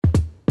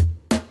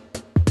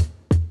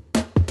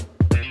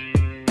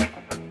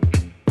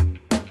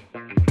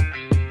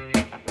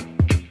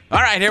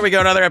right, here we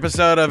go. Another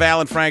episode of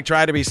Alan Frank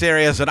Try to Be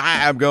Serious, and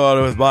I am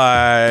going with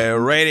my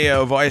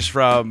radio voice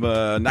from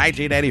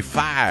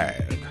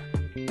 1985.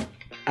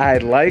 I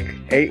like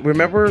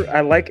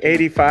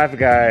 85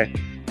 guy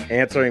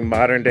answering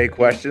modern day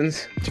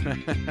questions.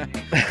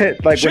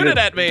 Like shoot it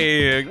at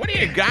me. What do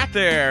you got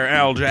there,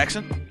 Al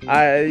Jackson?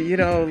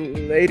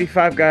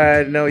 85 guy,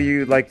 I know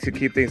you like to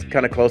keep things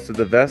kind of close to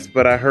the vest,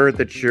 but I heard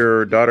that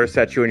your daughter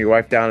sat you and your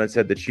wife down and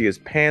said that she is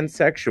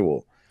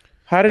pansexual.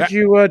 How did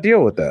you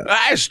deal with that?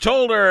 I just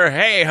told her,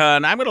 hey,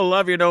 hon, I'm going to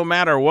love you no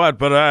matter what,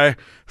 but I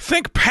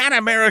think Pan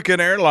American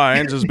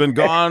Airlines has been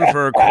gone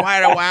for quite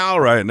a while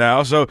right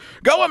now, so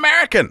go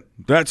American.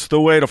 That's the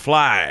way to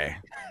fly.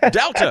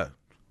 Delta,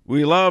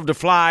 we love to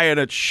fly and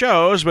it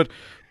shows, but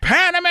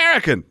Pan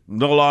American,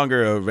 no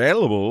longer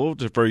available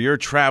for your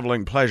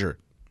traveling pleasure.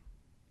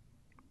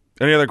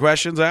 Any other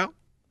questions, Al?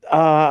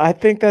 I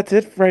think that's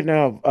it right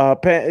now.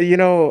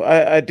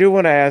 I do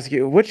want to ask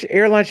you, which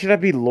airline should I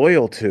be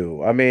loyal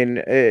to? I mean,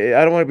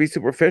 I don't want to be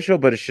superficial,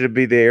 but should it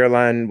be the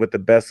airline with the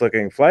best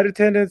looking flight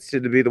attendants?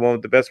 Should it be the one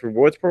with the best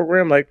rewards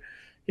program? Like,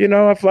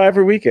 I fly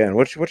every weekend.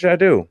 What should I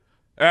do?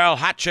 Al,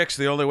 hot chick's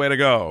the only way to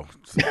go.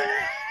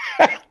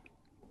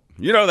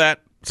 You know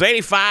that. It's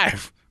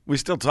 85. We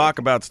still talk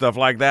about stuff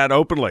like that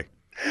openly.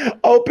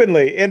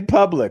 Openly, in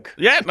public.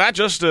 Yeah, not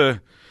just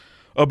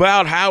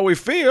about how we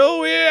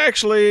feel. We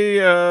actually,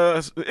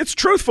 it's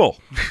truthful.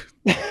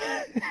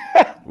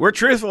 We're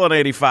truthful in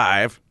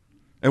 85,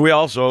 and we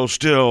also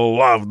still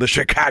love the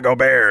Chicago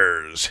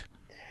Bears.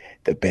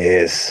 The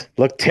Bears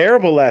looked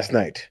terrible last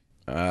night.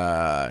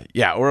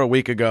 Yeah, or a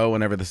week ago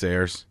whenever this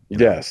airs.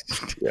 Yes.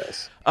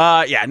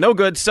 Yeah, no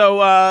good.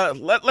 So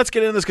let's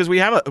get into this because we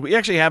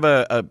actually have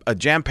a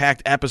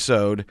jam-packed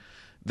episode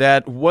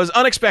that was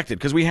unexpected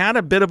because we had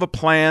a bit of a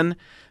plan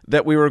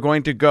that we were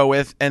going to go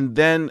with, and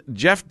then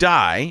Jeff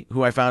Dye,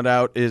 who I found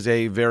out is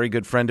a very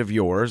good friend of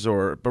yours,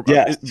 or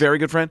yes. Very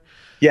good friend.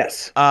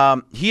 Yes.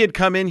 He had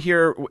come in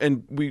here,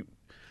 and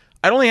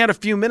I only had a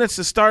few minutes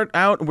to start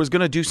out and was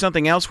going to do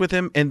something else with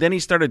him, and then he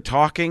started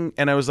talking,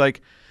 and I was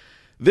like,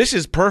 this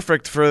is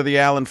perfect for the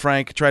Alan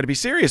Frank Try to Be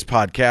Serious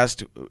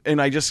podcast, and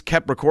I just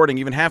kept recording.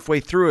 Even halfway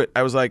through it,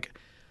 I was like,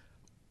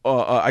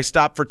 I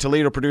stopped for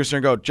Toledo producer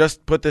and go,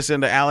 just put this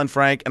into Alan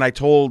Frank, and I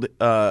told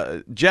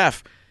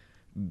Jeff,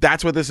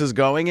 that's what this is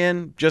going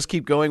in. Just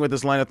keep going with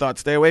this line of thought.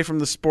 Stay away from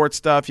the sports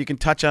stuff. You can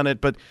touch on it,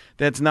 but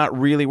that's not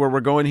really where we're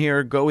going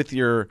here. Go with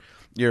your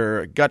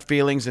gut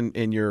feelings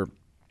and your.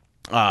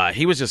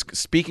 He was just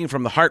speaking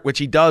from the heart, which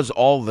he does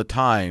all the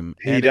time.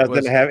 He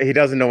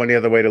doesn't know any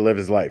other way to live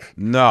his life.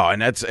 No,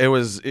 and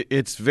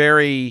it's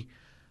very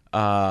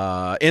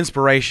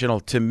inspirational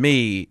to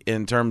me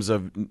in terms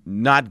of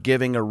not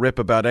giving a rip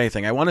about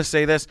anything. I want to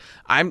say this.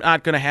 I'm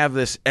not going to have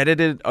this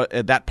edited,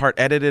 that part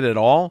edited at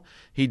all.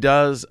 He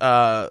does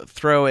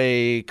throw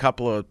a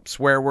couple of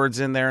swear words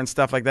in there and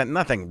stuff like that.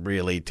 Nothing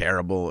really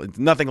terrible. It's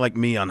nothing like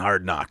me on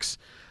Hard Knocks.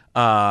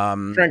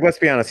 Frank, let's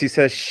be honest. He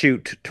says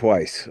shoot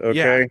twice. Okay.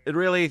 Yeah, it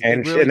really,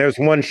 and there's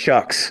one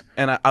shucks.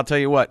 And I'll tell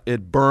you what,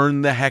 it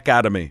burned the heck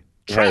out of me.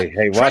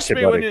 Hey, watch it,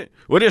 buddy.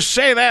 When you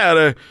say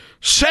that,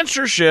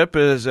 censorship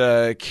is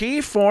a key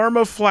form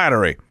of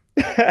flattery.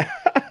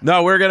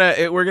 No, we're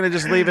gonna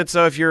just leave it.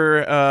 So if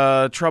you're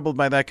troubled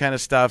by that kind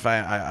of stuff,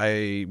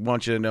 I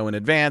want you to know in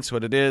advance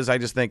what it is. I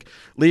just think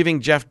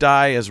leaving Jeff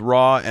Dye as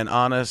raw and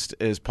honest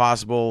as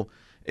possible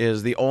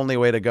is the only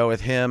way to go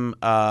with him.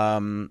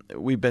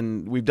 We've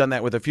done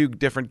that with a few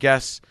different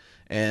guests,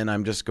 and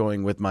I'm just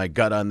going with my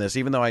gut on this.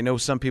 Even though I know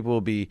some people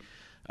will be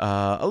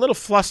a little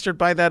flustered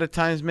by that at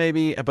times,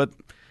 maybe. But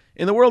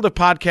in the world of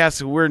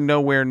podcasts, we're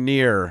nowhere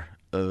near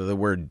the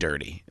word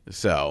dirty.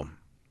 So.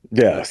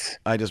 Yes.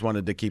 I just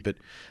wanted to keep it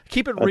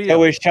real. So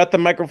we shut the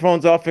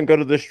microphones off and go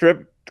to the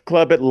strip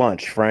club at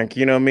lunch, Frank.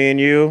 You know me and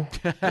you.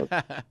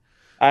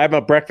 I'm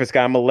a breakfast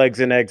guy. I'm a legs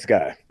and eggs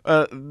guy.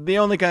 The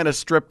only kind of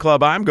strip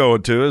club I'm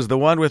going to is the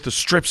one with the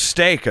strip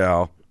steak,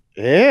 Al.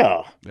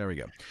 Yeah. There we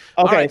go. Okay.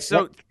 All right, so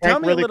Frank, tell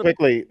me really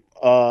quickly.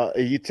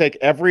 You take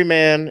every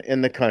man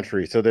in the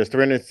country. So there's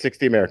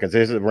 360 Americans.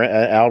 There's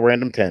Al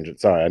random tangent.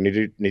 Sorry, I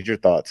need your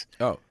thoughts.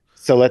 Oh.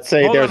 So let's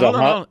say hold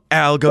on.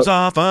 Al goes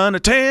off on a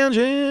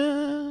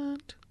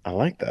tangent. I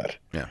like that.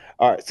 Yeah.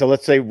 All right. So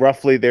let's say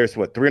roughly there's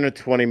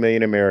 320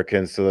 million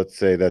Americans. So let's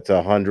say that's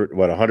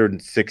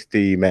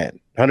 160 men,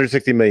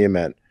 160 million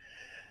men.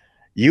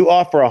 You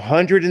offer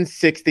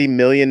 160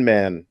 million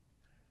men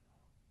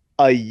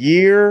a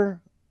year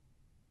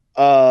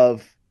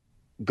of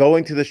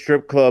going to the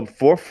strip club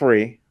for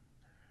free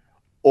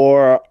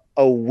or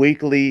a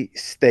weekly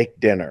steak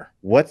dinner.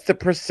 What's the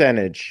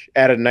percentage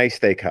at a nice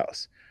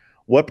steakhouse?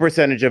 What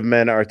percentage of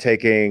men are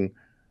taking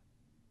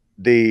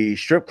the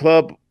strip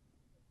club,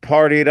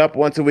 partied up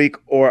once a week,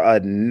 or a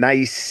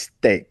nice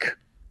steak?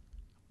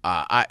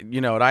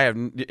 Is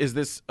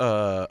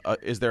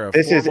there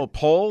a formal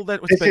poll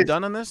that's been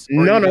done on this?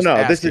 No.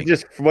 This is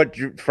just what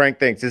Frank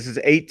thinks. This is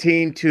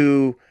 18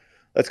 to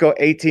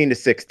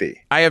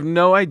 60. I have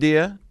no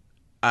idea.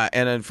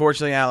 And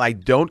unfortunately, Al, I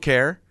don't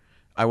care.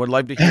 I would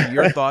like to hear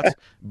your thoughts,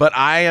 but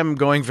I am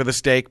going for the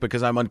steak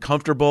because I'm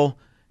uncomfortable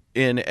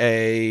in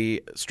a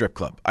strip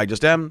club. I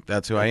just am.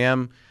 That's who I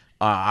am.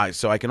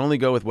 So I can only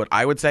go with what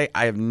I would say.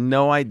 I have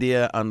no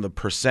idea on the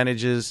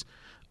percentages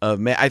of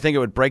men. I think it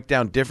would break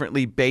down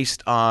differently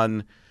based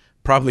on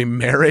probably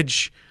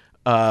marriage,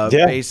 Yeah.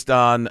 based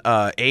on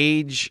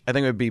age. I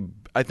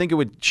think it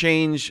would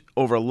change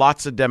over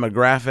lots of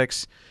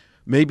demographics,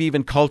 maybe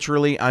even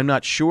culturally. I'm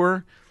not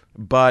sure.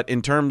 But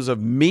in terms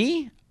of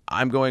me,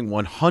 I'm going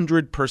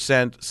 100%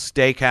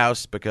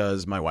 steakhouse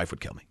because my wife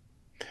would kill me.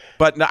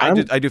 But no,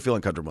 I do feel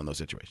uncomfortable in those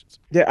situations.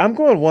 Yeah, I'm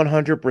going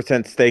 100%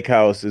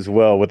 steakhouse as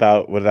well,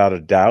 without a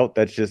doubt.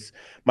 That's just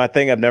my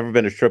thing. I've never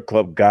been a strip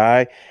club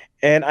guy,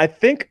 and I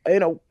think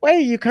in a way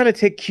you kind of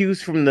take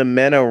cues from the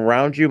men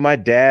around you. My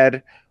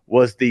dad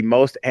was the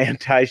most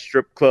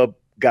anti-strip club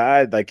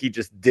guy. Like he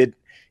just did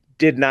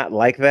not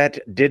like that,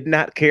 did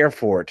not care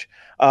for it,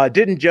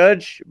 didn't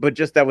judge, but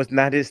just that was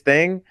not his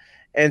thing.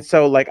 And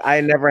so, like, I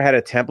never had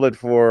a template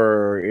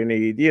for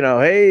any,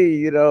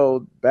 hey,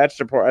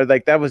 bachelor party.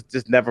 Like, that was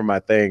just never my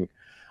thing.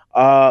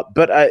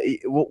 But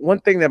one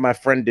thing that my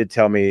friend did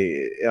tell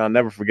me, and I'll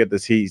never forget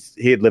this. He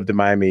had lived in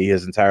Miami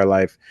his entire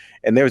life,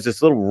 and there was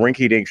this little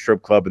rinky-dink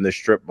strip club in this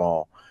strip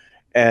mall.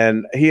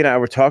 And he and I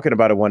were talking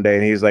about it one day,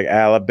 and he's like,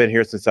 "Al, I've been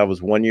here since I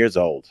was 1 years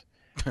old,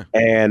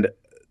 and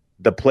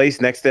the place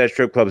next to that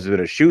strip club has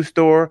been a shoe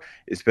store.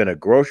 It's been a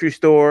grocery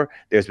store.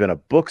 There's been a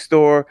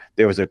bookstore.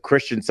 There was a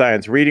Christian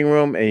Science reading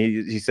room." And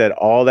he said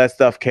all that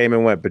stuff came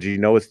and went. But you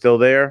know what's still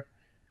there?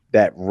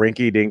 That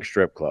rinky dink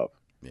strip club.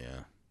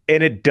 Yeah.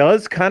 And it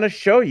does kind of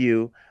show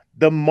you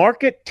the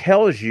market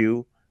tells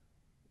you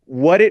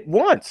what it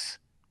wants.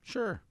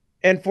 Sure.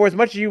 And for as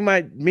much as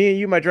me and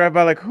you might drive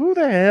by, like, who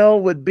the hell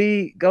would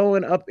be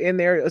going up in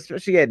there,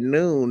 especially at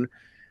noon?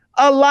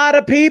 A lot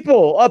of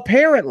people,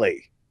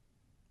 apparently.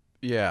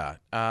 Yeah.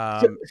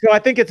 So I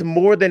think it's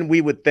more than we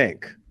would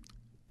think.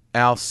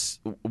 Al,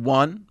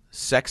 one,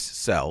 sex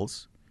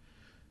sells.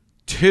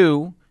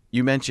 Two,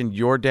 you mentioned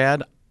your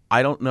dad.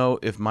 I don't know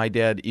if my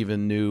dad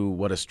even knew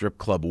what a strip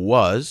club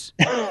was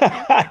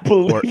I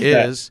believe or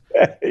is.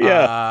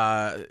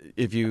 Yeah.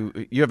 If you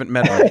haven't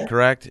met him yet,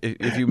 correct?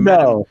 If you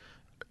met him, No.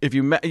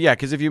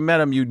 because if you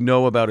met him, you'd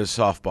know about his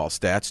softball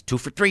stats. 2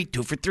 for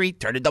 3,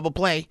 turn a double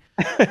play.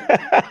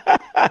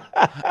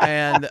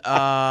 And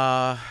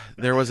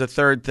there was a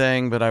third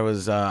thing, but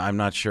I'm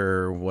not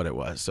sure what it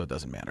was, so it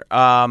doesn't matter.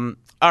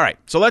 All right,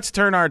 so let's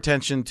turn our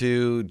attention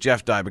to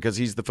Jeff Dye because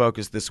he's the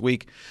focus this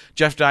week.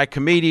 Jeff Dye,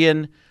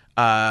 comedian,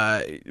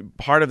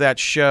 part of that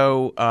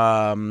show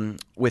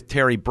with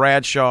Terry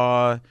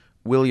Bradshaw,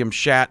 William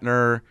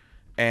Shatner,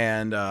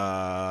 and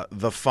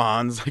the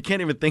Fonz. I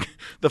can't even think.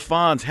 The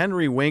Fonz,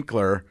 Henry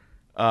Winkler.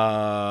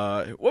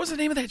 What was the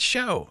name of that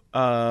show?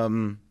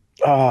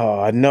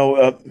 Oh,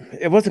 no.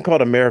 It wasn't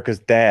called America's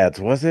Dads,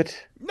 was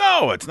it?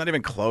 No, it's not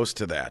even close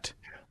to that.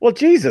 Well,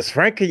 Jesus,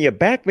 Frank, can you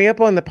back me up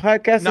on the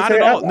podcast? And Not say,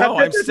 at all. No, that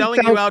I'm doesn't selling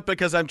you sound- out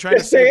because I'm trying to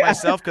Just save say-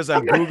 myself because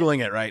I'm not-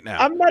 Googling it right now.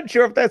 I'm not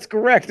sure if that's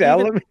correct,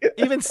 Al.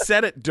 Even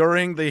said it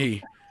during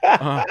the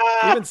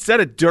even said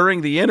it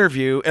during the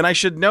interview, and I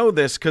should know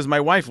this because my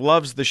wife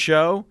loves the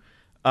show.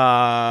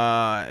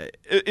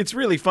 It's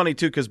really funny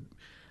too because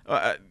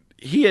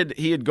he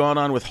had gone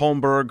on with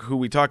Holmberg, who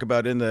we talk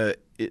about in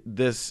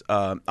this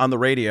on the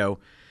radio,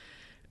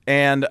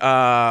 and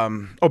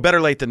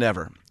Better Late Than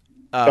Never.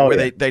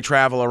 Where they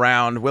travel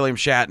around. William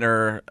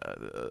Shatner,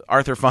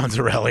 Arthur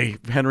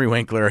Fonzarelli, Henry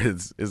Winkler,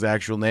 his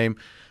actual name,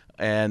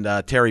 and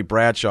Terry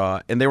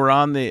Bradshaw. And they were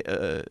on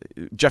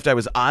Jeff Dye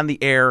was on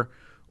the air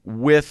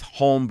with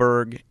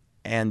Holmberg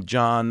and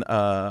John.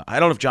 I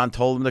don't know if John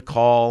told him to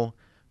call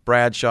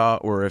Bradshaw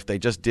or if they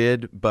just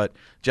did, but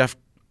Jeff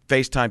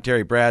FaceTime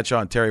Terry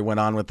Bradshaw, and Terry went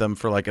on with them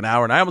for like an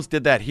hour. And I almost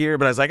did that here,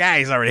 but I was like,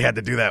 he's already had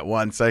to do that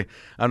once. I'm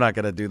not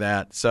going to do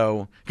that.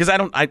 So, because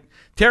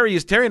Terry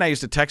and I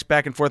used to text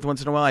back and forth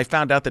once in a while. I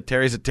found out that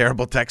Terry's a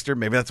terrible texter.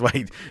 Maybe that's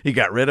why he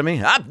got rid of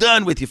me. I'm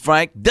done with you,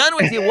 Frank. Done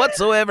with you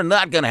whatsoever.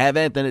 Not going to have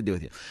anything to do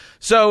with you.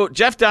 So,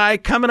 Jeff Dye,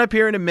 coming up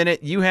here in a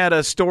minute. You had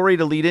a story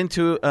to lead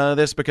into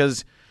this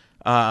because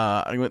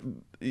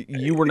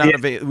you were not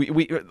available.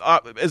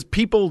 As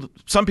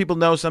some people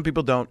know, some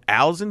people don't.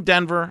 Al's in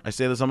Denver. I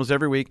say this almost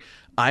every week.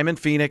 I'm in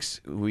Phoenix.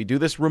 We do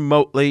this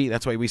remotely.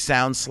 That's why we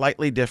sound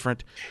slightly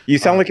different. You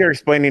sound like you're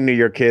explaining to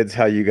your kids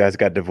how you guys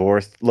got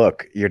divorced.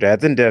 Look, your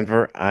dad's in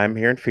Denver. I'm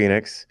here in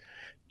Phoenix.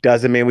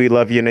 Doesn't mean we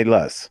love you any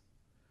less.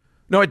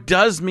 No, it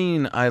does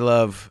mean I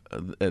love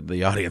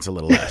the audience a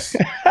little less.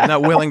 I'm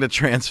not willing to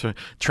transfer.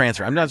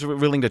 I'm not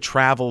willing to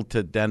travel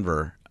to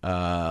Denver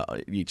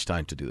each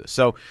time to do this.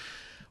 So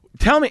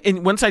tell me,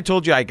 and once I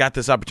told you I got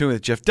this opportunity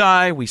with Jeff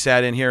Dye, we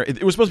sat in here.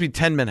 It was supposed to be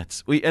 10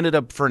 minutes. We ended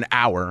up for an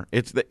hour.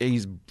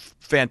 He's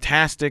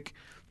fantastic,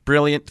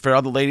 brilliant for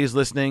all the ladies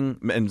listening,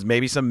 and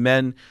maybe some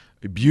men.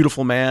 A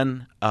beautiful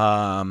man.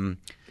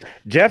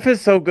 Jeff is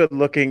so good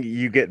looking,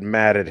 you get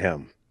mad at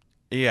him.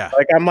 Yeah.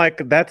 Like, I'm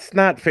like, that's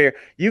not fair.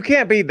 You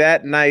can't be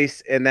that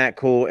nice and that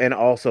cool and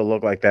also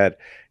look like that.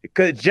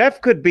 Because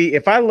Jeff could be,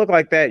 if I look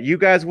like that, you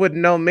guys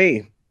wouldn't know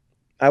me.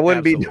 I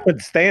wouldn't be doing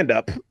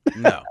stand-up.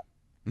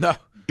 No.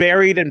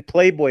 buried in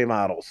Playboy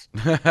models.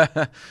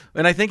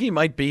 And I think he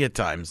might be at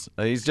times.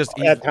 He's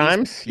At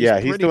times, yeah,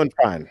 he's pretty, doing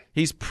fine.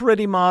 he's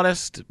pretty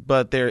modest,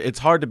 but it's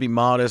hard to be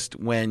modest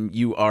when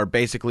you are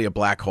basically a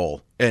black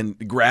hole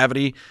and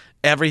gravity,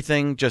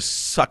 everything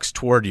just sucks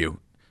toward you.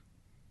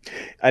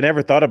 I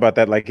never thought about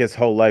that. Like his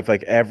whole life,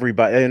 like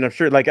everybody, and I'm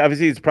sure, like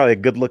obviously, he's probably a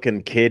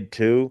good-looking kid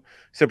too.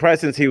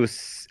 Surprised since he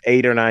was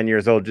 8 or 9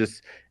 years old,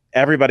 just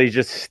everybody's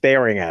just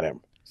staring at him.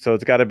 So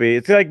it's got to be.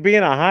 It's like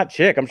being a hot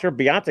chick. I'm sure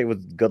Beyonce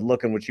was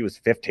good-looking when she was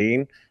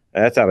 15.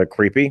 That sounded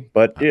creepy,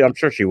 but yeah, I'm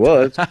sure she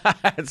was.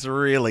 It's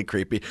really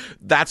creepy.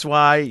 That's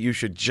why you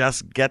should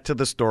just get to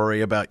the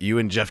story about you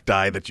and Jeff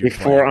Dye that you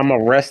Before planned. I'm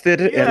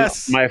arrested and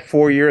Yes. my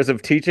 4 years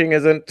of teaching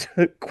isn't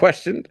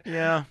questioned.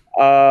 Yeah.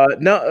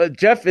 No,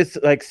 Jeff is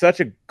like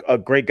such a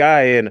great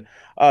guy, and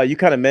you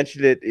kind of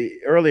mentioned it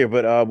earlier,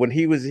 but when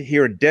he was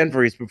here in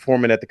Denver, he's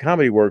performing at the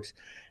Comedy Works,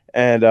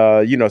 and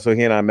so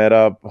he and I met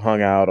up,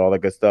 hung out, all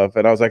that good stuff,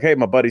 and I was like, hey,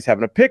 my buddy's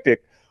having a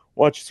picnic,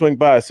 why don't you swing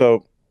by?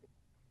 So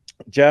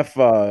Jeff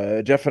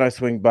and I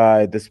swing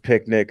by this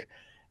picnic,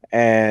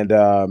 and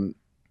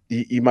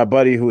my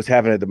buddy who was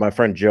having it, my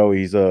friend Joe,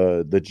 he's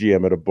the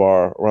GM at a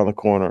bar around the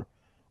corner.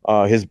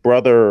 His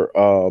brother,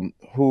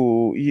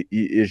 who he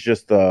is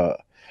just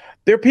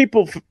there are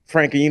people,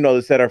 Frankie, you know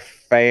this, that are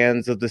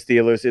fans of the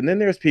Steelers, and then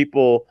there's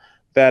people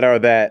that are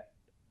that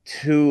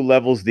 2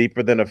 levels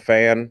deeper than a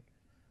fan,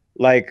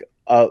 like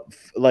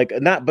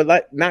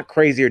not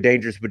crazy or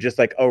dangerous, but just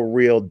like a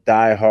real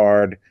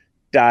diehard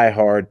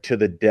to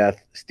the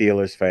death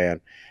Steelers fan.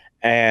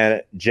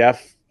 And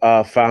Jeff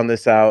found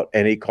this out,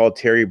 and he called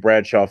Terry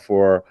Bradshaw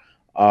for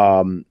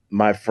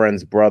my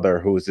friend's brother,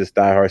 who was this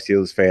diehard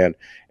Steelers fan,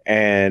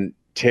 and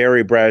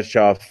Terry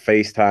Bradshaw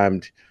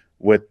FaceTimed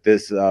with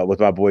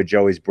my boy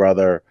Joey's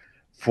brother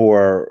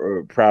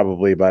for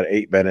probably about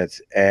 8 minutes,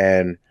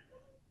 and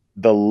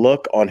the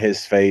look on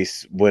his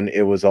face when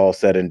it was all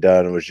said and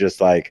done was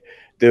just like,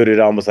 dude, it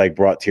almost like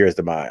brought tears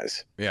to my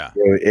eyes. Yeah.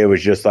 It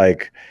was just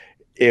like,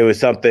 it was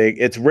something.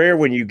 It's rare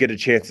when you get a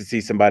chance to see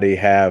somebody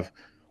have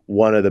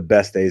one of the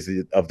best days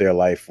of their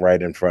life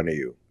right in front of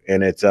you,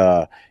 and it's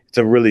a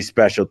really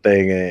special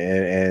thing.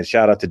 And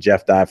shout out to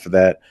Jeff Dye for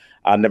that.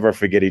 I'll never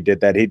forget he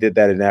did that. He did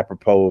that in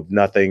apropos of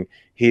nothing.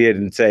 He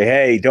didn't say,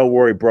 "Hey, don't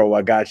worry, bro,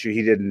 I got you."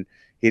 He didn't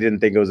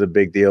think it was a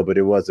big deal, but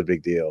it was a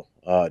big deal.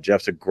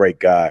 Jeff's a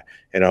great guy,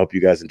 and I hope you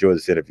guys enjoy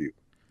this interview.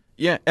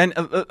 Yeah, and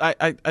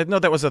I know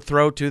that was a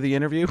throw to the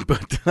interview,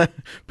 but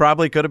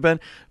probably could have been.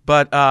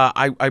 But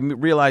I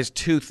realized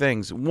 2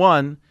 things.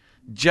 One,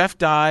 Jeff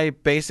Dye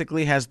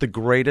basically has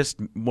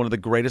one of the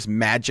greatest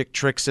magic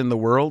tricks in the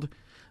world.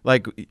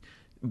 Like,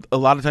 a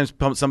lot of times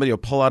somebody will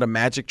pull out a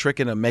magic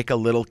trick and make a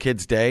little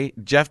kid's day.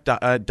 Jeff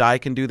Dye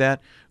can do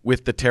that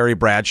with the Terry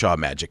Bradshaw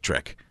magic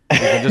trick.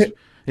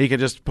 He can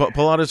just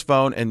pull out his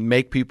phone and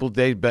make people's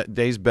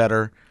days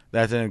better.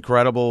 That's an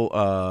incredible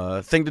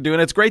thing to do,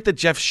 and it's great that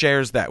Jeff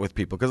shares that with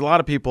people, because a lot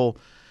of people,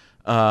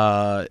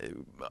 I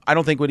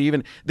don't think would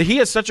even. He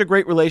has such a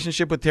great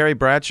relationship with Terry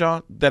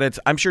Bradshaw that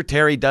I'm sure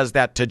Terry does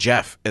that to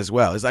Jeff as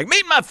well. He's like,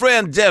 meet my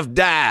friend Jeff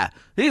Dye.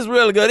 He's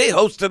really good. He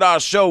hosted our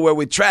show where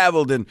we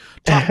traveled and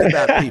talked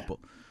about people.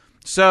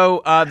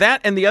 So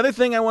that, and the other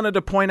thing I wanted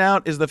to point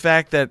out is the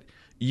fact that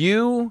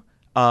you,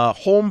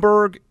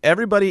 Holmberg,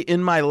 everybody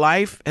in my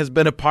life has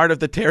been a part of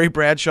the Terry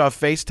Bradshaw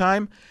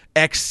FaceTime,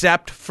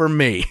 except for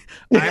me.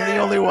 I'm the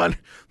only one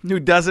who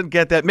doesn't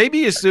get that. Maybe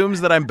he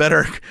assumes that I'm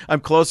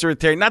closer with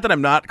Terry. Not that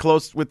I'm not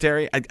close with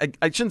Terry.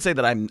 I shouldn't say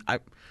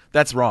that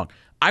that's wrong.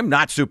 I'm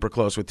not super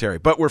close with Terry,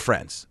 but we're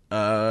friends.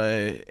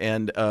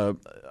 And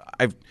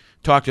I've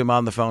talked to him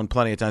on the phone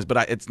plenty of times,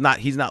 but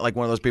he's not like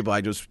one of those people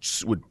I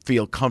just would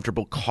feel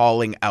comfortable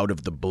calling out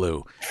of the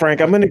blue.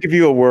 Frank, I'm going to give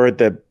you a word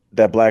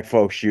that black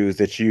folks use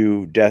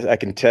that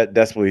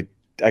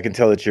I can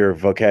tell that your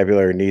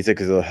vocabulary needs it,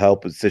 because it'll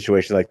help with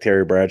situations like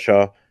Terry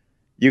Bradshaw.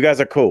 You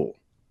guys are cool.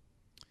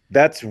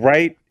 That's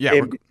right. Yeah,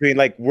 in between,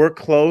 like, we're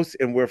close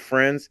and we're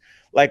friends.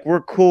 Like,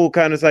 we're cool,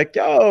 kind of like,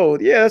 yo,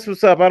 yeah, that's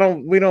what's up.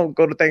 We don't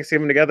go to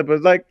Thanksgiving together,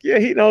 but like, yeah,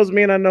 he knows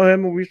me and I know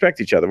him, and we respect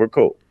each other. We're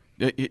cool.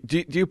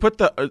 Do you put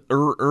the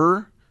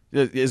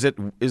Is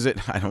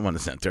it? I don't want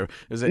to sound terrible.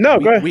 Is it? No,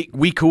 go ahead.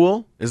 We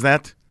cool? Is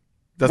that?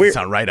 Doesn't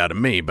sound right out of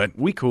me, but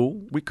we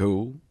cool. We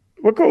cool.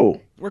 We're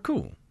cool. We're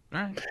cool.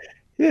 All right.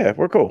 Yeah,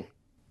 we're cool.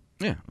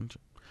 Yeah,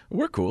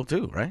 we're cool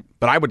too, right?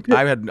 But I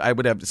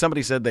would have.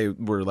 Somebody said they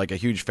were like a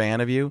huge fan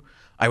of you.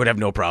 I would have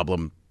no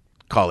problem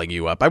calling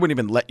you up. I wouldn't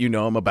even let you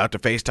know I'm about to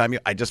FaceTime you.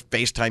 I just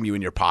FaceTime you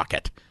in your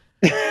pocket.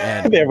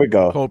 And there we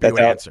go. Hope you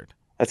answered.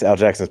 That's Al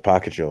Jackson's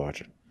pocket you're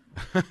watching.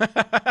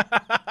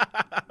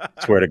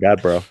 Swear to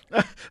God, bro.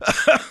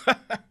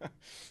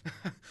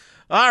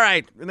 All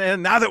right.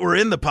 And now that we're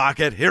in the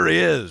pocket, here he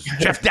is,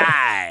 Jeff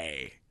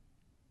Dye.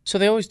 So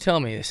they always tell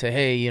me, they say,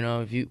 hey,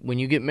 when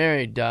you get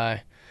married,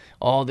 Dye,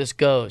 all this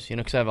goes,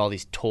 because I have all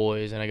these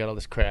toys and I got all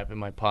this crap in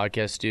my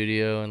podcast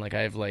studio, and like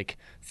I have like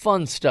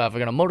fun stuff. I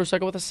got a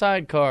motorcycle with a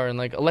sidecar and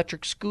like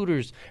electric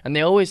scooters, and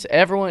they always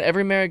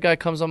every married guy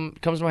comes to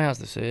my house.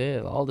 They say,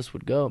 "Yeah, all this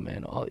would go,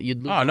 man.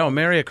 You'd lose." Oh no,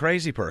 marry a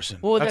crazy person.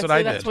 Well, that's what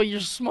I did. That's why you're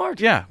smart.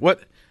 Yeah.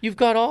 What? You've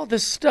got all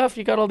this stuff.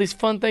 You got all these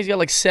fun things. You got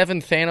like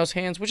 7 Thanos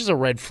hands, which is a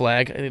red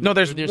flag. No,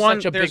 there's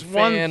one. Such a There's big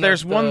one. fan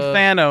There's of one the...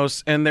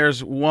 Thanos, and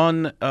there's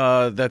one.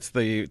 That's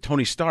the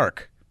Tony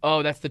Stark.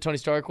 Oh, that's the Tony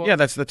Stark one. Yeah,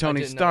 that's the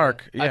Tony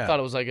Stark. Yeah. I thought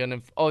it was like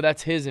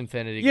that's his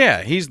Infinity.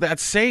 Yeah, that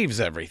saves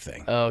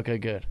everything. Oh, okay,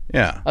 good.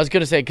 Yeah. I was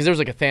gonna say because there was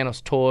like a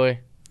Thanos toy.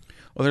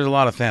 Well, there's a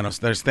lot of Thanos.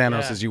 There's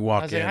Thanos as you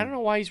walk I was in. like, I don't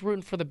know why he's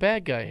rooting for the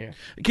bad guy here.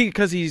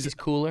 Because He's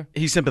cooler.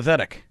 He's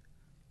sympathetic.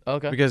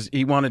 Okay. Because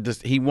he wanted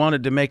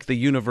to make the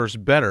universe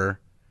better.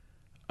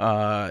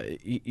 I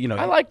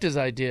liked his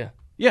idea.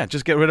 Yeah,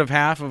 just get rid of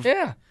half of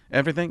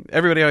everything.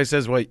 Everybody always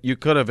says, well, you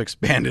could have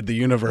expanded the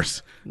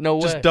universe. No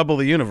way. Just double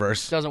the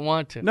universe. Doesn't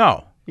want to.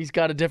 No. He's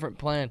got a different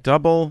plan.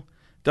 Double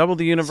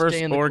the universe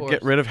or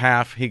get rid of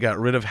half. He got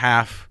rid of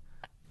half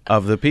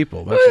of the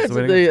people. That's just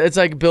the way it's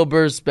like Bill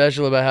Burr's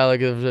special about how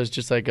like if there's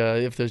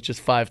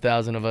just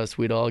 5,000 of us,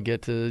 we'd all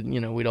get to,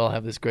 we'd all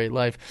have this great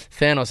life.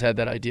 Thanos had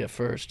that idea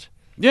first.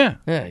 Yeah.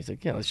 Yeah, he's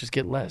like, let's just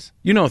get less.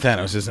 You know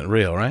Thanos isn't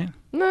real, right?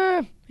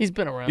 Nah, he's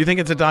been around. You think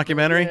it's a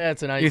documentary? Yeah,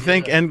 it's an idea. You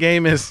think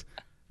Endgame is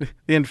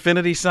the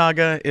Infinity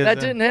Saga? That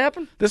didn't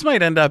happen? This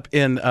might end up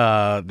in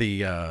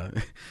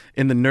the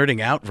nerding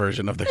out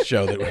version of the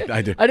show that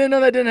I do. I didn't know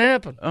that didn't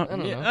happen. I don't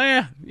know.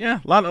 Oh, yeah.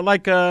 A lot of,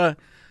 like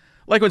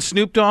when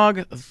Snoop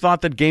Dogg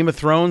thought that Game of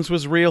Thrones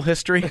was real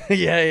history.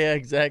 yeah,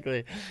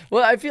 exactly.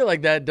 Well, I feel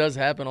like that does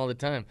happen all the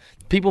time.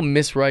 People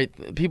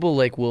miswrite. People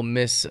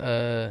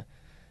will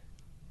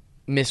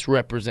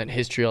misrepresent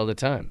history all the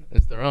time.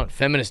 It's their own.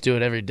 Feminists do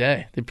it every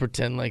day. They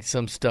pretend like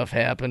some stuff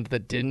happened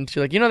that didn't.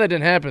 You're like, that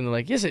didn't happen. They're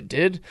like, yes, it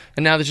did.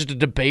 And now there's just a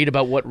debate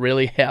about what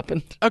really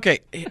happened. Okay,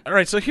 all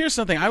right. So here's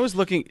something. I was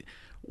looking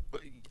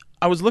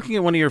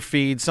at one of your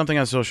feeds, something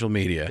on social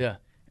media. Yeah.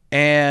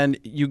 And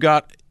you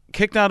got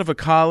kicked out of a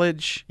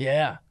college.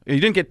 Yeah. You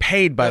didn't get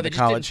paid by No, the they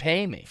college. just didn't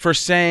pay me. For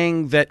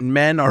saying that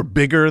men are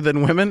bigger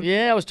than women.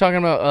 Yeah, I was talking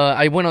about.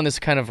 I went on this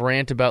kind of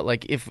rant about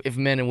if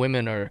men and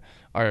women are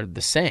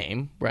the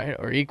same, right,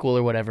 or equal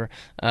or whatever,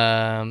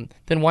 then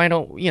why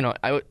don't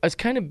I was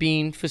kind of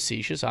being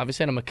facetious.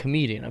 Obviously, I'm a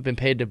comedian. I've been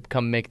paid to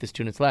come make the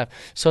students laugh.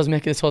 So I was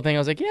making this whole thing. I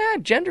was like, yeah,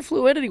 gender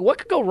fluidity. What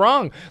could go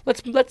wrong?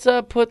 Let's put the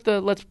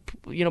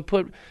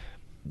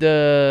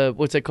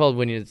what's it called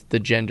when it's the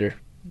gender.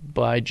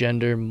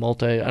 Bi-gender, I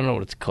don't know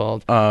what it's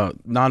called.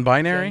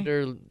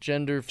 Non-binary?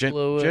 Gender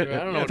fluid. I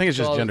don't know. I think it's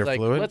just gender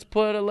fluid. Let's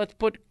put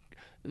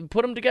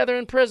them together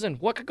in prison.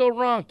 What could go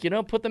wrong?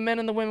 Put the men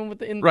and the women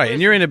in right, prison.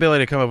 and your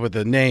inability to come up with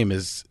a name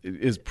is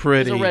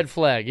pretty. It's a red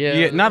flag.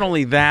 Yeah. Not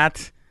only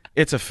that,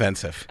 it's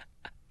offensive.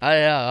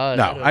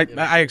 Okay.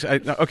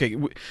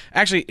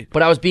 Actually,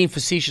 but I was being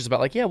facetious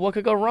about what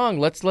could go wrong?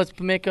 Let's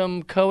make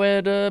them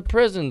co-ed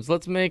prisons.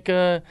 Let's make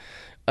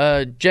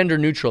gender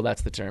neutral.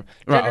 That's the term.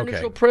 Gender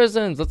neutral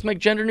prisons. Let's make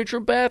gender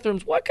neutral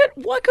bathrooms. What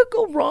could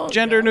go wrong?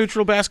 Gender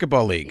neutral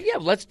basketball league. Yeah,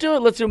 let's do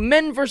it. Let's do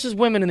men versus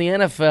women in the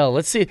NFL.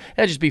 Let's see.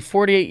 That'd just be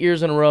 48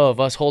 years in a row of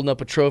us holding up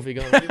a trophy,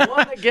 going, "We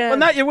won again."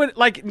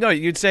 Well,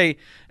 you'd say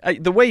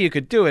the way you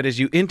could do it is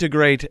you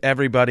integrate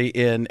everybody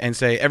in and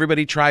say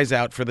everybody tries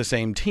out for the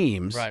same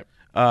teams, right?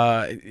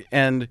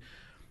 And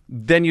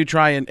then you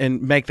try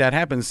and make that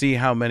happen. See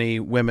how many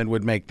women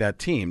would make that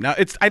team. Now,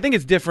 I think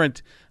it's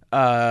different.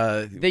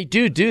 They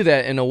do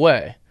that in a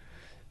way.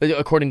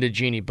 According to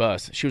Jeannie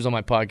Buss, she was on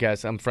my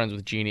podcast. I'm friends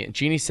with Jeannie. And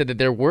Jeannie said that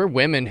there were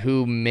women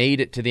who made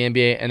it to the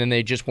NBA and then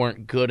they just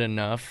weren't good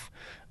enough,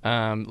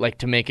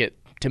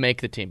 to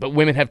make the team. But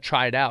women have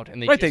tried out and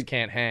they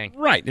can't hang.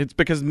 Right. It's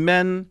because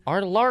men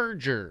are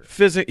larger.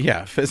 Physically.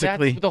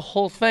 That's the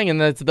whole thing.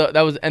 And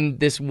and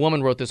this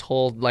woman wrote this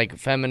whole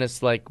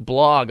feminist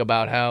blog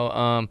about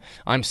how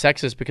I'm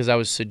sexist because I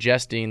was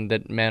suggesting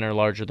that men are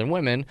larger than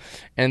women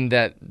and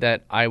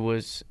that I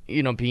was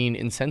being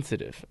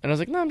insensitive. And I was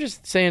like, no, I'm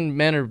just saying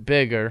men are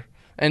bigger.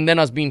 And then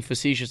I was being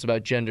facetious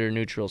about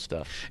gender-neutral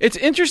stuff. It's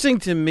interesting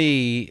to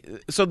me.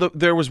 So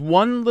there was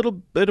one little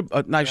bit of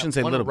I shouldn't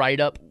say little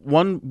write-up.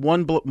 One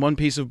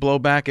piece of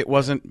blowback. It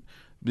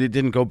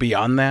didn't go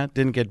beyond that.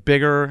 Didn't get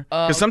bigger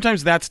because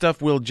sometimes that stuff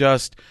will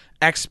just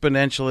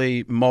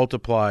exponentially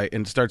multiply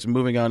and starts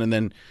moving on, and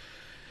then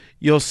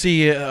you'll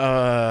see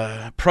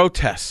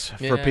protests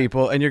for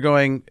people, and you're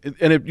going,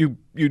 and you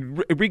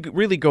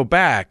really go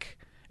back,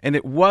 and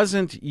it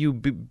wasn't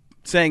you.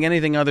 Saying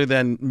anything other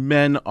than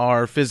men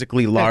are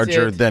physically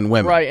larger than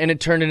women. Right, and it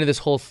turned into this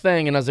whole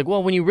thing, and I was like,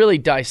 well, when you really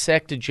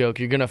dissect a joke,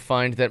 you're going to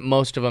find that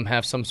most of them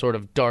have some sort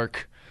of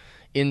dark,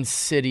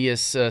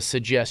 insidious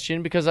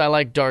suggestion because I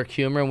like dark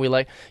humor and we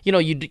like,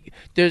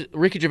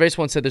 Ricky Gervais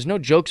once said there's no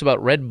jokes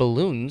about red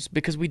balloons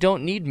because we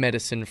don't need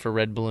medicine for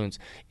red balloons.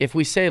 If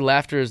we say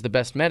laughter is the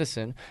best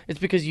medicine, it's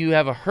because you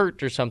have a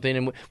hurt or something,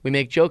 and we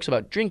make jokes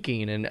about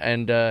drinking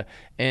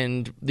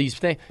and these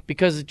things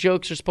because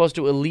jokes are supposed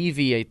to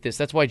alleviate this.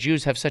 That's why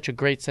Jews have such a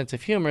great sense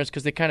of humor, is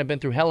because they kind of been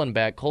through hell and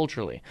back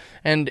culturally,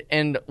 and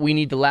we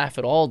need to laugh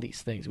at all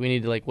these things. We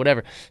need to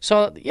whatever.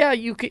 So yeah,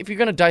 if you're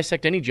gonna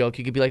dissect any joke,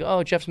 you could be like,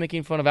 oh, Jeff's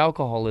making fun of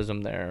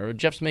alcoholism there, or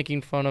Jeff's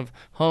making fun of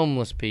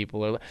homeless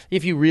people, or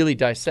if you really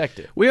dissect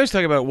it. We always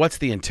talk about what's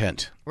the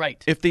intent.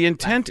 Right. If the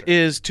intent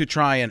is to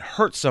try and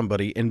hurt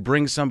somebody and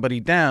bring somebody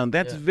down,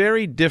 that's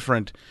very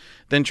different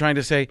than trying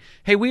to say,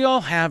 hey, we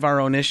all have our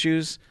own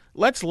issues.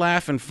 Let's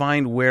laugh and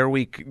find where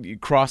we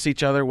cross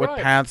each other, what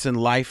paths in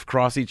life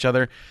cross each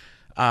other.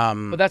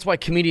 But that's why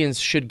comedians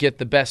should get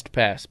the best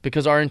pass,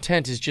 because our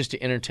intent is just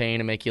to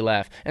entertain and make you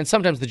laugh. And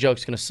sometimes the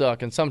joke's going to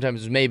suck, and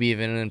sometimes maybe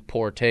even in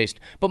poor taste.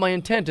 But my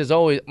intent is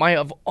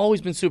I've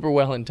always been super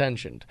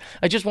well-intentioned.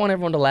 I just want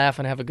everyone to laugh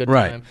and have a good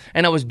time.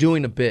 And I was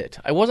doing a bit.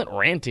 I wasn't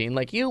ranting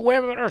like, you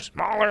women are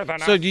smaller than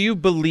us. So do you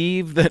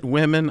believe that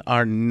women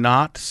are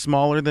not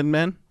smaller than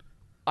men?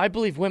 I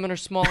believe women are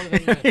smaller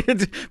than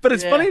men. But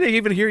it's funny to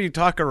even hear you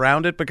talk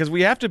around it, because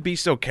we have to be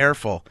so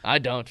careful. I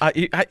don't.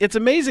 It's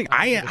amazing.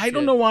 I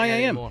don't know why I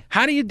am. Anymore.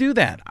 How do you do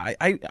that?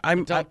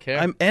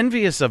 I'm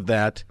envious of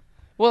that.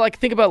 Well,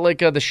 think about the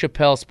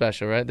Chappelle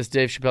special, right? This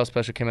Dave Chappelle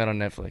special came out on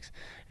Netflix,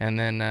 and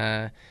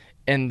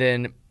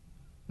then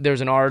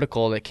there's an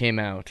article that came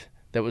out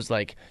that was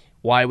like,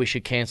 why we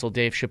should cancel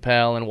Dave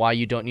Chappelle and why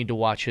you don't need to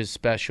watch his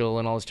special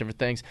and all these different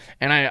things.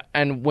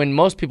 And when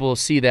most people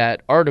see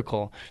that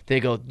article,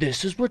 they go,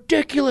 this is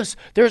ridiculous.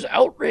 There's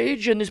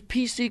outrage and this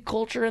PC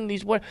culture and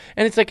these what,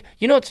 and it's like,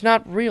 it's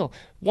not real.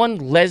 One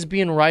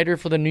lesbian writer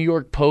for the New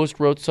York Post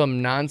wrote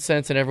some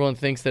nonsense, and everyone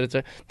thinks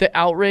that the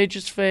outrage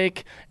is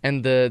fake,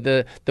 and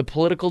the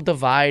political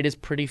divide is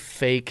pretty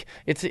fake.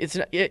 It's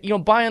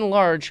by and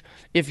large,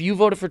 if you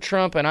voted for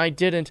Trump and I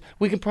didn't,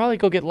 we can probably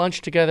go get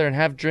lunch together and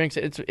have drinks.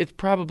 It's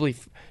probably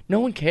no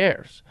one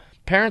cares.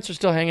 Parents are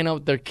still hanging out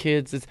with their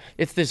kids.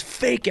 It's this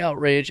fake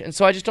outrage, and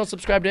so I just don't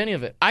subscribe to any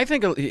of it. I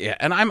think,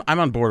 and I'm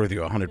on board with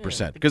you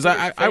 100%, because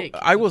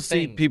I will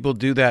see people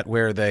do that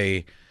where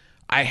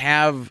I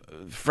have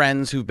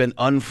friends who've been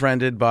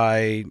unfriended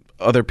by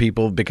other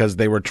people because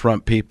they were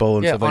Trump people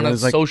and stuff like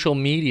that. On social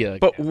media.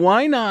 But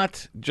why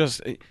not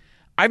just...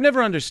 I've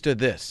never understood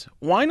this.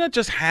 Why not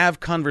just have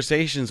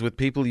conversations with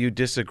people you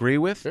disagree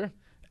with? Sure.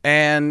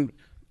 And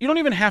you don't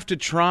even have to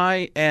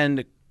try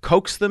and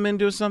coax them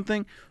into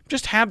something.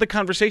 Just have the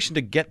conversation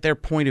to get their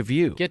point of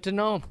view. Get to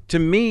know them. To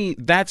me,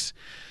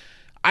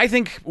 I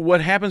think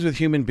what happens with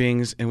human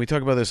beings, and we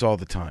talk about this all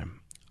the time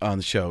on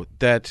the show,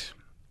 that...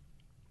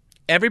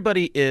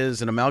 everybody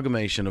is an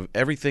amalgamation of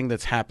everything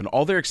that's happened.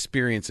 All their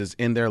experiences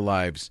in their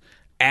lives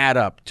add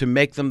up to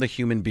make them the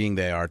human being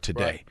they are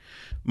today. Right.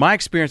 My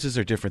experiences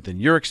are different than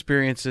your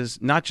experiences,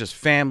 not just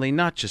family,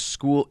 not just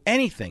school,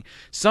 anything.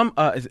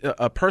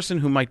 A person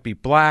who might be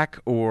black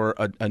or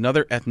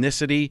another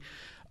ethnicity,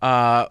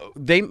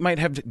 they might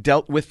have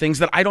dealt with things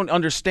that I don't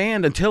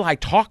understand until I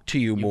talk to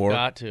you more.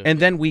 Got to. And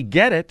then we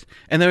get it,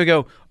 and then we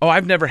go, oh,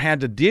 I've never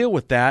had to deal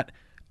with that.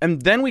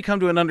 And then we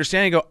come to an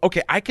understanding and go,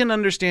 okay, I can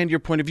understand your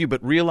point of view,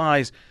 but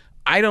realize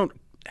I don't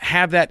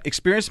have that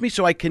experience with me,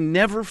 so I can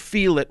never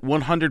feel it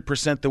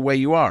 100% the way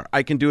you are.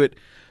 I can do it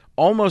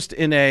almost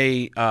in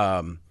a,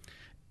 like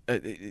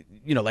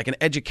an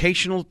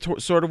educational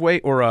sort of way,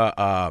 or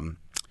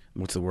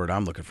what's the word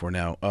I'm looking for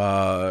now?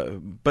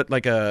 But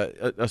like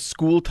a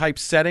school type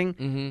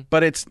setting,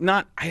 but it's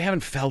not, I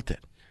haven't felt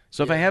it.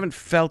 So if I haven't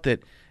felt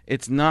it,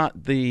 it's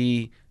not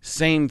the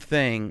same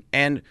thing.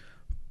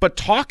 But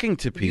talking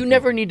to people... You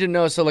never need to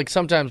know. So,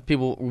 sometimes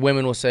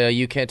women will say, oh,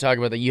 you can't talk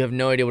about that. You have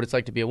no idea what it's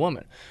like to be a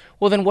woman.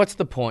 Well, then what's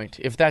the point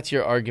if that's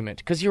your argument?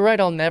 Because you're right,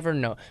 I'll never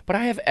know. But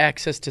I have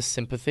access to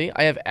sympathy.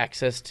 I have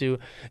access to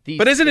these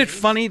But isn't things. it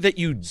funny that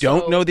you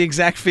don't know the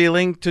exact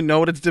feeling to know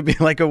what it's to be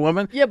like a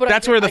woman? Yeah, but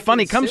that's where the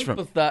funny comes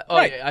from.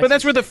 Right, but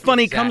that's where the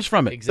funny comes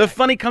from. The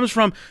funny comes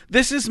from,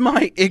 this is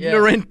my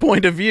ignorant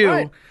point of view.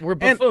 Right. We're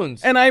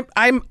buffoons. And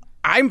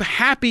I'm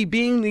happy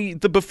being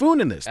the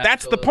buffoon in this. Absolutely.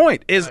 That's the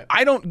point, is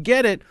I don't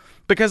get it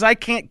because I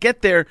can't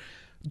get there.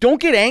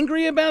 Don't get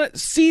angry about it.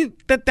 See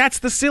that's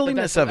the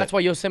silliness of it. That's why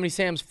Yosemite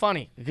Sam's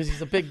funny, because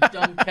he's a big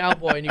dumb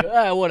cowboy, and you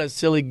go, what a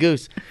silly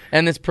goose.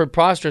 And it's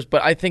preposterous,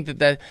 but I think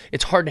that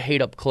it's hard to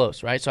hate up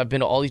close, right? So I've been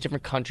to all these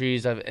different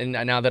countries, and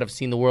now that I've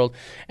seen the world,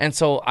 and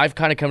so I've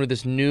kind of come to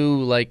this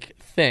new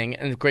thing,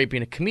 and it's great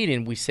being a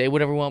comedian. We say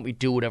whatever we want, we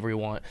do whatever we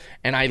want,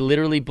 and I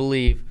literally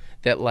believe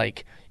that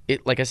like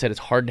I said, it's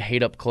hard to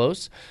hate up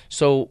close.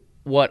 So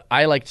what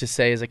I like to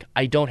say is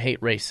I don't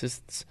hate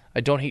racists. I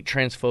don't hate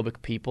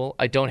transphobic people.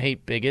 I don't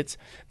hate bigots.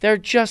 They're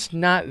just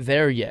not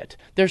there yet.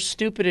 They're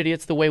stupid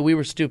idiots the way we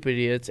were stupid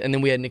idiots, and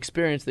then we had an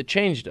experience that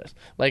changed us.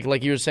 Like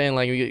you were saying,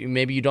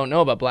 maybe you don't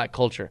know about black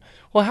culture.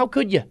 Well, how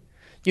could you?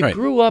 You Right.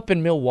 grew up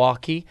in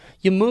Milwaukee.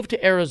 You moved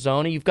to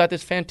Arizona. You've got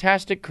this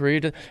fantastic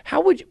career.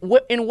 How would you,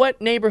 in what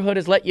neighborhood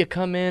has let you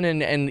come in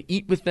and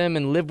eat with them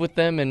and live with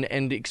them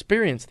and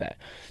experience that?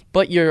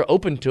 But you're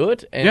open to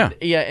it, and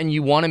and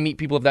you want to meet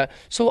people of that.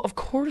 So of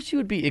course you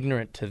would be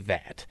ignorant to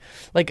that.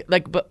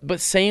 But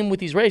same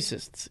with these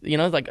racists. You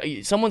know, like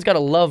someone's got to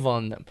love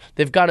on them.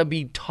 They've got to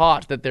be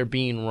taught that they're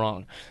being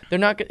wrong. You're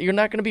not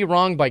going to be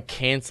wrong by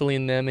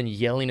canceling them and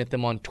yelling at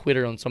them on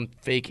Twitter on some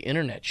fake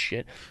internet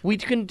shit. We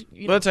can.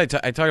 Well, I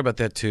talk about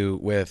that too.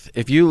 With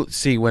if you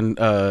see when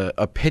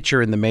a pitcher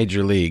in the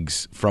major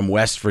leagues from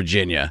West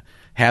Virginia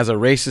has a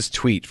racist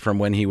tweet from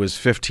when he was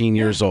 15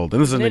 years old,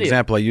 and this is an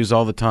example I use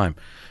all the time.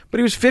 But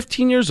he was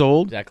 15 years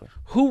old. Exactly.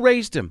 Who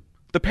raised him?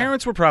 The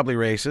parents were probably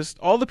racist.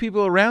 All the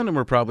people around him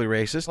were probably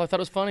racist. Well, I thought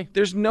it was funny.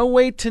 There's no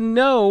way to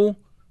know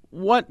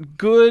what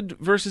good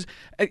versus...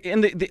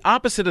 And the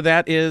opposite of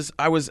that is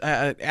I was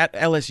at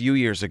LSU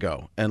years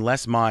ago, and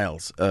Les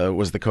Miles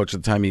was the coach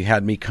at the time. He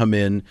had me come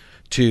in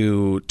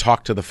to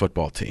talk to the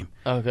football team.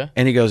 Okay.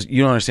 And he goes,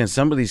 you don't understand.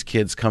 Some of these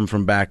kids come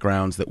from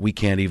backgrounds that we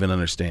can't even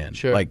understand.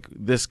 Sure. Like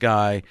this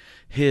guy,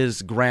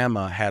 his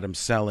grandma had him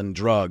selling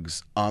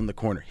drugs on the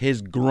corner.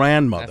 His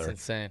grandmother That's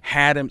insane.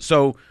 had him.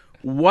 So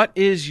what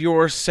is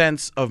your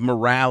sense of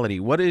morality?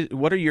 What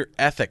are your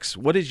ethics?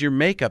 What is your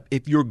makeup?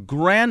 If your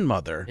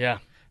grandmother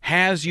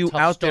has you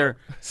out there,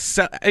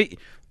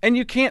 and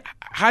you can't,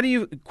 how do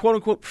you, quote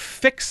unquote,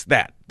 fix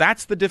that?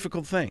 That's the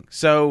difficult thing.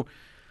 So...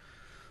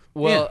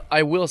 Well,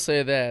 I will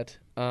say that...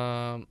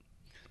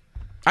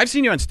 I've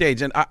seen you on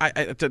stage, and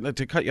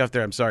to cut you off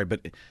there, I'm sorry,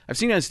 but I've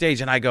seen you on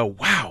stage, and I go,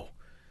 wow,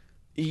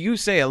 you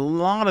say a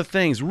lot of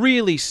things,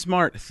 really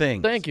smart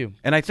things. Thank you.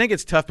 And I think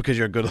it's tough because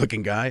you're a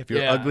good-looking guy. If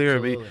you're uglier,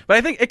 absolutely. but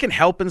I think it can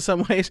help in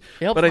some ways.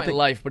 It helps but my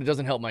life, but it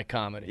doesn't help my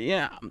comedy.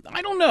 Yeah,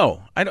 I don't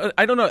know. I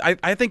don't know.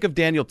 I think of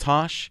Daniel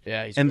Tosh he's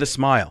and great. The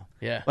Smile.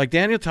 Yeah. Like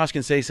Daniel Tosh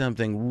can say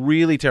something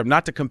really terrible,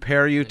 not to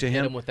compare you to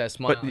him. Hit him with that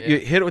smile. But you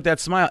hit it with that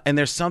smile, and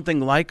there's something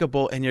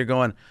likable, and you're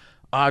going,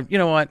 you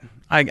know what?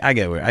 I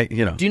get where, Do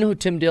you know who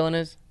Tim Dillon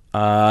is?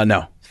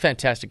 No.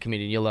 Fantastic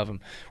comedian. You'll love him.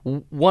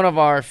 One of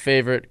our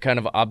favorite kind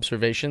of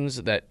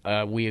observations that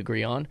we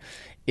agree on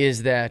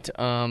is that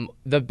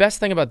the best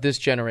thing about this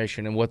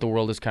generation and what the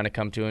world has kind of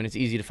come to, and it's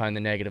easy to find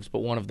the negatives, but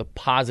one of the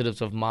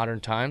positives of modern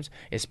times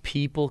is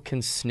people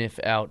can sniff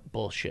out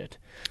bullshit.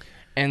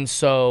 And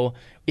so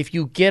if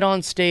you get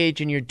on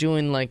stage and you're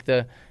doing like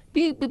the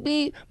beep, beep,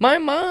 beep, my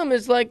mom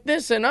is like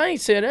this and I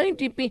said,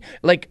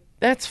 like,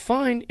 that's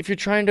fine if you're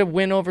trying to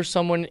win over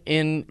someone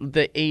in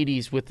the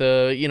 80s with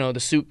the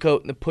suit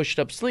coat and the pushed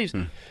up sleeves.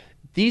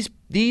 These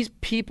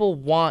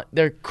people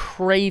they're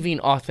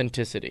craving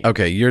authenticity.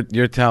 Okay,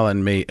 you're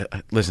telling me.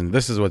 Listen,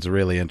 this is what's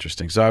really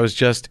interesting. So I was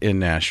just in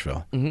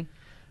Nashville. Mm-hmm.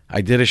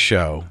 I did a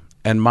show,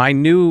 and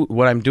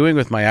what I'm doing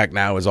with my act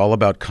now is all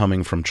about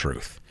coming from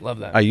truth. Love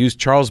that. I used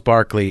Charles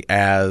Barkley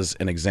as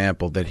an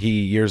example that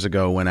he years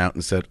ago went out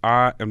and said,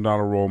 I am not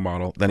a role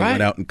model. Then he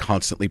went out and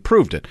constantly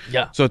proved it.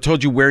 Yeah. So it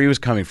told you where he was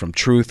coming from,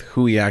 truth,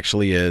 who he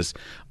actually is,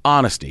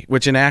 honesty,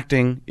 which in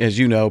acting, as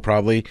you know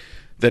probably,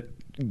 that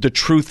the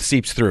truth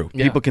seeps through.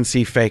 Yeah. People can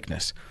see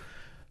fakeness.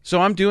 So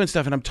I'm doing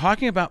stuff, and I'm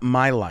talking about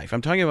my life.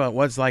 I'm talking about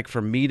what it's like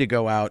for me to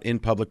go out in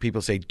public.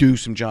 People say, do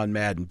some John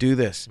Madden, do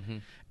this. Mm-hmm.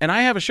 And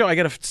I have a show. I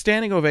get a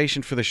standing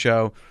ovation for the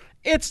show.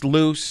 It's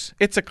loose.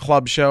 It's a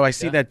club show. I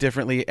see that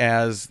differently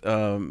as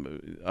from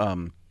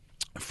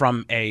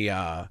a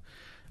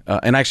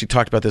and I actually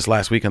talked about this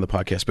last week on the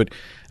podcast, but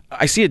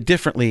I see it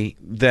differently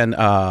than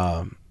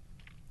a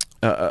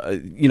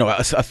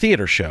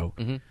theater show.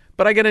 Mm-hmm.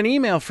 But I get an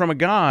email from a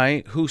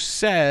guy who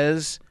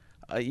says,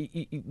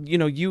 he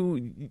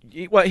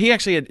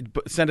actually had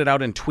sent it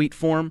out in tweet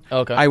form.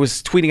 Okay. I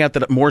was tweeting out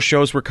that more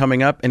shows were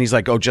coming up, and he's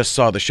like, just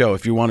saw the show.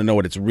 If you want to know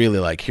what it's really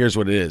like, here's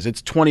what it is.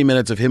 It's 20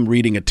 minutes of him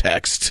reading a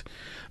text.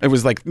 It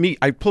was like me.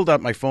 I pulled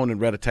out my phone and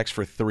read a text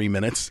for 3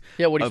 minutes.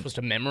 Yeah, what are you supposed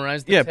to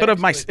memorize? The yeah,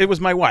 text? but it was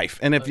my wife,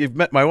 and if you've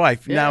met my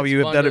wife, now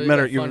you have met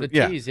her. Fun to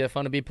tease. Yeah,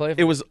 fun to be playful.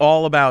 It was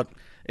all about.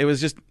 It was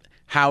just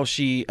how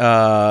she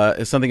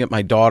something that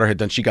my daughter had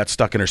done. She got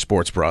stuck in her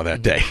sports bra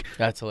that day.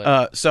 That's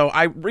hilarious. So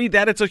I read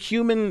that. It's a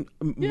human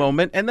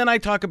moment, and then I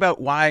talk about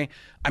why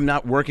I'm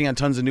not working on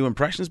tons of new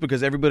impressions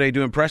because everybody I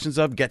do impressions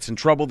of gets in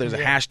trouble. There's a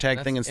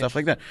hashtag thing and stuff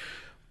like that.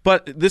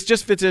 But this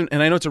just fits in,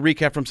 and I know it's a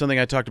recap from something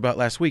I talked about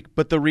last week,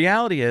 but the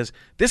reality is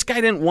this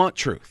guy didn't want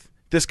truth.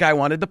 This guy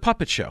wanted the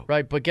puppet show.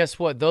 Right, but guess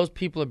what? Those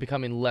people are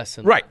becoming less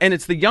and right, and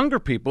it's the younger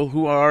people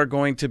who are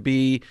going to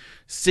be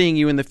seeing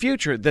you in the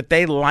future that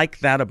they like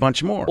that a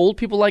bunch more. Old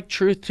people like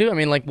truth too. I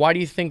mean, like, why do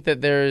you think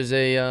that there's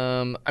a?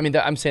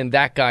 I'm saying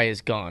that guy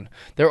is gone.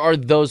 There are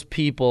those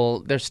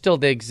people.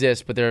 They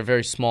exist, but they're a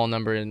very small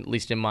number, at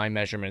least in my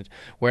measurement.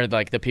 Where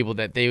like the people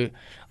that they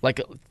like,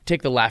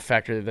 take the Laugh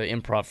Factory, the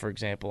Improv, for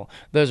example.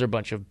 Those are a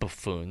bunch of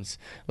buffoons.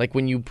 Like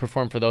when you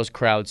perform for those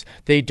crowds,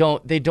 they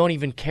don't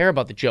even care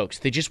about the jokes.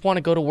 They just want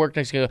to go to work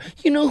next day and go,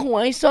 you know who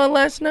I saw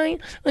last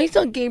night? I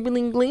saw Gabriel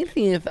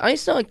Iglesias. I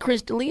saw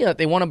Chris D'Elia.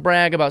 They want to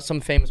brag about some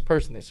some famous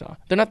person they saw.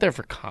 They're not there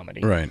for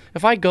comedy. Right.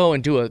 If I go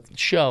and do a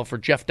show for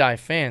Jeff Dye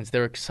fans,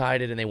 they're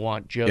excited and they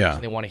want jokes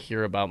and they want to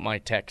hear about my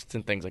texts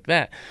and things like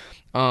that.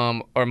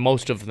 Or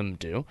most of them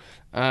do.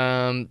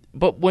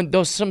 But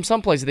when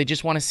some places they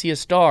just want to see a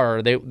star,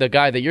 or the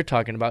guy that you're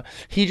talking about,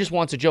 he just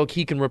wants a joke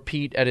he can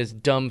repeat at his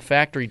dumb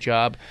factory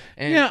job.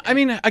 And, I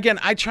mean, again,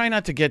 I try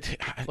not to get.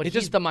 But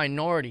he's the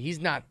minority. He's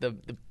not the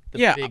big.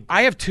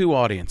 I have two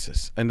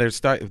audiences, and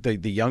the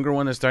younger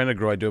one is starting to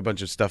grow. I do a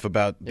bunch of stuff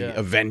about the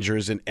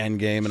Avengers and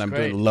Endgame, and I'm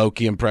doing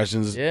Loki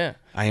impressions. Yeah,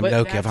 I am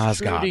Loki of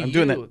Asgard. I'm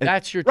doing that.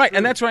 That's your right, truth.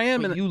 and that's what I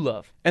am, What and you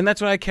love, and that's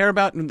what I care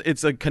about. And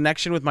it's a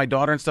connection with my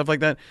daughter and stuff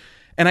like that.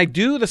 And I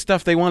do the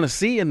stuff they want to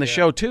see in the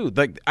show too.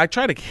 Like I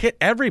try to hit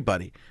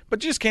everybody, but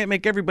just can't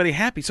make everybody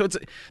happy. So it's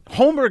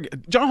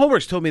John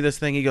Holmberg's told me this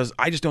thing. He goes,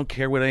 I just don't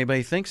care what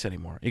anybody thinks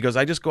anymore. He goes,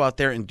 I just go out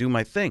there and do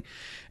my thing.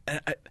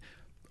 And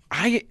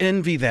I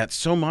envy that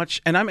so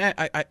much, and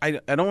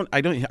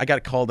I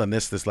got called on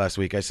this last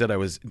week. I said I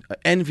was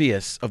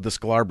envious of the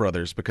Sklar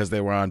brothers because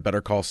they were on Better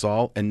Call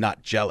Saul and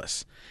not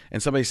jealous.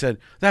 And somebody said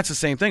that's the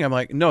same thing. I'm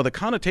like, no, the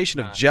connotation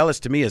of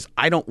jealous to me is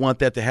I don't want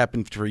that to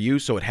happen for you,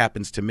 so it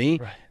happens to me.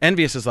 Right.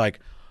 Envious is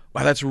like,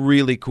 wow, that's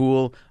really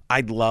cool.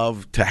 I'd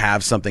love to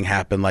have something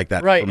happen like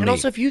that. Right, for and me.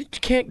 Also if you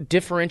can't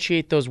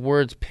differentiate those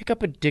words, pick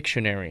up a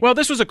dictionary. Well,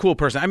 this was a cool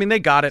person. I mean, they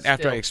got it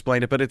after I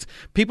explained it, but it's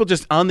people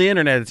just on the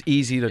internet. It's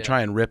easy to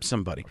try and rip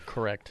somebody.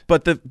 Correct.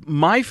 But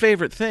my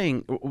favorite thing,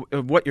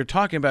 what you're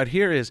talking about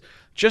here, is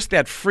just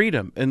that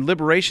freedom and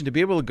liberation to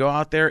be able to go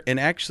out there and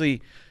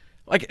actually.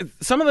 Like,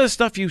 some of the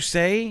stuff you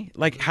say,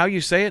 like how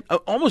you say it,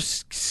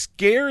 almost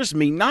scares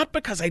me, not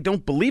because I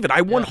don't believe it.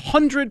 I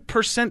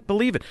 100%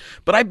 believe it.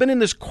 But I've been in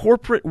this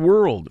corporate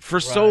world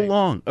for so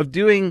long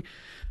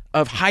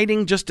of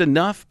hiding just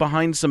enough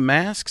behind some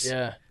masks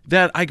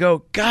that I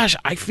go, gosh,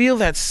 I feel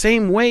that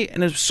same way,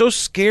 and I'm so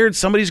scared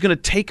somebody's going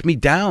to take me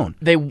down.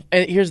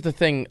 Here's the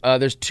thing.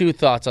 There's two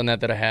thoughts on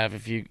that I have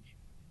if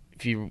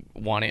you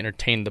want to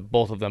entertain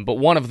both of them. But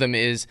one of them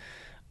is,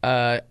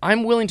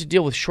 I'm willing to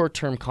deal with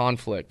short-term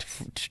conflict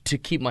to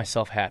keep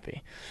myself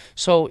happy.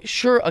 So,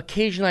 sure,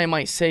 occasionally I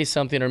might say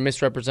something or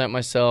misrepresent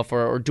myself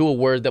or do a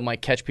word that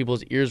might catch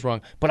people's ears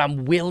wrong, but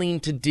I'm willing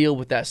to deal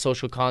with that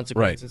social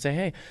consequence and say,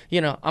 hey,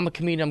 I'm a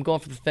comedian, I'm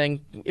going for the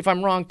thing. If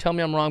I'm wrong, tell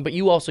me I'm wrong, but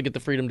you also get the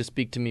freedom to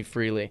speak to me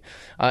freely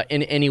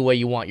in any way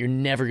you want. You're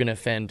never going to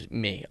offend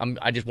me.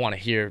 I just want to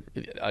hear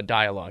a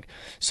dialogue.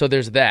 So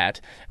there's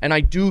that. And I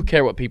do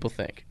care what people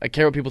think. I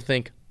care what people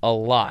think a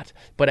lot,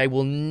 but I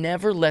will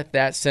never let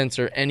that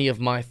censor any of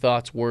my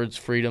thoughts, words,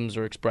 freedoms,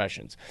 or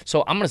expressions.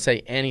 So I'm going to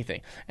say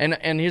anything. And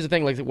here's the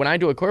thing, like when I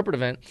do a corporate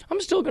event,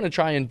 I'm still going to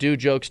try and do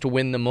jokes to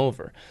win them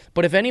over.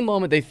 But if any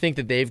moment they think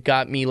that they've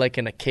got me like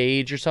in a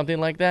cage or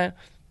something like that,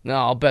 no,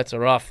 all bets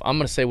are off. I'm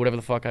going to say whatever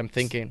the fuck I'm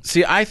thinking.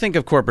 See, I think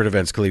of corporate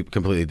events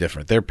completely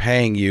different. They're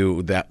paying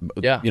you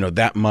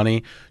that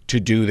money to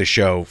do the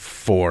show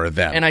for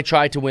them. And I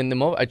try to win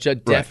them over. I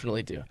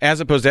definitely do. As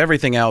opposed to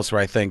everything else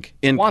where I think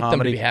in I want comedy,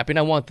 them to be happy, and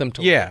I want them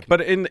to like.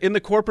 But in the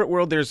corporate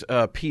world, there's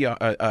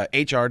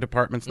HR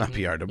departments, not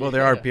PR. Well,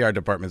 there are PR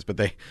departments, but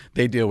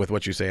they deal with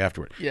what you say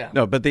afterward. Yeah.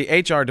 No, but the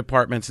HR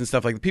departments and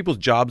stuff like that, people's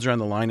jobs are on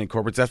the line in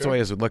corporates. That's the way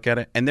I would look at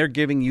it. And they're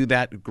giving you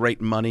that great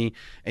money,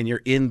 and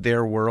you're in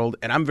their world.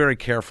 And I'm very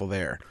careful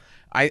there.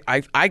 I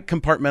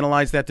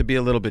compartmentalize that to be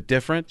a little bit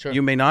different. Sure.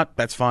 You may not.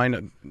 That's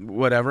fine.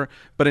 Whatever.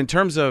 But in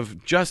terms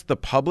of just the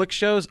public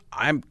shows,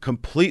 I'm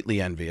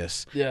completely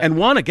envious and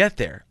want to get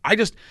there. I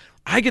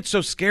get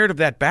so scared of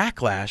that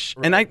backlash,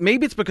 and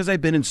maybe it's because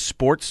I've been in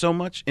sports so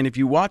much. And if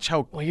you watch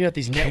how you got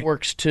these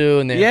networks too,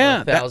 and they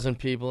have 1,000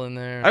 people in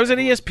there. I was at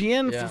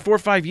ESPN for 4 or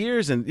 5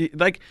 years, and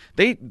like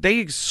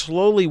they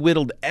slowly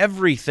whittled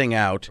everything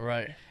out.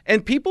 Right.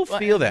 And people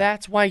feel that.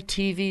 That's why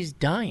TV's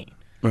dying.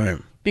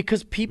 Right.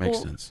 Because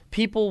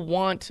people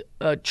want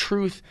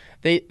truth.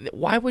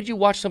 Why would you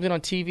watch something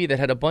on TV that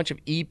had a bunch of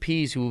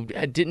EPs who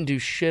didn't do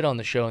shit on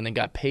the show and then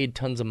got paid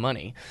tons of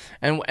money?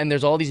 And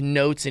there's all these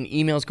notes and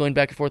emails going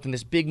back and forth in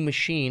this big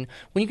machine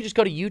when you can just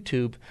go to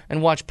YouTube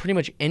and watch pretty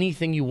much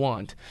anything you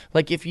want.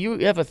 Like if you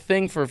have a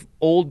thing for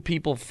old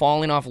people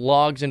falling off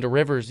logs into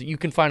rivers, you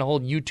can find a whole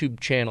YouTube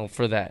channel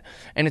for that.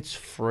 And it's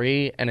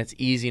free and it's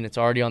easy and it's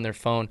already on their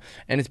phone.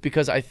 And it's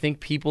because I think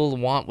people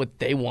want what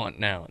they want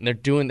now. And they're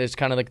doing this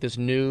kind of like this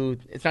new,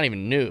 it's not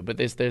even new, but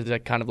there's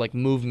that kind of like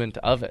movement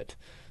of it.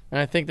 And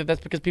I think that's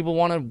because people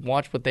want to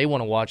watch what they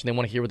want to watch and they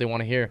want to hear what they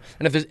want to hear.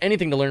 And if there's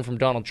anything to learn from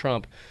Donald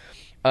Trump,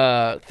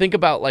 think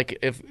about like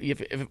if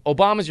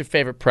Obama's your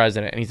favorite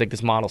president and he's like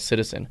this model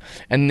citizen,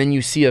 and then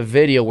you see a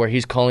video where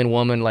he's calling a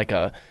woman like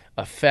a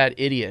fat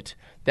idiot,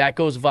 that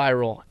goes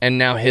viral, and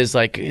now his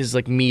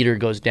meter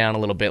goes down a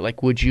little bit. Like,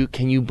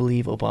 can you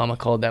believe Obama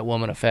called that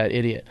woman a fat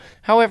idiot?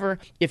 However,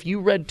 if you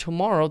read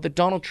tomorrow that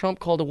Donald Trump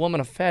called a woman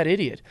a fat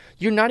idiot,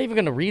 you're not even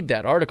going to read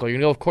that article. You're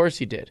going to go, of course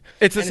he did.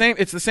 It's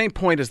the same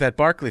point as that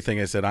Barkley thing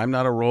I said. I'm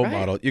not a role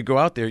model. You go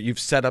out there, you've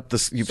set up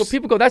this. So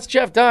people go, that's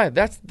Jeff Dye.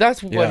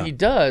 That's what he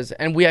does,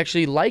 and we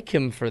actually like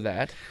him for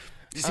that.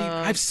 See,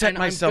 I've set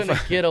myself. I'm going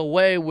to get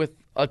away with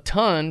a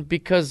ton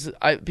because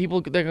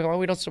people they go, oh,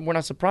 we're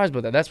not surprised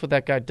by that. That's what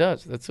that guy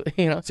does. That's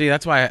See,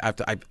 that's why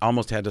I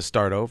almost had to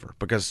start over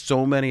because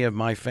so many of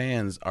my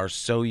fans are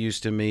so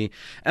used to me,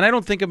 and I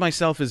don't think of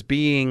myself as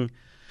being.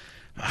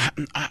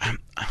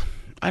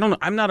 I don't know.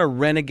 I'm not a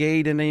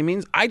renegade in any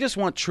means. I just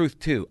want truth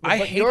too. I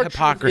hate your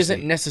hypocrisy. Truth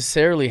isn't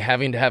necessarily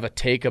having to have a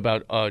take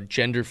about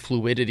gender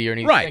fluidity or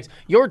anything. Right.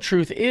 Your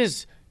truth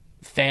is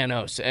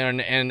Thanos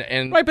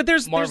and right, but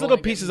there's Marvel little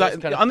pieces.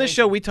 On this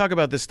show, we talk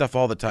about this stuff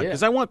all the time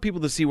because I want people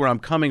to see where I'm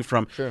coming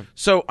from. Sure.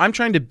 So I'm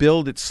trying to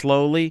build it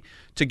slowly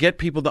to get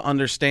people to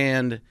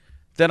understand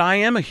that I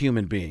am a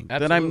human being.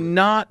 Absolutely. That I'm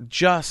not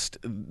just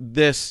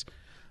this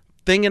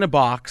thing in a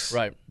box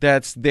right.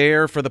 that's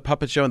there for the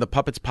puppet show and the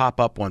puppets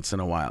pop up once in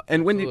a while.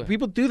 And when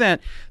people do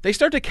that, they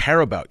start to care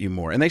about you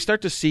more and they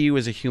start to see you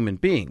as a human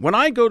being. When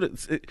I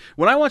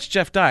watch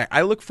Jeff Dye,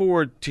 I look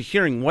forward to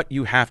hearing what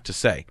you have to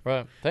say.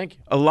 Right. Thank you.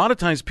 A lot of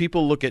times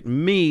people look at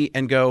me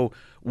and go,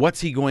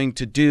 what's he going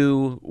to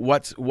do?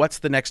 What's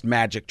the next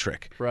magic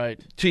trick?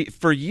 Right.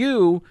 For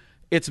you,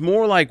 it's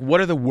more like,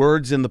 what are the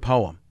words in the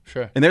poem?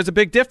 Sure. And there's a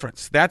big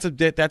difference. That's a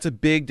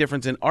big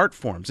difference in art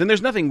forms. And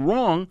there's nothing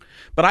wrong,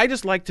 but I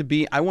just like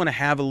I want to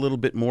have a little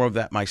bit more of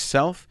that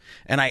myself.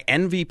 And I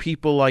envy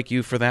people like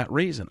you for that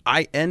reason.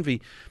 I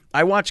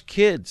watch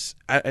kids,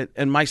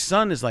 and my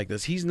son is like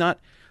this. He's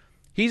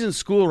in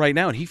school right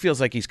now, and he feels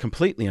like he's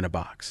completely in a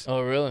box.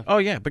 Oh, really? Oh,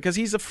 yeah, because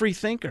he's a free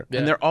thinker. Yeah.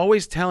 And they're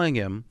always telling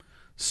him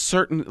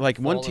certain, like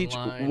one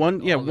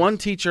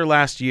teacher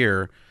last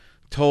year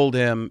told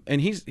him,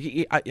 and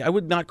I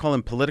would not call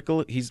him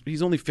political.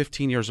 He's only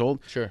 15 years old.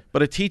 Sure.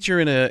 But a teacher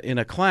in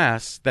a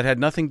class that had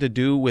nothing to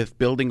do with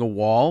building a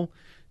wall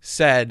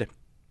said,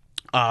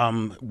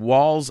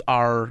 walls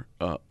are.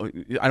 I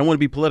don't want to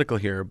be political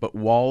here, but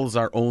walls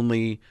are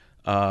only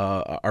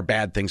are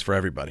bad things for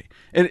everybody,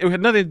 and it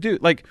had nothing to do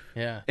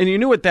Yeah. And you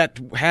knew what that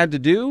had to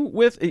do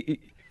with.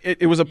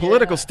 It was a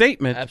political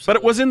statement,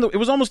 absolutely. but it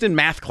was almost in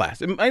math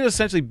class. It might have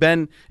essentially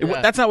been.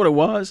 That's not what it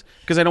was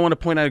because I don't want to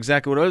point out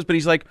exactly what it was. But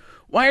he's like,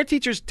 "Why are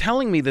teachers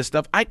telling me this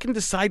stuff? I can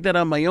decide that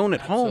on my own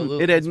at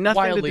home. It had nothing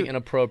wildly to do."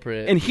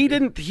 Inappropriate. And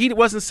he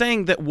wasn't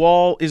saying that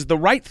wall is the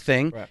right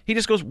thing. Right. He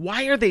just goes,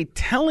 "Why are they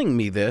telling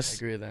me this?" I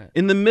agree with that.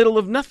 In the middle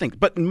of nothing.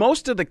 But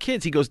most of the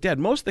kids, he goes, "Dad,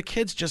 most of the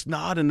kids just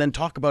nod and then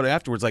talk about it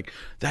afterwards, like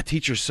that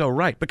teacher's so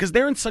right because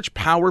they're in such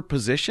power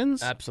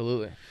positions."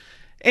 Absolutely.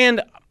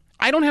 And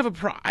I don't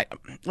have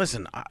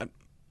listen.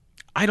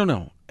 I don't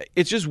know.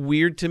 It's just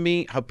weird to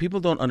me how people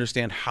don't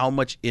understand how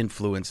much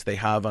influence they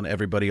have on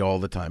everybody all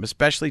the time,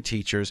 especially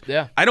teachers.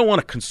 Yeah. I don't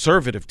want a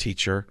conservative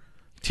teacher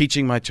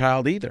teaching my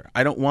child either.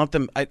 I don't want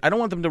them. I don't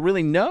want them to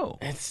really know.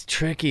 It's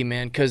tricky,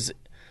 man, because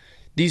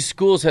these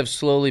schools have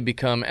slowly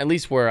become, at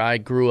least where I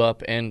grew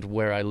up and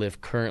where I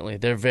live currently,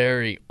 they're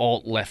very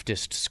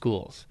alt-leftist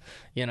schools.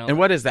 You know, And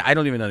what is that? I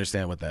don't even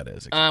understand what that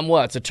is. well,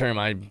 it's a term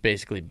I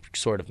basically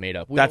sort of made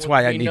up. That's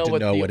why I need to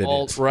know what it is.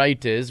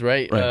 Alt-right is,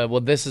 right? Right.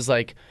 Well, this is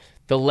like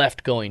the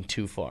left going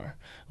too far.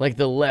 Like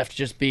the left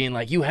just being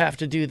like, you have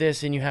to do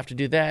this and you have to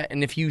do that.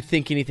 And if you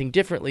think anything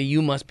differently,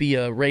 you must be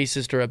a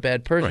racist or a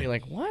bad person. Right. You're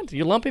like, what?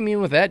 You're lumping me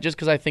in with that just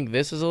because I think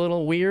this is a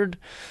little weird?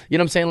 You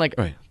know what I'm saying? Like,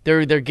 Right.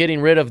 they're getting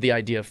rid of the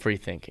idea of free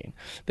thinking.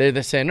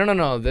 They're saying,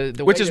 no.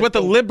 Which is what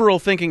the liberal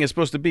thinking is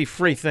supposed to be,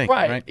 free thinking,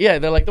 right? Yeah,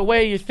 they're like, the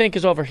way you think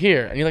is over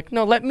here. And you're like,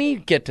 no, let me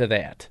get to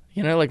that.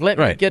 You know, like let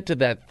me get to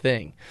that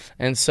thing.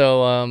 And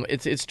so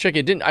it's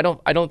tricky. I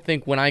don't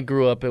think when I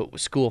grew up,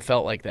 school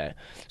felt like that.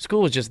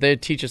 School was just,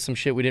 they'd teach us some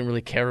shit we didn't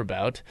really care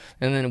about.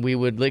 And then we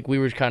were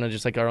kind of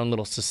just like our own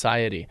little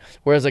society.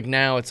 Whereas like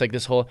now it's like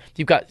this whole,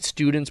 you've got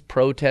students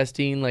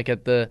protesting like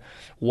at the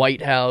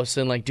White House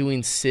and like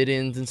doing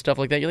sit-ins and stuff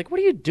like that. You're like, what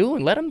are you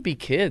doing? Let them be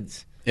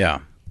kids. Yeah.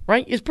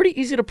 Right? It's pretty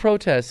easy to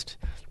protest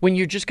when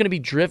you're just going to be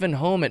driven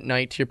home at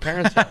night to your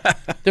parents' house.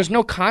 There's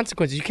no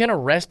consequences. You can't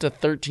arrest a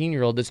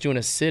 13-year-old that's doing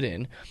a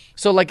sit-in.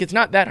 So, like, it's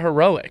not that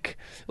heroic.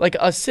 Like,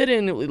 a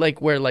sit-in,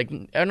 like, where, like,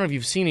 I don't know if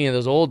you've seen any of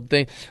those old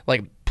things,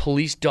 like,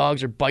 police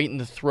dogs are biting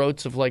the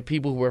throats of, like,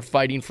 people who are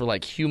fighting for,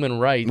 like, human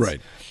rights.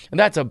 Right. And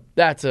that's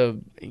a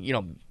you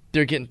know,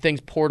 they're getting things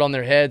poured on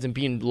their heads and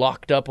being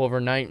locked up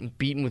overnight and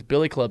beaten with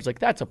billy clubs. Like,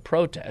 that's a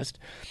protest.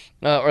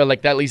 Or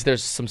like at least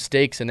there's some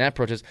stakes in that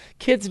protest.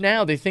 Kids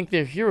now, they think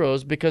they're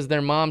heroes because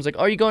their mom's like,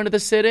 "Are you going to the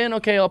sit-in?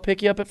 Okay, I'll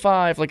pick you up at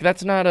 5." Like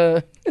it's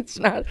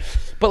not.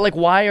 But like,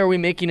 why are we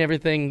making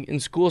everything in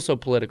school so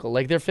political?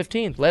 Like they're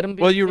 15. Let them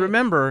be. Well, you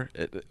remember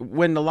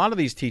when a lot of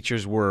these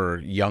teachers were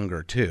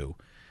younger too,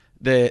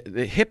 the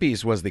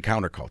hippies was the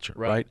counterculture,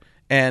 right?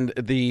 And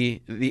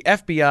the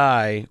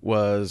FBI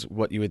was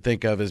what you would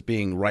think of as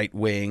being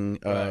right-wing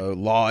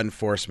law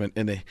enforcement.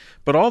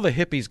 But all the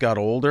hippies got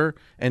older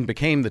and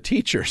became the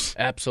teachers.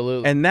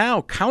 Absolutely. And now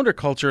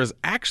counterculture is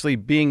actually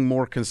being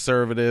more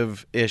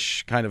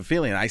conservative-ish kind of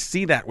feeling. I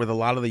see that with a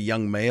lot of the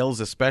young males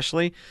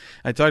especially.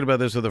 I talked about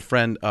this with a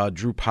friend,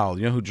 Drew Powell.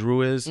 You know who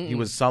Drew is? He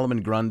was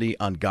Solomon Grundy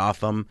on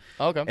Gotham.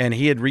 Okay. And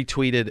he had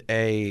retweeted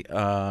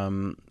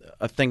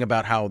a thing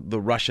about how the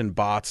Russian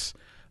bots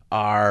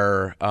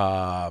are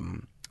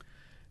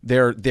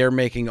they're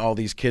making all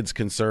these kids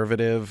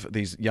conservative,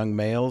 these young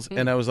males,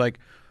 and I was like,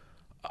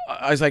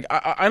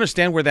 I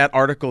understand where that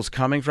article's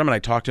coming from, and I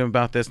talked to him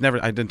about this.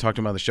 I didn't talk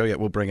to him on the show yet.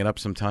 We'll bring it up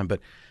sometime, but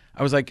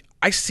I was like,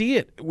 I see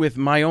it with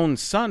my own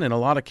son and a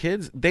lot of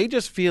kids. They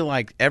just feel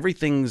like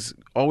everything's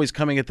always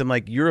coming at them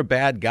like you're a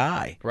bad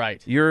guy.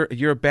 Right. You're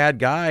a bad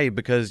guy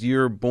because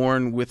you're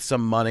born with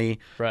some money.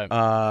 Right.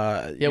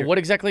 What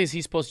exactly is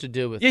he supposed to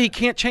do with? Yeah, he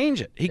can't change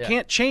it. He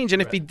can't change,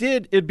 and if he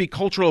did, it'd be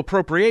cultural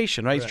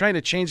appropriation, right? He's trying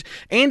to change,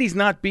 and he's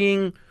not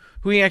being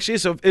who he actually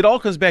is. So it all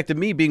comes back to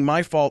me being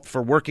my fault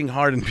for working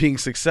hard and being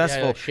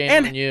successful,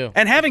 shame on you.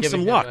 and having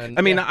some luck.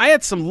 I mean, I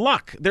had some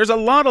luck. There's a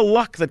lot of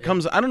luck that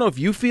comes. I don't know if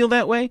you feel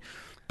that way,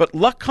 but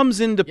luck comes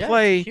into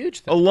play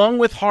along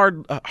with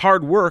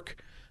hard work,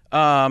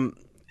 and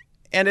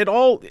it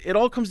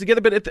all comes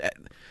together. But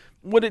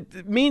what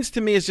it means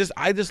to me is just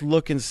I just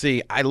look and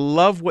see. I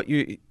love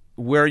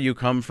where you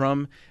come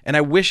from, and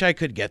I wish I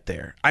could get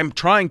there. I'm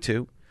trying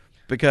to,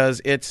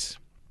 because it's.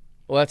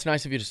 Well, that's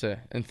nice of you to say,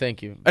 and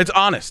thank you. It's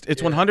honest.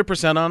 It's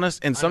 100%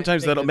 honest, and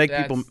sometimes that'll make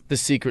people. The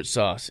secret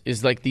sauce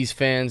is like these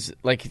fans.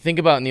 Like think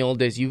about in the old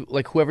days, you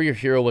like whoever your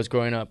hero was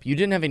growing up, you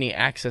didn't have any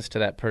access to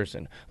that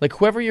person. Like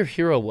whoever your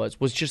hero was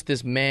just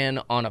this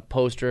man on a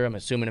poster. I'm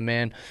assuming a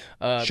man,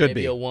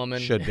 maybe a woman.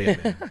 Should be.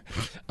 A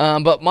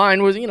man. But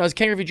mine was, as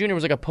Ken Griffey Jr.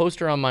 was like a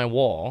poster on my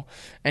wall,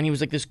 and he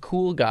was like this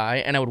cool guy,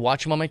 and I would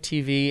watch him on my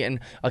TV, and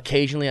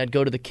occasionally I'd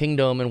go to the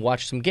Kingdom and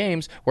watch some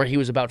games where he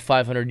was about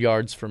 500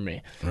 yards from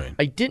me. Right.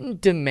 I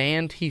didn't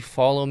demand he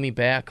follow me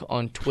back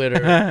on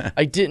Twitter.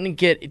 I didn't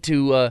get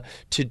to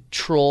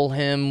troll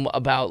him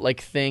about like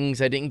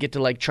things. I didn't get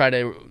to like try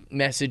to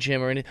message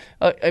him or anything.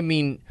 I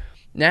mean,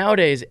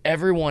 nowadays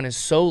everyone is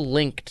so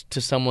linked to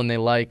someone they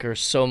like or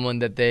someone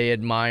that they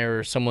admire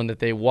or someone that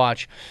they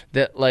watch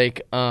that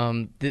like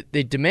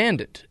they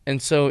demand it.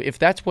 And so if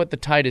that's what the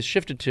tide is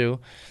shifted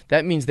to,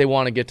 that means they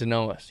want to get to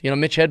know us.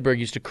 Mitch Hedberg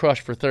used to crush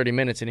for 30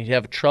 minutes and he'd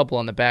have trouble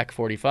on the back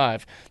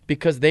 45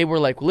 because they were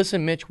like,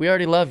 listen, Mitch, we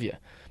already love you,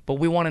 but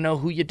we want to know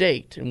who you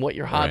date and what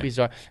your hobbies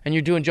are. And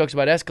you're doing jokes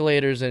about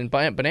escalators and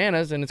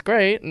bananas, and it's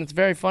great, and it's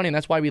very funny, and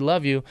that's why we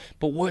love you.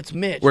 But what's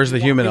Mitch? Where's the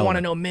human element? We element? want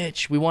to know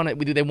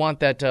Mitch. They want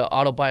that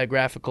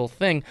autobiographical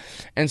thing.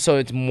 And so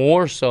it's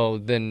more so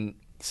than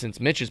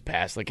since Mitch has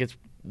passed. Like, it's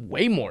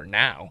way more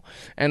now.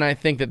 And I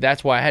think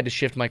that's why I had to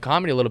shift my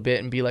comedy a little bit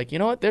and be like, you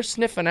know what? They're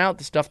sniffing out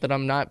the stuff that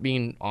I'm not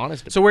being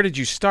honest about. So where did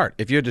you start?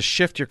 If you had to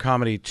shift your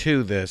comedy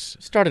to this.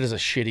 Started as a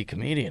shitty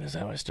comedian is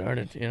how I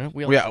started.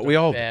 We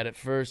all bad at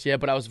first. Yeah,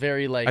 but I was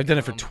very like. I've done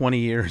it for 20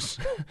 years.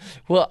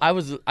 Well,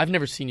 I've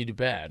never seen you do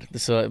bad.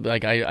 So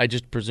like I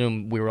just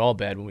presume we were all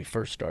bad when we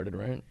first started,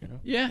 right?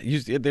 Yeah,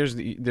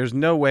 there's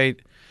no way.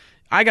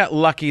 I got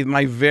lucky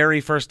my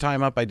very first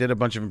time up. I did a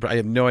bunch of. I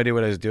have no idea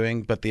what I was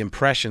doing, but the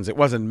impressions. It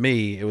wasn't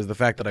me. It was the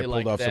fact that I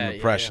pulled off some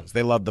impressions. Yeah.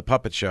 They loved the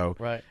puppet show,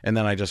 right? And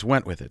then I just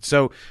went with it.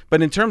 So,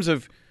 but in terms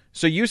of.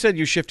 So you said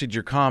you shifted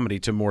your comedy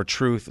to more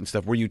truth and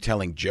stuff. Were you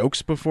telling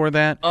jokes before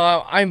that?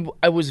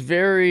 I was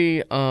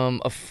very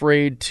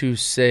afraid to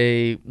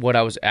say what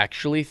I was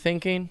actually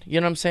thinking. You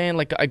know what I'm saying?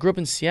 Like I grew up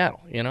in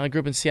Seattle. I grew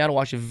up in Seattle,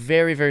 watched a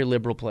very, very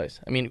liberal place.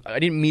 I mean, I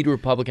didn't meet a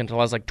Republican until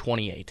I was like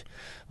 28.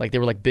 Like they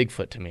were like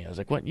Bigfoot to me. I was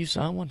like, "What? You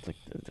saw one? Like,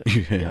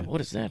 yeah, what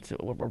is that? A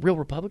real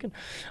Republican?"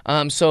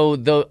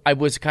 So I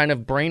was kind of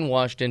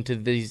brainwashed into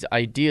these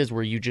ideas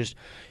where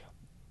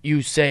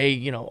you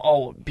say,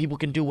 people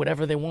can do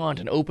whatever they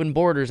want and open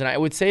borders. And I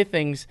would say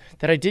things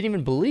that I didn't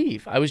even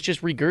believe. I was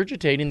just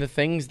regurgitating the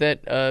things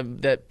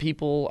that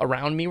people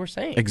around me were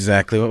saying.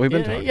 Exactly what we've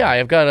been talking about. Yeah,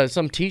 I've got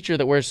some teacher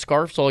that wears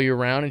scarves all year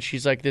round, and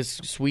she's like this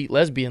sweet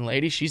lesbian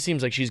lady. She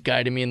seems like she's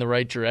guiding me in the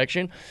right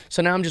direction.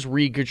 So now I'm just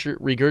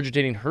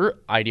regurgitating her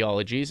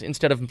ideologies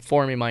instead of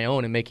forming my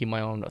own and making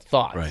my own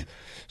thoughts. Right.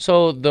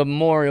 So the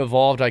more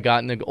evolved I got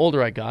and the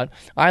older I got,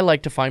 I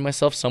like to find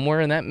myself somewhere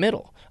in that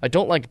middle. I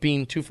don't like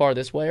being too far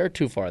this way or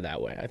too far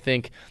that way. I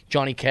think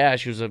Johnny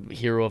Cash, who's a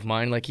hero of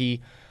mine, like he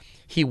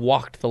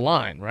walked the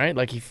line, right?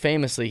 Like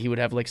he would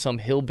have like some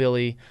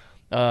hillbilly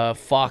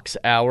Fox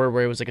hour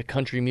where it was like a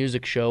country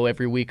music show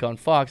every week on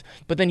Fox,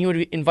 but then he would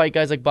invite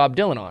guys like Bob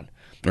Dylan on.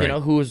 Right.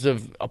 Who was a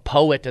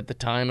poet at the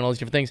time and all these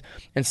different things.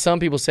 And some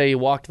people say he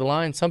walked the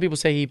line. Some people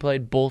say he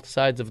played both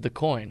sides of the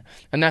coin.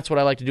 And that's what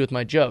I like to do with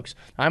my jokes.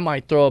 I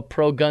might throw a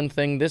pro-gun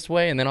thing this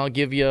way, and then I'll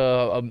give you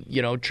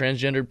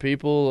transgendered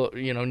people,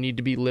 need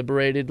to be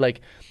liberated.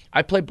 Like,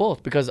 I play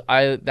both because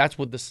that's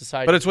what the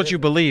society. But it's what you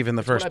believe in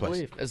the first place.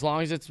 Believe, as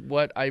long as it's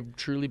what I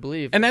truly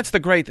believe. And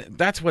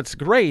that's what's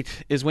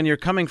great is when you're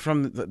coming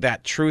from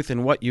that truth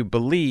and what you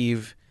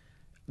believe.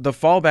 The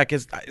fallback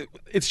is,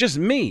 it's just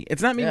me.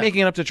 It's not me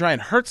making it up to try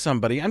and hurt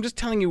somebody. I'm just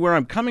telling you where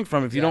I'm coming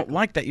from. If you don't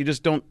like that, you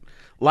just don't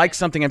like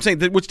something I'm saying,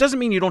 which doesn't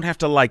mean you don't have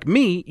to like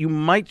me. You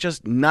might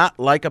just not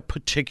like a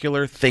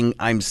particular thing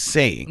I'm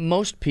saying.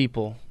 Most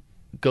people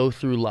go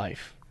through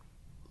life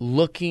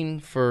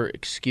looking for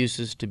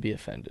excuses to be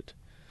offended.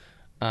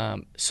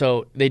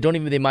 So they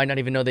might not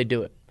even know they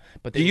do it.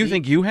 But do you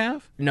think you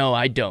have? No,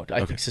 I don't.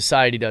 I think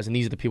society does, and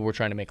these are the people we're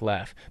trying to make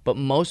laugh. But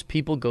most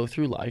people go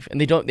through life,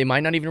 and they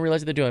might not even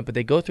realize that they're doing it, but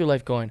they go through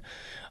life going,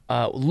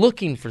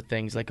 looking for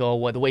things like, oh,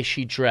 well, the way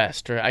she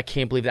dressed, or I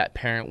can't believe that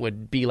parent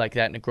would be like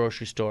that in a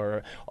grocery store,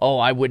 or oh,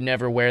 I would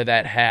never wear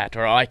that hat,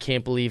 or oh, I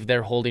can't believe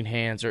they're holding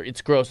hands, or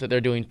it's gross that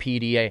they're doing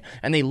PDA.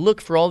 And they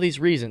look for all these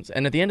reasons.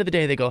 And at the end of the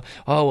day, they go,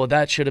 oh, well,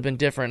 that should have been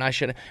different. I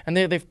should. And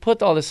they've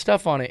put all this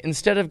stuff on it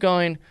instead of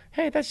going,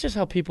 hey, that's just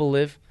how people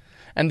live.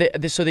 And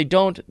so they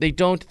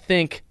don't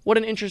think, what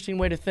an interesting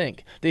way to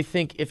think. They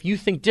think if you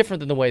think different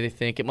than the way they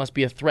think, it must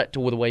be a threat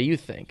to the way you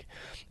think.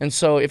 And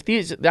so if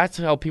that's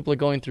how people are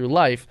going through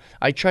life,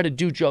 I try to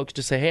do jokes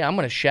to say, hey, I'm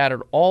going to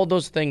shatter all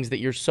those things that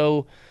you're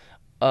so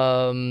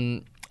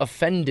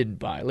offended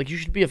by. Like, you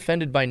should be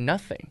offended by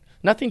nothing.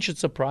 Nothing should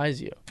surprise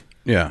you.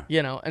 Yeah.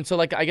 You know, and so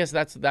like I guess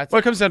that's well,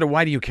 it comes down to,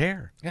 why do you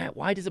care? Yeah,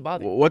 why does it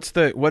bother you? What's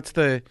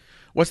the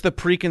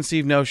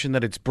preconceived notion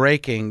that it's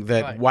breaking?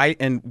 That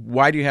Right.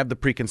 why do you have the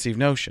preconceived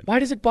notion? Why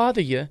does it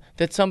bother you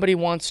that somebody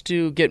wants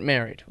to get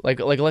married?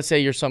 Like let's say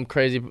you're some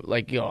crazy,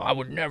 like, I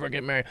would never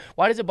get married.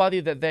 Why does it bother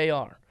you that they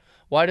are?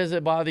 Why does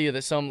it bother you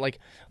that like,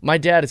 my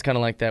dad is kind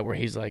of like that, where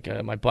he's like,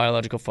 my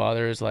biological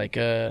father is like,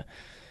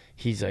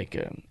 he's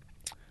like,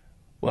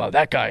 well,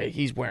 that guy,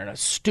 he's wearing a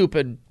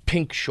stupid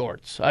pink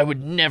shorts. I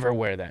would never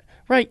wear that.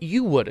 Right,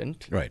 you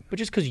wouldn't. Right. But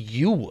just because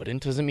you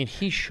wouldn't doesn't mean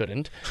he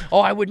shouldn't. Oh,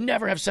 I would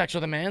never have sex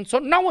with a man, so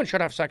no one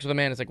should have sex with a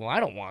man. It's like, well, I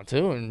don't want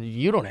to, and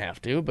you don't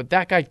have to, but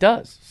that guy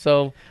does.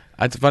 So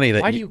it's funny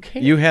that why do you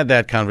care? You had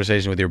that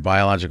conversation with your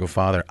biological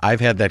father.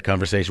 I've had that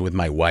conversation with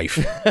my wife.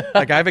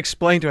 Like, I've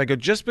explained to her, I go,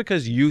 just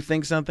because you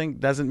think something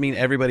doesn't mean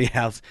everybody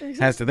else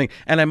has to think.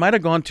 And I might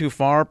have gone too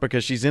far,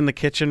 because she's in the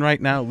kitchen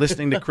right now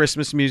listening to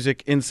Christmas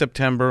music in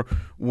September,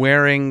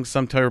 wearing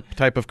some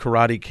type of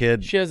Karate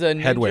Kid She has a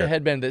ninja headwear.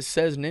 Headband that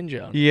says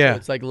ninja on it. Yeah. So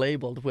it's like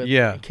labeled with,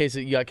 Yeah. in case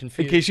you got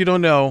confused. In case you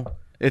don't know,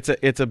 it's a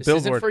this billboard.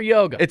 isn't for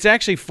yoga. It's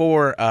actually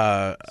for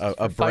a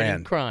fighting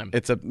brand. crime.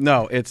 It's Phone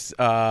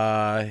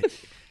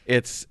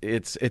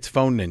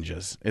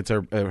Ninjas. It's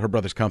her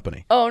brother's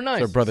company. Oh,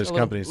 nice. It's her brother's A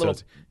little- company. So little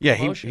it's, yeah,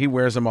 promotion. he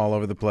wears them all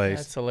over the place.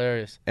 That's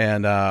hilarious.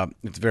 And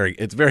it's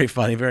very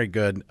funny, very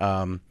good.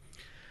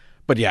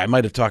 But yeah, I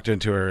might have talked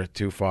into her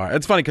too far.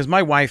 It's funny because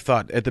my wife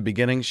thought at the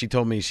beginning, she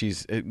told me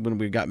when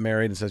we got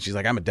married and said, she's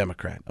like, I'm a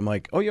Democrat. I'm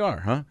like, oh, you are,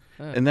 huh?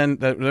 And then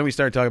we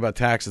started talking about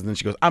taxes, and then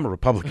she goes, I'm a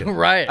Republican.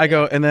 Right. I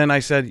go, and then I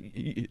said,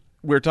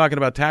 we were talking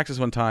about taxes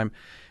one time,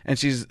 and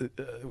she's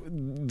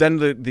then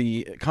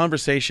the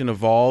conversation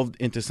evolved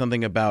into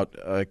something about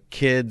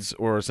kids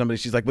or somebody.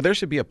 She's like, well, there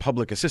should be a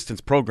public assistance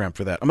program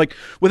for that. I'm like,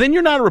 well, then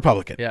you're not a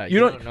Republican. Yeah, you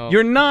don't know.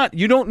 You're not.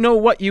 You don't know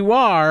what you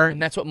are.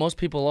 And that's what most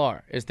people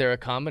are. Is they're a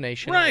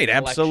combination Right, of,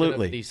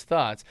 absolutely. of these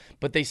thoughts,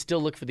 but they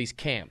still look for these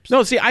camps.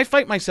 No, see, I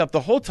fight myself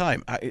the whole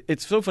time.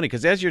 It's so funny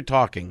because as you're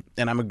talking,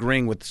 and I'm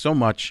agreeing with so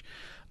much,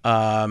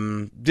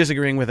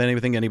 disagreeing with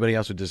anything anybody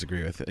else would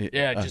disagree with.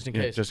 Yeah, just in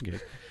case. Just in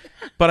case.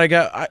 But I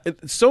got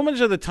so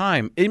much of the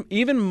time,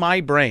 even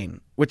my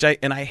brain, which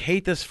I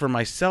hate this for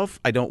myself.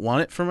 I don't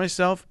want it for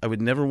myself. I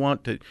would never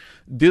want to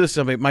do this to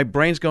somebody. My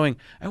brain's going,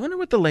 I wonder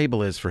what the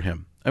label is for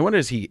him. I wonder,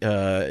 is he?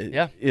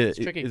 It's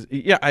tricky.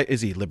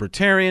 Is he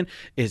libertarian?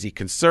 Is he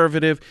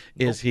conservative?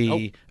 Is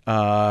he?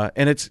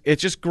 And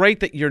it's just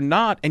great that you're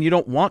not, and you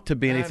don't want to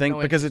be anything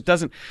because it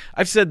doesn't.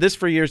 I've said this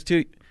for years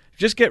too.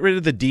 Just get rid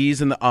of the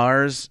D's and the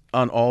R's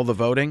on all the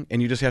voting,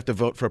 and you just have to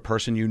vote for a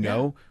person you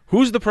know. Yeah.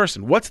 Who's the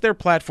person? What's their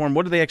platform?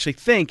 What do they actually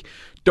think?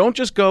 Don't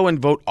just go and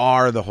vote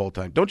R the whole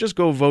time. Don't just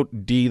go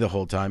vote D the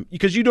whole time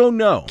because you don't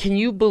know. Can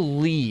you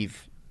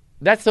believe?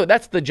 That's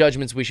the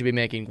judgments we should be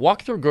making.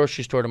 Walk through a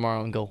grocery store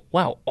tomorrow and go,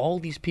 wow, all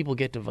these people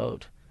get to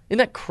vote. Isn't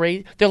that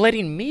crazy? They're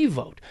letting me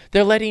vote.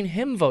 They're letting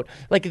him vote.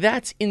 Like,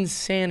 that's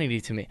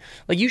insanity to me.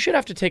 Like, you should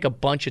have to take a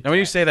bunch of Now, when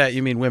you say that,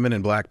 you mean women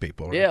and black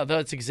people. Right? Yeah,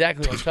 that's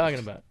exactly what I'm talking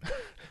about.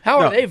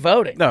 How are they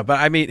voting? No, but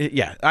I mean,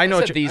 yeah, I know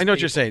what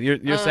you're saying.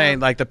 You're saying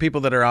like the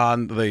people that are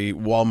on the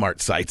Walmart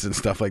sites and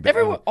stuff like that.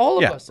 Everyone,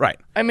 all of us. Right.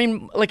 I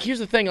mean, like, here's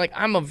the thing. Like,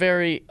 I'm a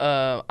very,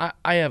 I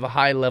have a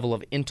high level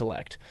of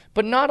intellect,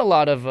 but not a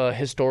lot of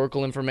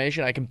historical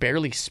information. I can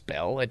barely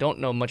spell. I don't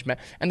know much math,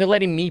 and they're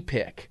letting me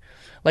pick.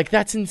 Like,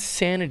 that's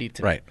insanity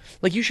to me. Right.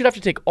 Like, you should have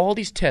to take all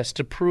these tests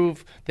to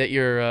prove that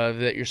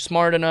you're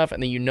smart enough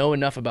and that you know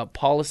enough about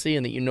policy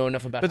and that you know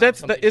enough about. But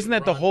isn't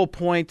that the whole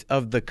point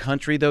of the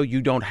country, though?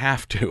 You don't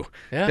have to.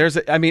 Yeah.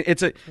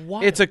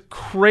 It's a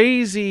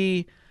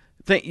crazy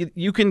thing.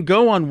 You can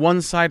go on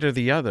one side or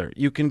the other.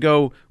 You can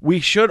go, we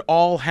should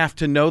all have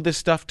to know this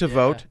stuff to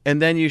vote,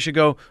 and then you should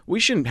go,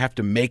 we shouldn't have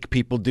to make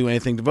people do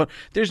anything to vote.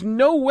 There's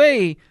no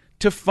way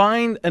to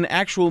find an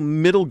actual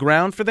middle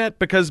ground for that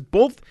because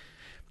both.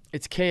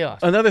 It's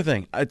chaos. Another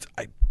thing, I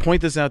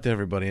point this out to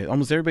everybody,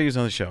 almost everybody who's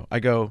on the show. I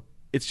go,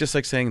 it's just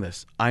like saying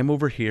this. I'm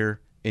over here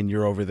and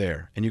you're over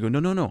there. And you go,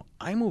 no.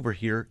 I'm over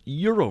here,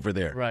 you're over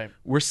there. Right.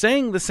 We're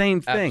saying the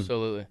same thing.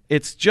 Absolutely.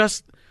 It's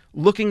just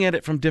looking at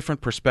it from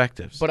different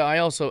perspectives. But I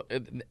also,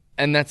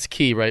 and that's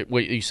key, right?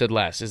 What you said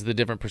last is the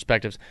different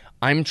perspectives.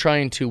 I'm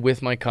trying to,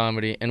 with my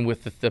comedy and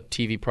with the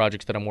TV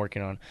projects that I'm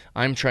working on,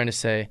 I'm trying to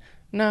say,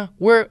 No,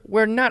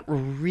 we're not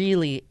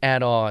really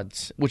at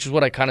odds, which is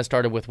what I kind of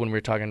started with when we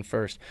were talking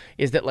first,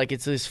 is that like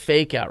it's this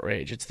fake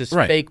outrage. It's this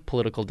Right. fake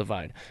political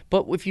divide.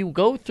 But if you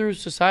go through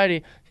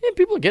society,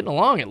 people are getting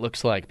along, it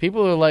looks like.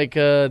 People are like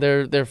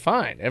they're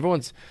fine.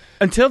 Everyone's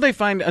Until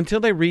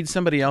they read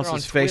somebody on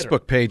else's Twitter.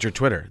 Facebook page or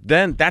Twitter.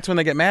 Then that's when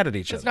they get mad at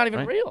each other. it's not even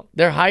right? real.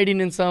 They're hiding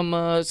in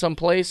some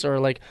place or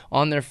like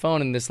on their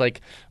phone in this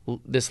like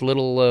this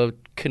little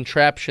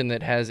contraption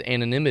that has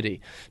anonymity.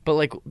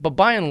 But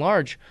by and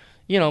large,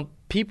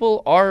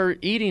 people are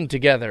eating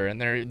together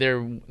and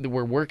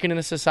we're working in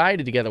a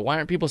society together. Why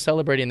aren't people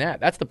celebrating that?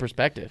 That's the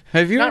perspective.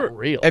 Have you Not ever,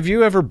 real. Have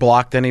you ever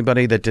blocked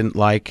anybody that didn't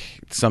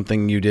like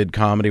something you did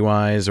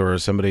comedy-wise, or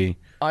somebody?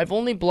 I've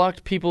only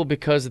blocked people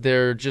because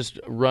they're just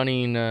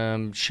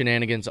running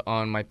shenanigans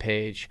on my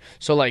page.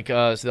 So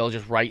so they'll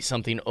just write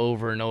something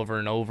over and over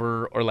and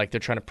over, or like they're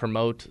trying to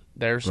promote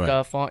their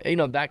stuff on.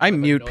 That I kind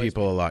of mute annoys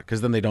people me. a lot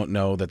because then they don't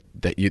know that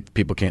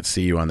people can't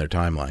see you on their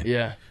timeline.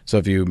 Yeah. So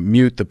if you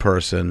mute the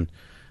person,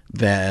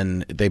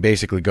 then they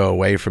basically go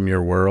away from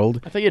your world.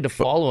 I thought you had to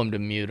follow them to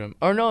mute them.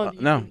 Or no,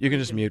 No, you can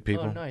just mute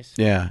people. Oh, nice.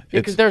 Yeah,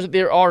 Because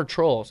there are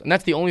trolls, and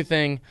that's the only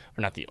thing,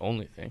 or not the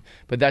only thing,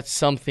 but that's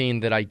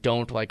something that I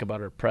don't like about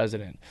our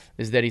president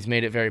is that he's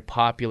made it very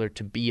popular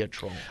to be a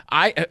troll.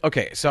 I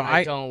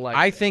don't like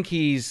I that. think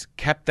he's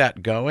kept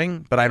that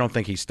going, but I don't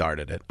think he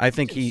started it. I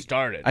think he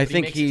started. I but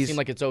think he makes it he's seem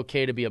like it's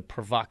okay to be a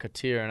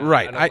provocateur, and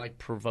Right. I don't like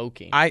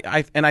provoking.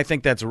 I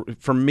think that's,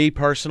 for me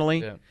personally,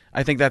 Yeah.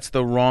 I think that's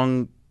the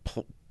wrong.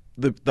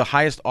 The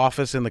highest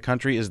office in the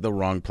country is the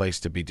wrong place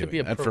to be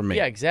doing that for me.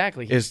 Yeah,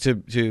 exactly. Is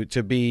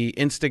to be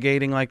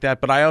instigating like that.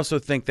 But I also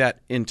think that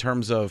in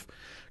terms of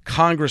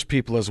Congress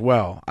people as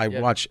well, I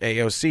watch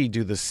AOC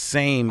do the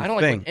same I don't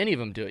thing. like when any of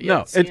them do it. No,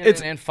 Yeah,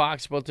 CNN and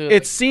Fox both do it.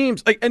 It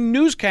seems like, and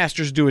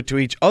newscasters do it to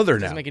each other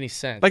now. doesn't make any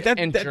sense. Like that,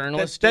 and that,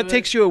 journalists that, do that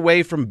takes you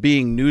away from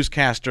being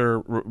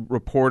newscaster,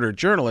 reporter,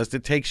 journalist.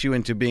 It takes you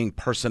into being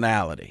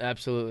personality,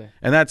 Absolutely.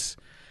 and that's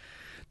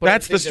But I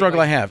the think that,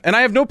 struggle I have. And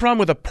I have no problem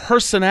with a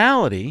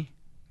personality,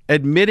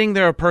 admitting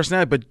they're a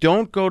personality, but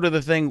don't go to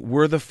the thing,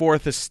 we're the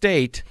fourth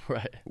estate.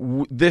 Right.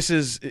 This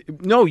is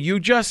no. You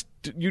just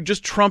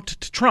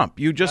trumped Trump.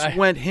 You just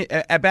went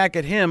back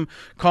at him,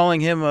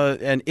 calling him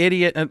an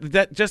idiot. And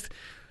that just,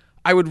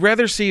 I would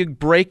rather see you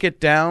break it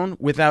down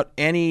without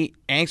any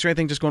angst or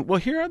anything. Just going, well,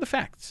 here are the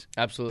facts.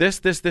 Absolutely.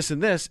 This,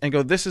 and this, and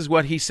go, this is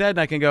what he said. And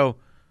I can go,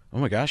 oh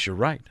my gosh, you're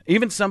right.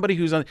 Even somebody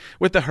who's on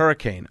with the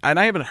hurricane, and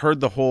I haven't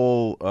heard the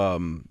whole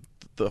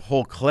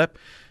clip,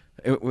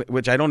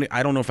 which I don't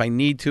know if I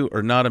need to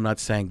or not. I'm not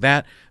saying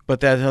that, but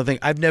that whole thing,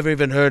 I've never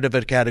even heard of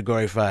a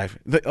Category 5.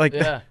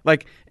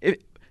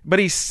 But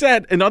he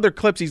said in other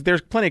clips, there's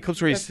plenty of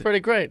clips where That's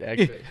pretty great,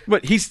 actually.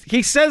 but he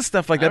says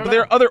stuff like that. don't But there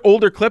know. are other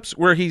older clips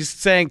where he's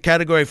saying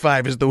Category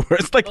 5 is the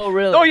worst. Like, Oh,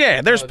 really? oh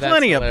yeah, there's Oh, that's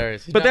plenty of them.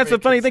 hilarious. He's But not that's the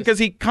very funny thing, because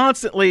he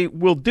constantly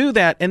will do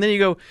that, and then you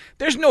go,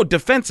 there's no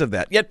defense of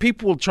that. Yet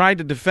people will try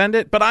to defend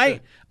it. But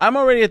I'm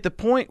already at the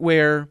point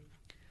where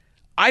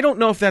I don't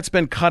know if that's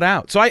been cut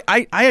out. So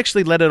I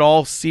actually let it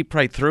all seep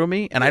right through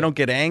me, and I don't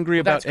get angry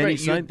about That's any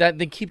great. side.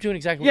 They keep doing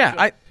exactly Yeah,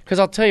 what because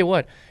I'll tell you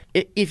what,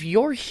 if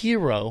your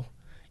hero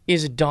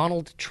is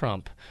Donald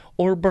Trump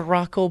or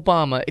Barack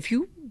Obama, if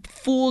you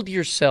fooled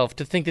yourself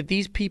to think that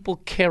these people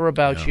care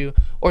about you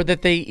or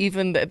that they've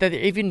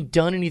even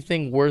done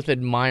anything worth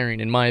admiring,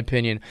 in my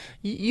opinion,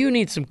 you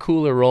need some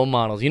cooler role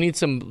models. You need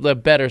some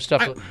better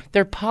stuff.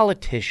 They're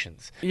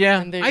politicians. Yeah,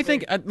 And I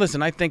think.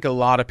 Listen, I think a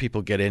lot of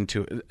people get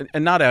into it,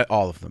 and not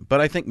all of them, but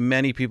I think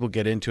many people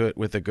get into it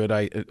with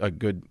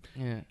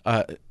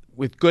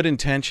with good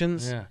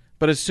intentions. Yeah.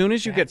 But as soon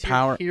as you That's get your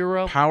power,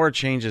 hero? power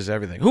changes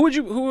everything. Who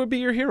would be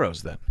your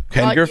heroes then?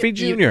 Ken Griffey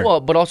Jr.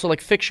 Well, but also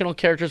like fictional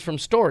characters from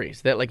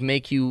stories that like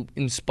make you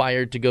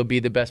inspired to go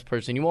be the best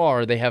person you are.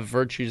 Or they have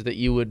virtues that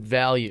you would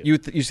value.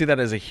 You see that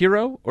as a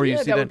hero, or you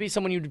see that would be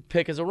someone you'd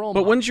pick as a role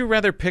But model. wouldn't you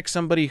rather pick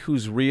somebody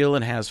who's real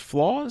and has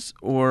flaws,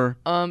 or?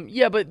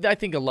 Yeah, but I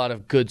think a lot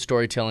of good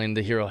storytelling,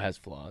 the hero has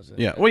flaws.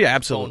 Yeah, well, yeah,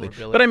 absolutely.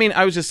 vulnerability. But I mean,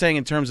 I was just saying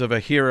in terms of a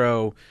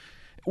hero,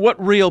 what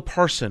real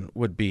person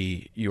would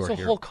be your So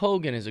hero? Hulk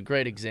Hogan is a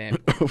great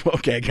example.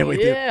 Okay, I can't wait.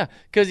 Yeah,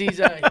 because he's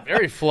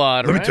very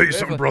flawed. Let me right? tell you Very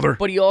something, flawed. brother.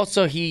 But he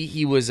also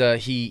he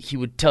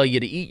would tell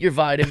you to eat your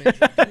vitamins,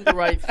 do the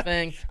right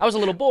thing. I was a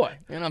little boy,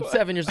 and I'm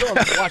 7 years old,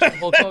 watching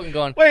Hulk Hogan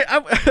going. Wait, I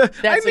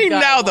That's mean a guy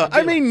now I though. wanna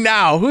I be mean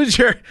now. Who's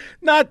your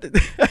not?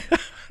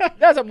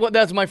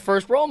 That's my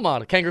first role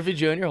model, Ken Griffey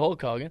Jr.,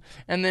 Hulk Hogan.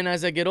 And then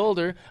as I get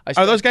older,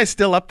 Are those guys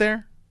still up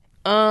there?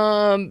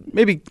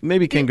 Maybe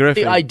Ken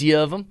Griffey. The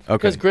idea of him, Okay.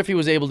 because Griffey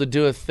was able to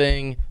do a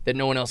thing that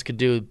no one else could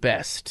do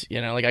best.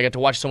 Like I got to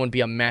watch someone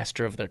be a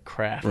master of their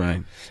craft.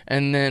 Right.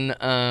 And then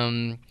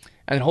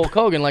Hulk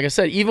Hogan, like I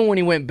said, even when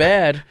he went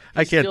bad,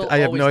 I can't. I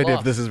have no idea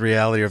if this is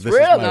reality or if this is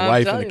real. my No, I'm wife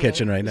in telling the you,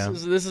 kitchen man. right now.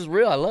 This is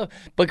real. I love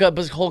it.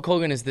 But Hulk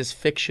Hogan is this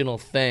fictional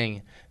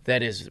thing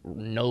that is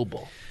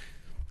noble.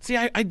 See,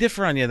 I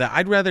differ on you. That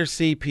I'd rather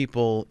see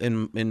people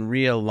in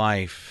real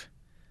life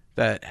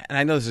that, and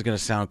I know this is going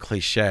to sound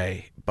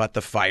cliche, but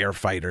the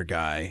firefighter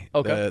guy.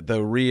 Okay.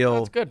 The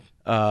real. That's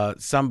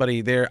good.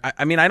 Somebody there.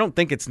 I mean, I don't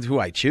think it's who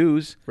I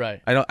choose.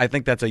 Right. I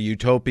think that's a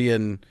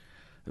utopian,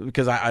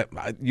 because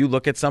you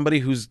look at somebody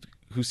who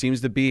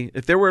seems to be,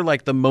 if there were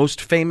like the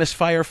most famous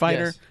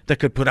firefighter that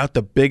could put out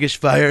the biggest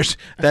fires,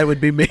 that would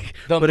be me.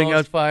 The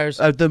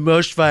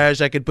most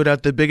fires. I could put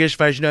out the biggest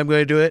fires. You know, I'm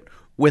going to do it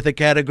with a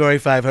Category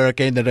 5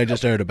 hurricane that I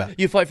just heard about.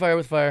 You fight fire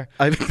with fire.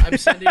 I'm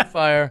sending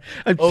fire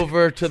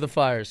over to the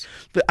fires.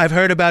 I've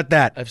heard about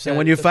that. And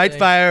when you fight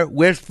fire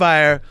with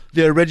fire,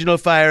 the original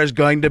fire is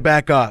going to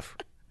back off.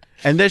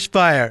 And this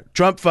fire,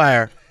 Trump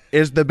fire,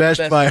 is the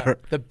best fire.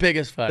 The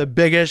biggest fire. The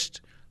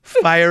biggest,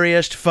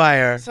 fieriest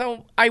fire.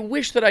 So I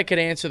wish that I could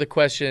answer the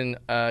question,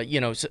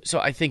 so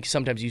I think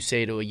sometimes you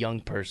say to a young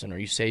person, or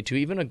you say to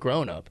even a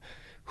grown-up,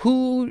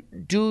 who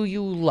do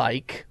you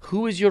like?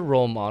 Who is your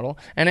role model?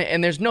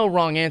 And there's no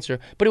wrong answer,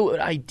 but it would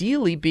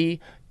ideally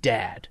be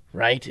dad,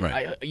 right?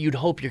 You'd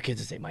hope your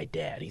kids would say, my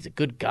dad, he's a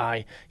good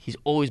guy. He's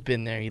always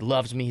been there. He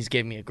loves me. He's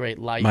given me a great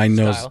life. Mine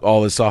knows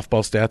all his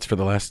softball stats for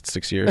the last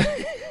 6 years.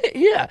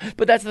 Yeah,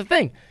 but that's the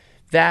thing.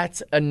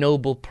 That's a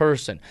noble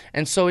person.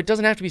 And so it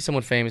doesn't have to be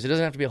someone famous. It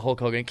doesn't have to be a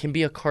Hulk Hogan. It can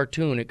be a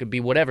cartoon. It could be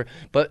whatever.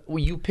 But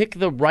you pick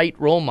the right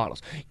role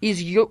models.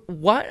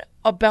 What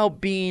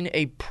about being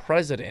a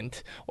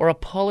president or a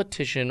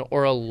politician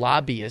or a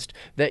lobbyist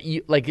that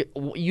you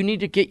need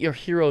to get your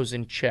heroes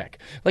in check?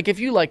 Like if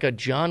you like a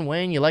John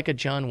Wayne, you like a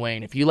John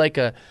Wayne. If you like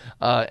a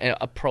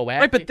pro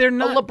athlete, right, but they're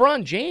not.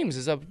 LeBron James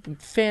is a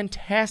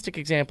fantastic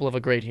example of a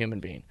great human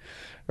being.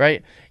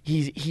 Right?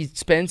 He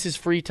spends his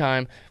free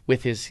time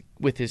with his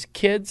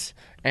kids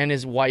and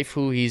his wife,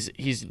 who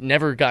he's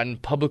never gotten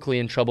publicly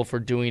in trouble for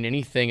doing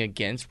anything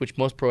against, which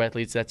most pro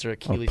athletes, that's their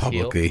Achilles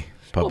heel.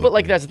 Well, but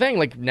like that's the thing.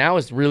 Like now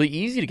it's really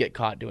easy to get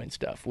caught doing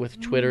stuff with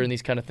Twitter and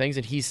these kind of things,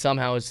 and he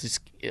somehow has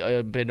just,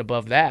 been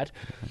above that.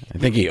 I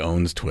think he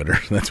owns Twitter.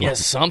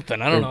 That's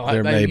something. I don't know.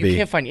 There may be. You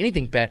can't find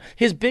anything bad.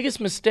 His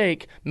biggest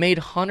mistake made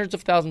hundreds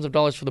of thousands of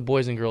dollars for the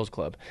Boys and Girls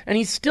Club, and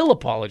he still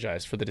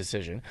apologized for the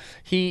decision.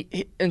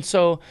 And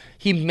so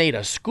he made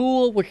a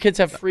school where kids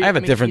have free. I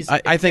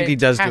think he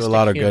does do a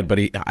lot of good, but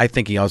I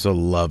think he also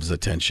loves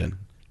attention.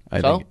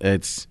 I think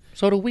it's.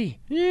 So do we.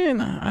 Yeah,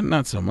 no,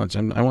 not so much.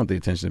 I want the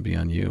attention to be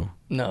on you.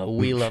 No,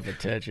 we love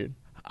attention.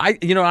 I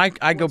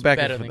go back.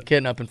 Better than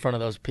getting up in front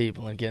of those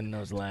people and getting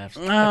those laughs.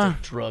 That's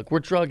a drug. We're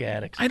drug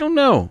addicts. I don't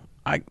know.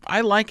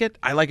 I like it.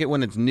 I like it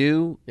when it's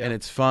new and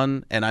it's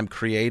fun and I'm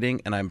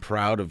creating and I'm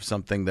proud of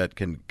something that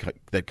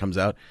comes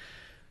out.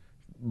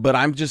 But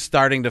I'm just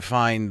starting to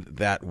find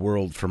that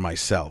world for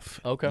myself.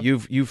 Okay.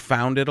 You've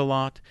found it a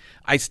lot.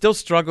 I still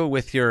struggle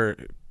with your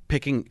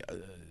picking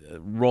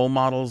role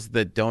models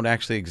that don't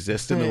actually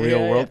exist in the real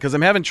world, because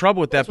I'm having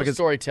trouble with that. That's because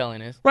what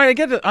storytelling is. Right, I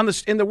get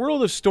it. In the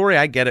world of story,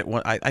 I get it.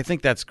 I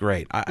think that's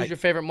great. Who's your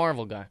favorite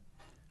Marvel guy?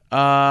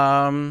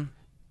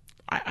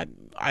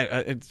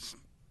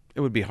 It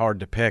would be hard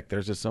to pick.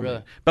 There's just so many.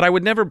 Really? But I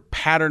would never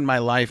pattern my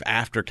life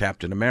after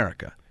Captain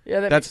America.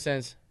 Yeah, that makes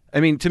sense. I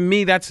mean, to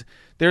me,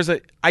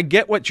 I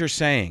get what you're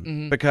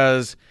saying,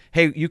 because,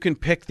 hey, you can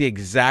pick the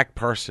exact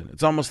person.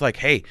 It's almost like,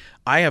 hey,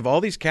 I have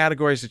all these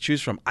categories to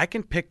choose from. I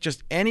can pick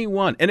just any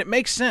one, and it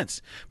makes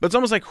sense. But it's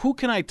almost like, who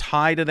can I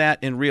tie to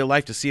that in real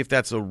life to see if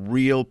that's a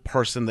real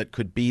person that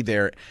could be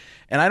there?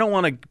 And I don't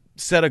want to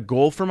set a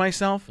goal for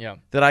myself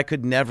that I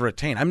could never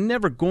attain. I'm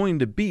never going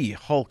to be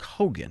Hulk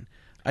Hogan.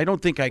 I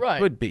don't think I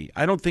could be.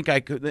 I don't think I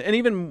could. And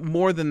even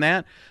more than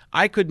that,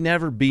 I could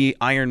never be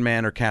Iron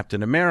Man or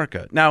Captain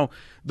America. Now,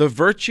 the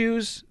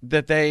virtues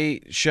that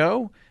they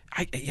show,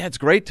 it's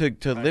great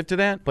to live to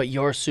that. But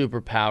your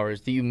superpower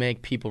is that you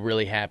make people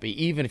really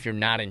happy, even if you're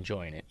not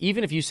enjoying it.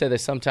 Even if you say that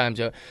sometimes,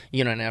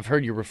 and I've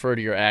heard you refer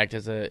to your act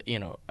as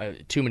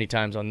too many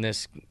times on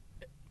this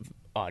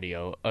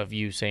audio of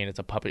you saying it's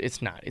a puppet.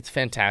 It's not. It's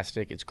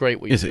fantastic. It's great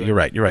what you're doing. You're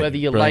right. Whether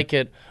you like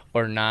it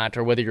or not,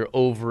 or whether you're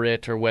over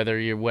it, or whether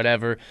you're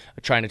whatever,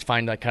 trying to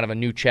find like kind of a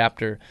new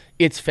chapter,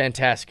 it's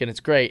fantastic and it's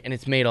great, and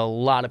it's made a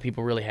lot of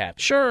people really happy.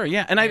 Sure,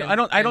 yeah, and I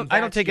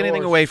don't take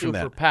anything away from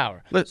that.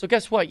 Superpower. So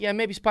guess what? Yeah,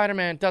 maybe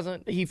Spider-Man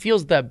doesn't. He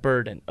feels that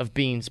burden of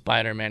being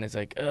Spider-Man. It's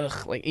like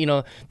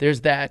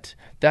there's that.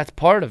 That's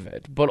part of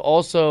it, but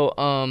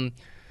also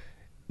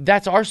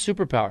that's our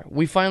superpower.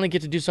 We finally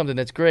get to do something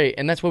that's great,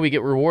 and that's why we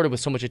get rewarded with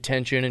so much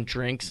attention and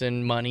drinks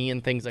and money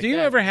and things like that. Do you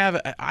ever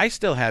have – I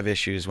still have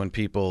issues when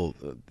people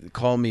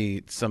call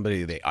me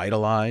somebody they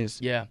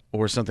idolize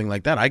or something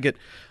like that.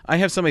 I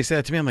have somebody say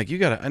that to me. I'm like, you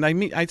got to – and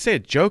I'd say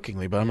it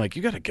jokingly, but I'm like,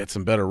 you got to get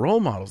some better role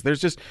models. There's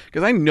just –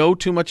 because I know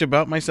too much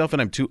about myself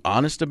and I'm too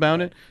honest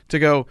about it to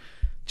go,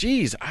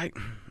 geez,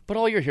 But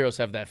all your heroes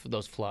have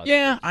those flaws.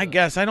 Yeah, I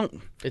guess. I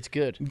don't – It's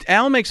good.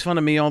 Al makes fun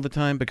of me all the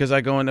time because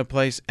I go into a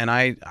place and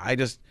I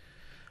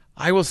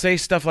will say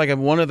stuff like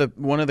I'm one of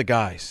the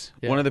guys,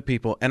 one of the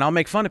people, and I'll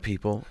make fun of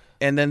people,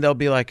 and then they'll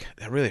be like,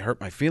 that really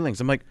hurt my feelings.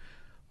 I'm like,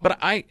 but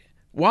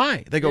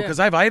why? They go, because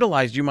I've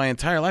idolized you my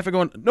entire life. I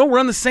go, no, we're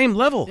on the same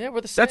level. Yeah,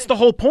 we're the same. That's the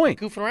whole point.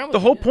 Goofing around with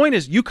the whole point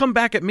is you come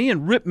back at me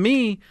and rip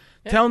me,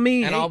 tell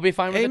me, and I'll be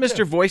fine with hey, it Mr.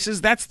 too.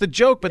 Voices, that's the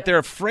joke, but they're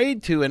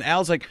afraid to. And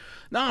Al's like,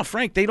 no,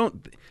 Frank, they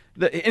don't.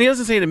 and he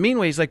doesn't say it in a mean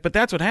way. He's like, but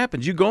that's what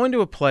happens. You go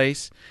into a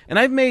place, and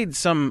I've made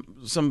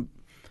some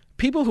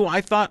people who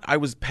I thought I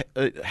was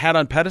had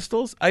on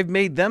pedestals. I've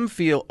made them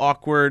feel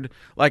awkward,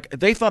 like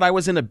they thought I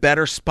was in a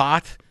better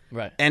spot,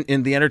 Right. and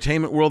in the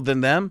entertainment world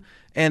than them,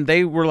 and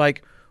they were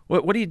like,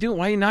 "What are you doing?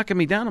 Why are you knocking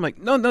me down?" I'm like,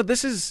 "No,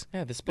 this is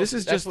this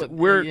is just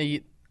we're."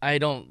 I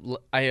don't.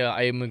 I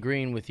am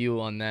agreeing with you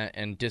on that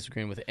and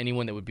disagreeing with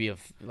anyone that would be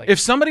like. If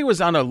somebody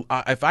was on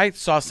if I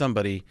saw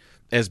somebody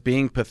as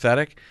being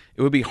pathetic,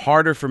 it would be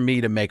harder for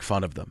me to make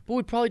fun of them. But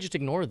we'd probably just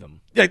ignore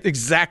them. Yeah,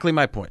 exactly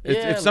my point.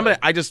 If somebody,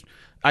 I just,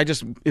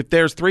 if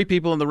there's 3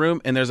 people in the room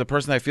and there's a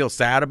person I feel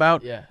sad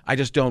about, I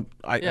just don't.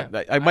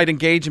 I might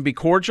engage and be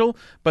cordial,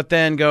 but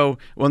then go,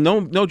 well,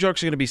 no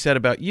jokes are going to be said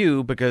about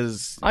you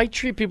because I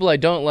treat people I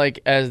don't like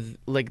as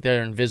like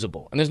they're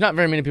invisible, and there's not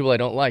very many people I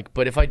don't like.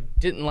 But if I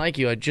didn't like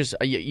you,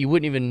 you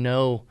wouldn't even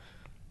know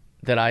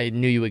that I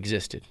knew you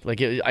existed.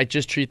 Like I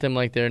just treat them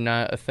like they're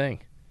not a thing.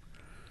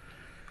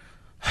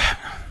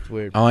 It's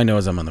weird. All I know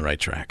is I'm on the right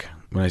track.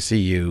 When I see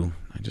you,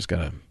 I just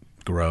gotta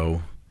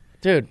grow.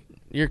 Dude,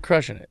 you're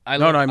crushing it. I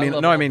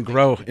mean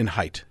grow in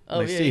height. Oh,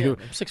 when I see you,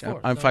 I'm 6'4".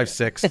 I'm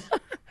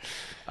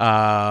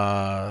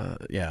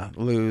 5'6".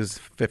 Lose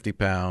 50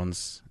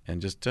 pounds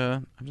and just.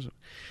 The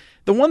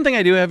one thing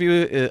I do have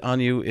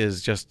on you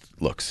is just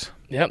looks.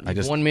 Yep, I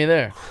just won me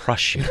there.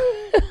 Crush you.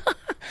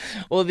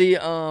 Well,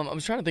 I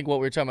was trying to think what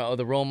we were talking about. Oh,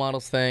 the role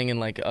models thing and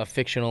like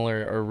fictional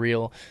or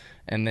real,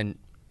 and then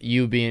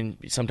you being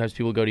sometimes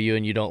people go to you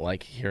and you don't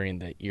like hearing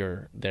that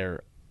you're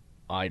their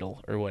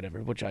idol or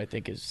whatever, which I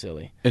think is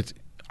silly.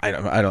 I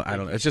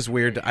don't. It's just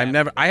weird.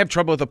 I have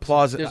trouble with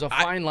applause. There's a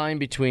fine line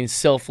between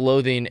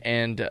self-loathing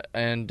and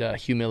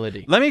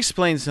humility. Let me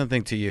explain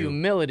something to you.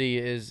 Humility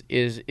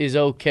is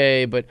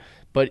okay, but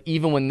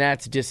even when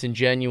that's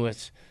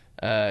disingenuous,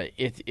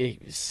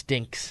 it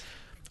stinks.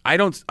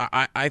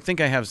 I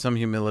think I have some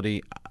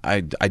humility.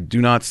 I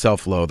do not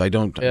self-loathe. I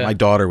don't. Yeah. My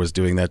daughter was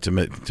doing that to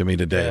me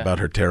today about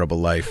her terrible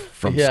life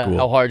from school.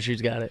 How hard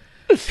she's got it.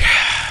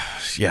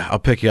 Yeah, I'll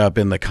pick you up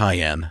in the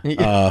Cayenne.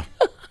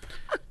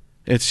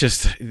 It's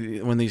just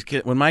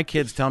when my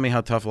kids tell me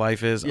how tough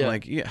life is, I'm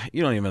like, yeah,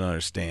 you don't even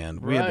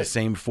understand. We had the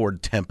same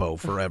Ford Tempo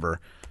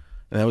forever,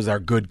 and that was our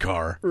good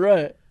car.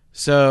 Right.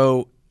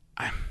 So,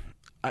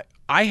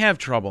 I have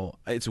trouble.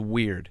 It's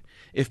weird.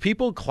 If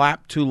people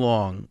clap too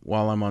long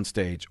while I'm on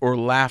stage or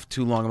laugh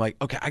too long, I'm like,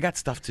 okay, I got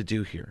stuff to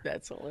do here.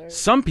 That's hilarious.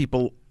 Some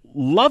people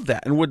love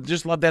that and would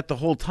just love that the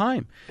whole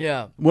time.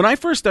 Yeah. When I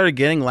first started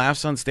getting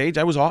laughs on stage,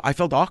 I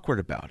felt awkward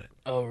about it.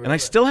 Oh, really? And I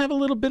still have a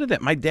little bit of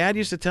that. My dad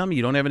used to tell me,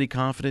 you don't have any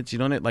confidence. You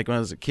don't have, like when I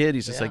was a kid,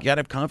 he's just like, you got to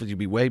have confidence. You'll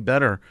be way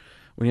better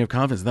when you have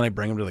confidence. Then I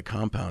bring him to the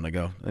compound. I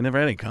go, I never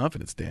had any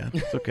confidence, Dad.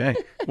 It's okay.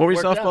 What were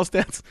your softball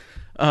stats?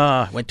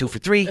 Went 2 for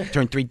 3,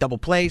 turned 3 double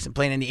plays, and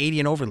playing in the 80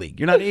 and over league.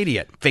 You're not 80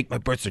 yet. Fake my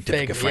birth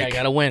certificate, Frank. Yeah, I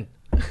got to win.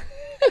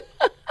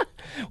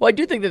 Well, I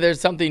do think that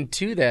there's something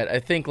to that. I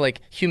think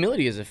like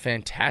humility is a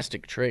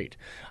fantastic trait.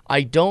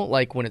 I don't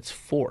like when it's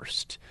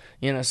forced.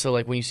 So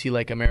like when you see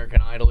like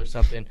American Idol or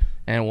something,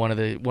 and one of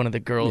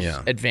the girls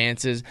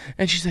advances,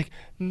 and she's like,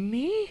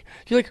 "Me?"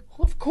 You're like,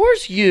 well, "Of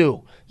course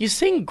you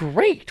sing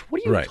great.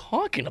 What are you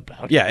talking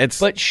about?" Yeah,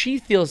 but she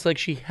feels like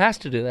she has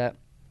to do that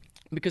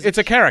because it's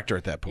a character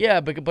at that point. Yeah,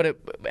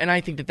 and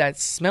I think that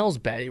smells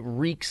bad. It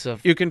reeks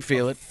of you can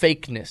feel it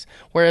fakeness.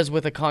 Whereas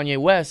with a Kanye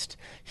West,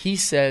 he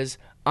says,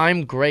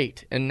 I'm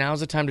great, and now's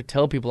the time to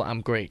tell people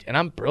I'm great, and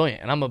I'm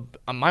brilliant,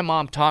 and my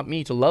mom taught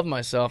me to love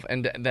myself,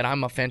 and that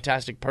I'm a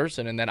fantastic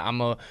person, and that I'm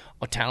a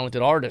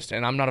talented artist,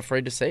 and I'm not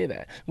afraid to say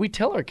that. We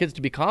tell our kids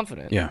to be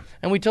confident,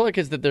 and we tell our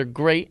kids that they're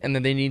great, and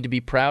that they need to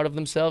be proud of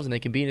themselves, and they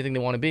can be anything they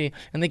want to be,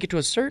 and they get to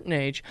a certain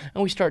age,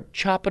 and we start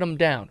chopping them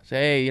down.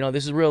 Say, hey,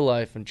 this is real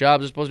life, and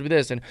jobs are supposed to be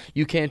this, and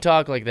you can't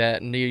talk like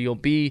that, and you'll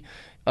be,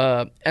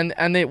 what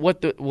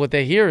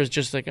they hear is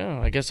just like,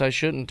 oh, I guess I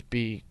shouldn't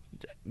be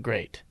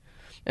great.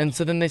 And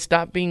so then they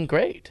stop being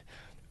great.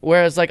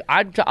 Whereas like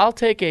I'll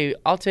take a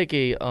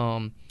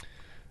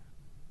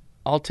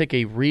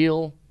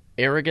real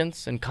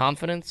arrogance and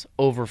confidence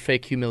over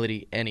fake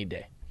humility any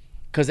day.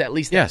 Because at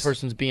least that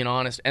person's being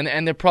honest,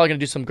 and they're probably gonna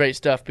do some great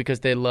stuff because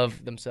they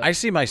love themselves. I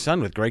see my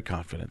son with great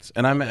confidence,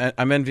 and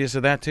I'm envious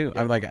of that too.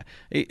 I'm like,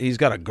 he's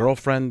got a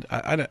girlfriend.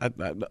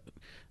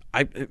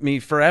 I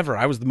mean, forever,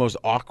 I was the most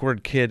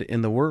awkward kid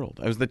in the worord.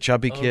 I was the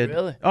chubby kid.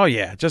 Really? Oh,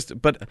 yeah.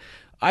 But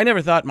I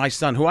never thought my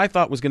son, who I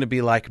thought was going to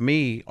be like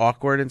me,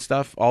 awkward and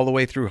stuff, all the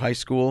way through high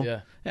school.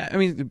 Yeah. I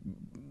mean,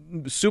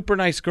 super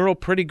nice girl,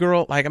 pretty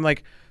girl. Like, I'm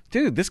like,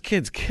 dude, this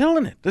kid's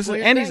killing it. He's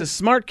a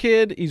smart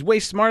kid. He's way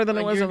smarter than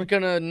I was. You're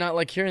going to not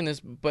like hearing this,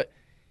 but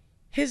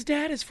his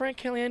dad is Frank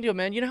Caliendo,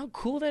 man. You know how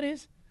cool that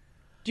is?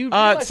 Dude,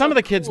 some of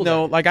the kids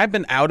know. Like, I've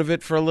been out of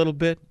it for a little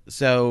bit,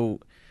 so...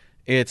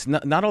 It's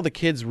not all the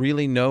kids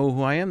really know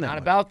who I am. Not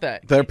about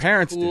that. Their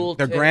parents do.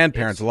 Their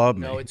grandparents love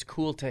me. No, it's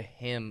cool to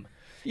him.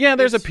 Yeah,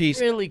 there's a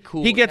piece. Really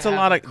cool. He gets a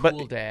lot of.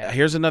 Cool dad.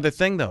 Here's another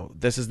thing, though.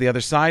 This is the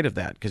other side of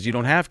that because you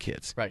don't have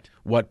kids. Right.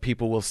 What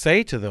people will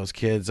say to those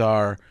kids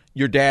are,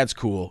 "Your dad's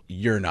cool.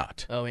 You're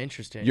not." Oh,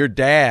 interesting. Your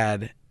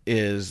dad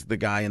is the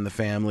guy in the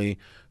family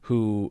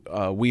who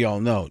we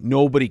all know.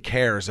 Nobody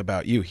cares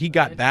about you. He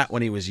got that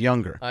when he was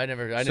younger. I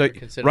never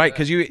considered right,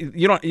 that. because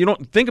you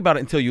don't think about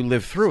it until you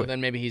live through So it. then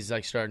maybe he's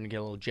like starting to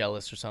get a little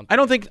jealous or something. I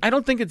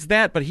don't think it's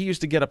that, but he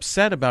used to get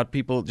upset about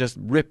people just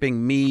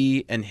ripping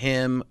me and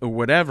him or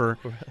whatever.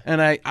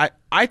 And I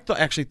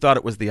actually thought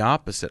it was the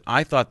opposite.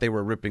 I thought they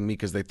were ripping me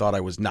because they thought I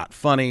was not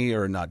funny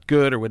or not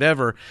good or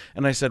whatever.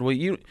 And I said, well,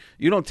 you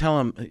don't tell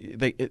them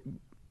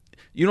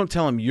you don't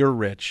tell him you're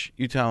rich.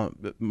 You tell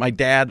him my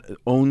dad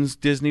owns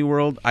Disney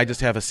World. I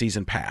just have a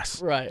season pass.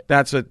 Right.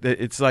 That's what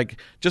it's like.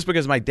 Just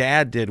because my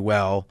dad did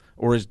well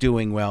or is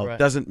doing well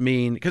doesn't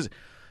mean because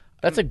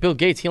that's like Bill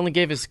Gates. He only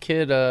gave his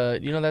kid.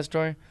 You know that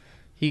story?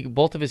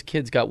 Both of his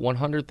kids got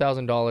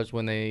 $100,000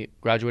 when they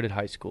graduated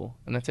high school,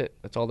 and that's it.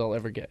 That's all they'll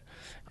ever get.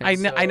 I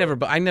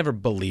never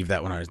believed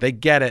that when I was. They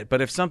get it,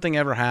 but if something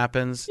ever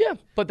happens, yeah,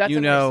 but that's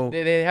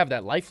they have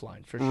that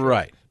lifeline for sure.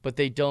 Right. But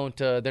they don't.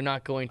 They're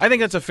not going to. I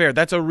think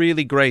that's a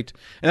really great,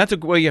 and that's a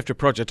way you have to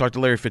approach it. I talked to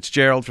Larry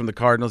Fitzgerald from the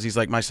Cardinals. He's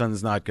like, my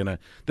son's not gonna.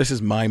 This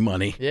is my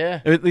money.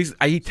 Yeah. At least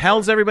he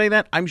tells everybody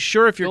that. I'm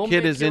sure if your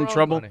kid is in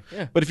trouble,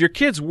 yeah. But if your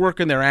kid's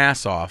working their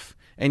ass off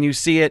and you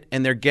see it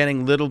and they're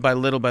getting little by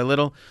little by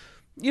little,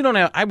 you don't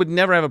have. I would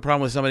never have a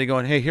problem with somebody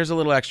going, hey, here's a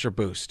little extra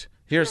boost.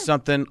 Here's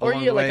something. Or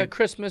along the way. like a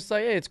Christmas,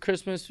 like, hey, it's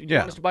Christmas. You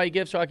want us to buy you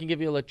gifts, or I can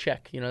give you a little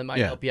check. You know, it might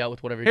help you out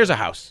with whatever. Here's a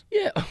house.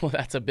 Yeah, well,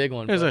 that's a big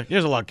one. Here's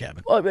a log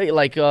cabin. Well,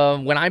 like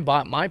when I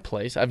bought my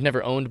place, I've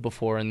never owned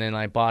before, and then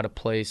I bought a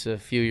place a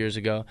few years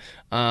ago.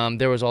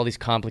 There was all these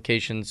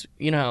complications.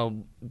 You know how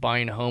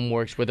buying a home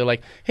works, where they're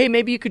like, hey,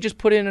 maybe you could just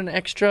put in an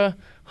extra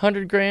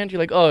 $100,000. You're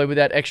like, oh, with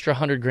that extra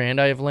 $100,000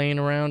 I have laying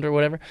around or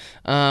whatever.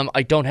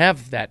 I don't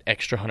have that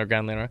extra $100,000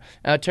 laying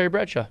around. Terry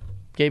Bradshaw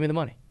gave me the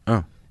money.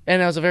 Oh. And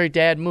that was a very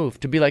dad move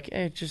to be like,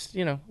 hey, just,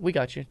 we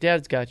got you.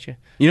 Dad's got you.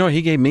 You know what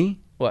he gave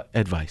me? What?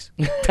 Advice.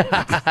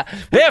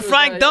 Here,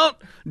 Frank,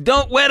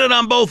 don't wet it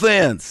on both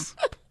ends.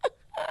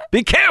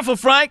 Be careful,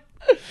 Frank.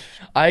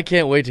 I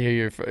can't wait to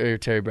hear your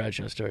Terry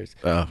Bradshaw stories.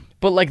 Oh.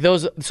 But like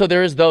those, so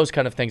there is those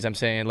kind of things I'm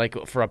saying,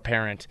 like for a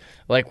parent,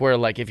 like where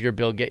like if you're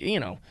Bill Gates,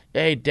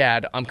 hey,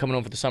 Dad, I'm coming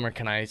home for the summer.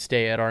 Can I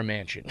stay at our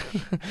mansion?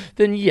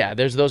 Then yeah,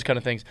 there's those kind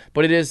of things.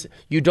 But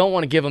you don't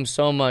want to give them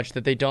so much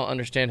that they don't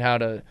understand how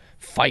to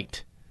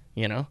fight.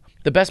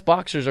 The best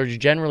boxers are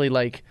generally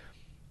like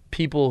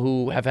people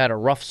who have had a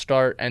rough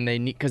start and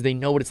because they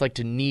know what it's like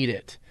to need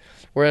it.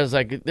 Whereas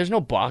like there's no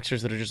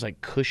boxers that are just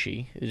like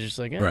cushy. It's just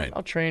like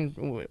I'll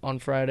train on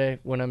Friday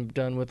when I'm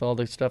done with all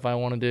the stuff I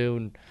want to do,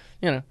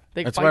 and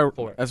they fight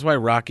for it. That's why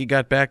Rocky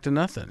got back to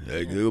nothing.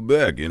 They go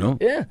back,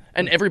 Yeah,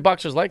 and every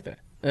boxer's like that.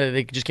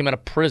 They just came out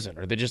of prison,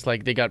 or they just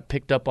they got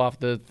picked up off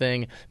the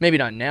thing. Maybe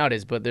not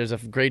nowadays, but there's a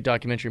great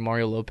documentary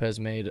Mario Lopez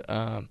made.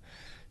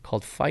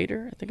 Called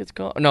Fighter, I think it's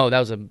called. No, that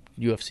was a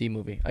UFC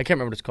movie. I can't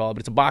remember what it's called, but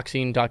it's a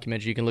boxing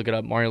documentary. You can look it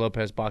up, Mario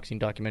Lopez boxing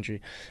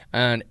documentary.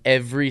 And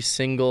every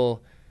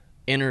single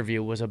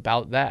interview was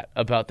about that,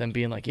 about them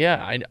being like,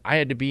 yeah, I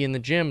had to be in the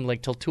gym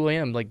like till 2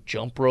 a.m., like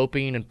jump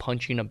roping and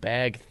punching a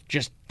bag,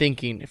 just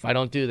thinking if I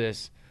don't do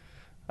this,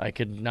 I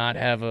could not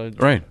have a...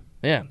 Right.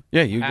 Yeah.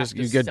 Yeah, you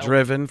get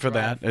driven for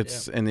that.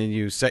 And then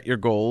you set your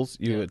goals,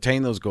 you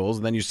attain those goals,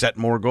 and then you set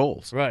more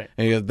goals. Right.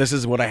 And you go, this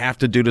is what I have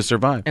to do to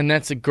survive. And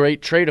that's a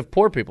great trait of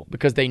poor people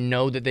because they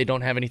know that they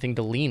don't have anything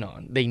to lean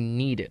on. They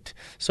need it.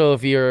 So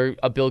if you're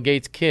a Bill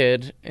Gates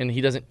kid and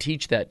he doesn't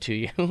teach that to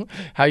you,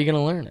 how are you going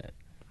to learn it?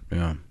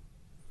 Yeah.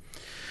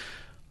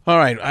 All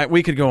right,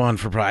 we could go on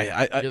for probably.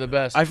 You're the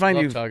best. I find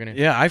Love talking to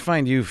you. Yeah, I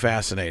find you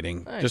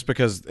fascinating. Nice. Just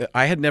because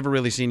I had never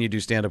really seen you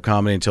do stand-up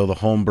comedy until the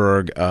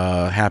Holmberg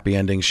Happy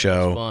Ending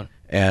show, fun.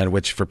 And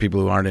which for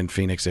people who aren't in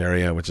Phoenix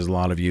area, which is a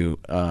lot of you,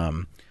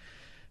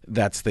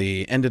 that's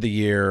the end of the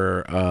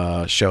year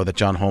show that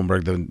John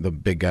Holmberg, the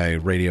big guy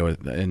radio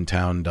in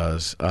town,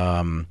 does.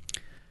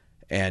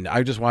 And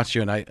I just watched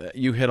you, and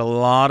you hit a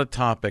lot of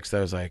topics that I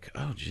was like,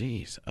 oh,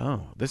 geez,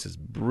 this is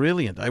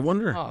brilliant. I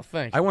wonder. Oh,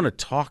 thanks. I want to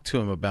talk to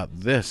him about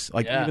this.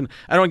 Like, Yeah. even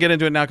I don't get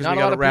into it now because we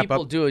got to wrap Not a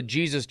lot of up. people do a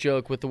Jesus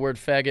joke with the word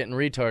faggot and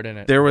retard in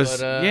it. There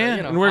was, but,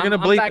 and we're gonna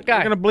I'm bleep. that guy.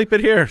 We're gonna bleep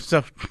it here.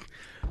 So,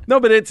 no,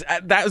 but it's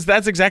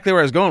that's exactly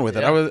where I was going with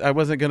it. Yeah. I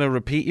wasn't gonna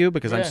repeat you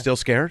because I'm Yeah. still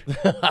scared.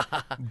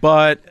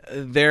 But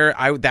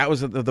that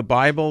was the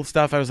Bible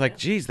stuff. I was like,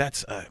 geez,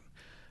 that's.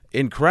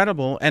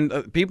 Incredible,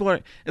 and people are,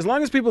 as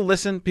long as people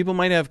listen, people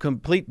might have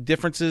complete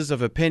differences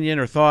of opinion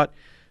or thought,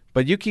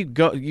 but you keep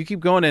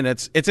going, and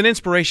it's an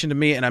inspiration to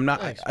me. And I'm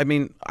not. Thanks. I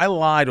mean, I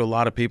lie to a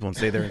lot of people and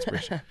say they're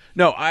inspiration.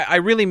 No, I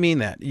really mean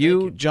that.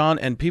 You, John,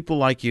 and people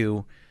like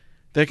you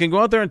that can go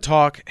out there and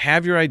talk,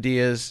 have your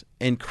ideas,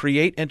 and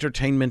create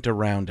entertainment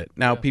around it.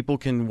 Now, people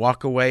can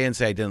walk away and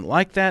say, I didn't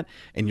like that,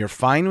 and you're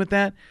fine with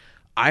that.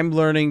 I'm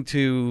learning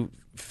to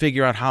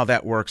figure out how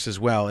that works as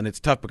well, and it's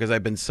tough because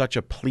I've been such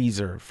a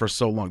pleaser for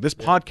so long. This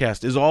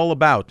podcast is all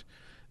about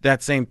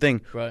that same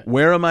thing. Right.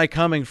 Where am I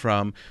coming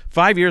from?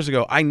 5 years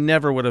ago, I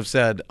never would have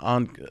said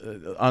on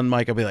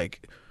mic, I'd be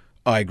like,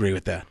 oh, I agree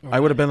with that. Right. I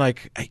would have been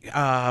like, hey,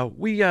 can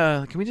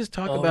we just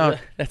talk about...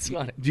 That's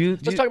funny.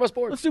 Let's talk about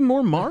sports. Let's do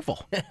more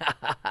Marvel.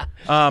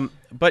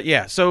 But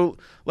yeah, so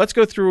let's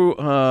go through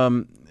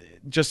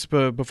just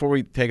before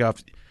we take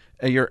off,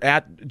 you're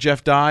at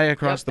Jeff Dye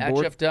across the at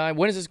board? Jeff Dye.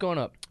 When is this going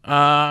up?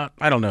 I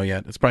don't know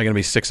yet. It's probably going to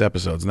be 6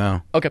 episodes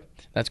now. Okay,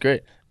 that's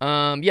great.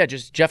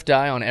 Just Jeff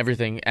Dye on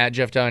everything. At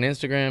Jeff Dye on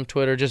Instagram,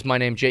 Twitter, just my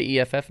name,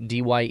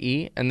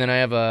 JEFFDYE. And then I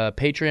have a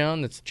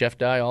Patreon that's Jeff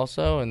Dye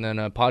also, and then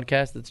a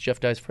podcast that's Jeff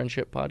Dye's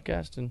Friendship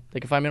Podcast, and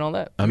they can find me on all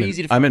that.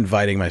 Easy to find. I'm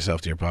inviting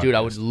myself to your podcast. Dude,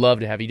 I would love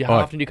to have you. How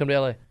often do you come to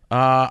LA?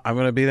 I'm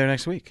going to be there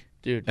next week.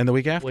 Dude. And the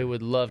week after? We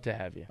would love to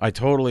have you. I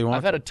totally want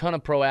I've had a ton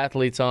of pro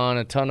athletes on,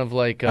 a ton of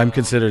like... I'm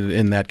considered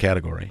in that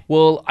category.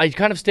 Well, I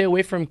kind of stay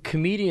away from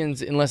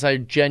comedians unless I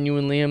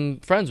genuinely am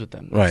friends with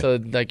them. Right. So,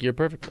 like, you're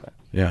perfect for that.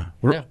 Yeah.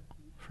 We're Yeah.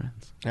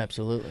 friends.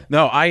 Absolutely.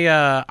 No,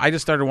 I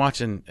just started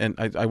watching, and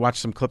I watched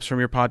some clips from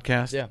your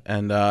podcast. Yeah.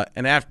 And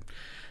after...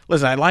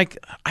 Listen,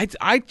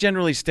 I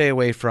generally stay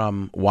away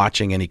from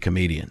watching any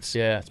comedians.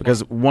 Yeah.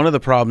 Because one of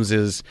the problems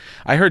is,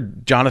 I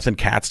heard Jonathan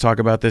Katz talk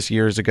about this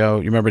years ago.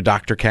 You remember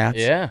Dr. Katz?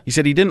 Yeah. He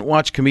said he didn't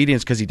watch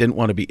comedians because he didn't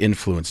want to be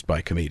influenced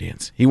by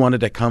comedians. He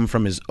wanted to come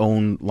from his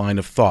own line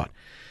of thought.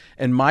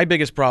 And my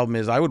biggest problem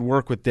is I would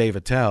work with Dave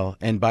Attell,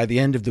 and by the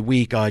end of the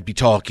week, I'd be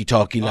talky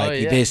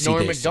like this.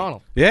 Norm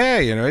Macdonald. Yeah,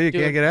 you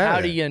can't get out of it.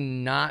 How do you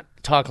not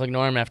talk like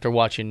Norm after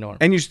watching Norm?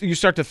 And you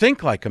start to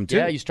think like him, too.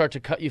 Yeah, you start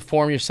to you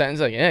form your sentence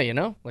like,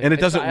 Like, and it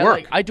doesn't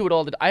work. I do it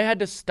all the time. I had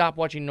to stop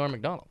watching Norm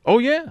Macdonald. Oh,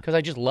 yeah. Because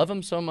I just love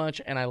him so much,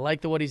 and I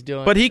like what he's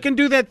doing. But he can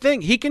do that thing.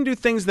 He can do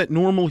things that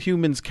normal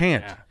humans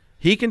can't. Yeah.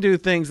 He can do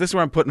things. This is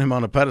where I'm putting him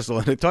on a pedestal.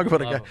 And they talk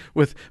about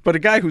a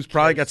guy who's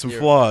probably got some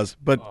flaws,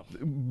 but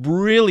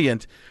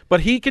brilliant.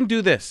 But he can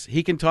do this.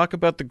 He can talk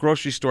about the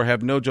grocery store.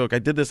 Have no joke. I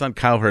did this on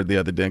Cowherd the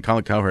other day. On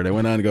Colin Cowherd, I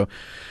went on and go.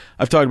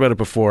 I've talked about it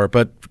before,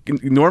 but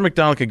Norm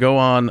Macdonald could go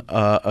on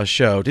a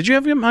show. Did you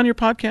have him on your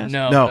podcast?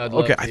 No.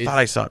 Okay, I thought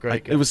I saw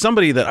it. It was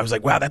somebody that I was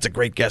like, wow, that's a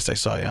great guest. I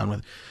saw you on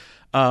with.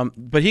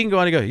 But he can go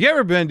on and go. You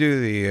ever been to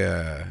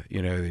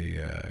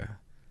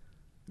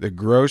the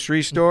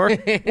grocery store?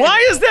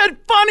 Why is that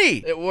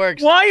funny? It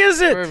works. Why is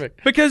it?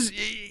 Perfect. Because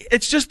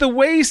it's just the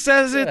way he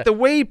says it, the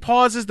way he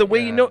pauses, the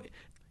way you know.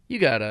 You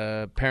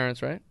got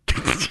parents, right?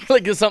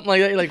 Like something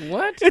like that. You're like,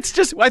 what? It's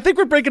just. I think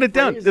we're breaking it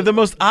down. The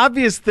most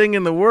obvious thing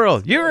in the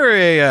world. You were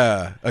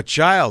a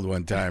child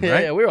one time,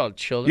 right? Yeah, we were all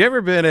children. You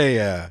ever been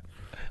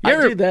I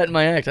do that in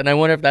my act, and I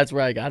wonder if that's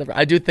where I got it from.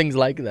 I do things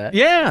like that.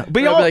 Yeah,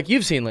 but I'll be like,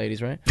 you've seen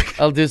ladies, right?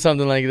 I'll do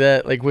something like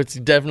that, like what's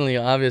definitely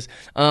obvious.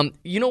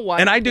 You know why?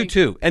 And I do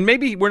too. And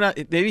maybe we're not.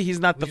 Maybe he's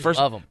not the first.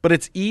 Love him. But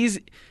it's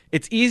easy.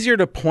 It's easier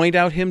to point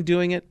out him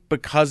doing it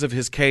because of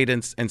his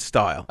cadence and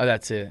style. Oh,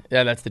 that's it.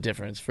 Yeah, that's the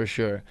difference for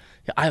sure.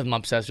 Yeah, I'm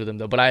obsessed with him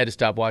though, but I had to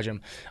stop watching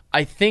him.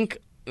 I think.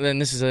 And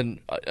this is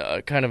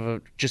a kind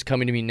of just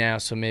coming to me now,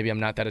 so maybe I'm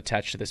not that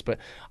attached to this, but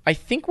I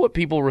think what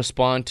people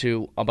respond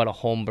to about a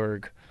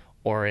Holmberg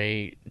or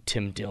a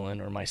Tim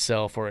Dillon or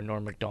myself or a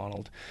Norm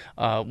Macdonald,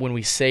 when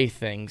we say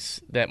things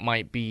that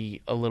might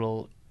be a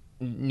little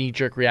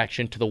knee-jerk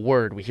reaction to the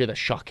word, we hear the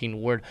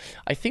shocking word.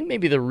 I think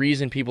maybe the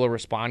reason people are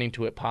responding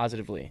to it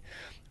positively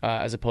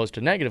as opposed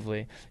to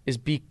negatively is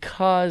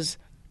because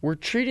we're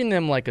treating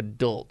them like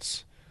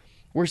adults.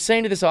 We're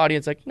saying to this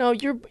audience, like, no,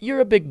 you're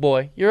a big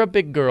boy, you're a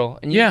big girl,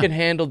 and you can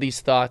handle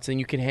these thoughts, and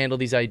you can handle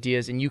these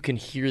ideas, and you can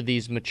hear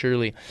these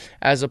maturely,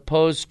 as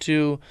opposed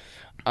to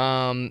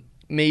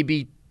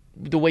maybe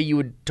the way you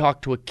would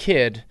talk to a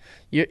kid.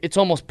 It's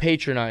almost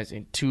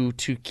patronizing to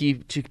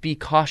be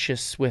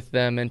cautious with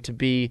them, and to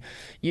be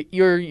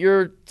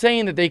you're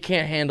saying that they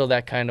can't handle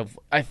that kind of.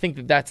 I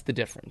think that's the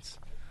difference.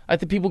 I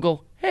think people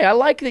go, hey, I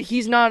like that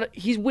he's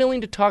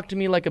willing to talk to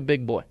me like a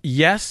big boy.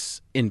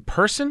 Yes, in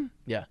person.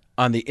 Yeah.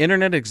 On the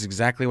internet, it's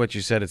exactly what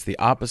you said. It's the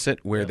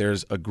opposite, where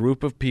there's a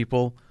group of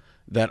people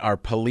that are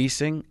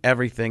policing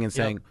everything and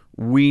saying,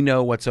 we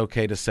know what's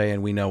okay to say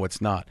and we know what's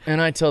not.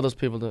 And I tell those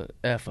people to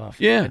F off.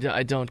 Yeah.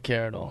 I don't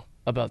care at all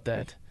about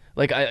that.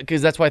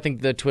 Because that's why I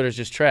think that Twitter's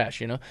just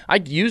trash, I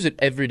use it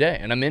every day,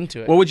 and I'm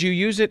into it. Well, would you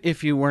use it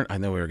if you weren't... I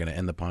know we were going to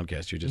end the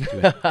podcast. You're just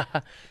doing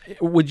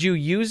it. Would you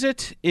use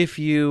it if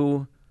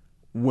you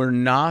were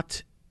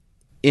not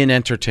in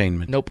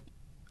entertainment? Nope.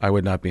 I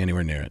would not be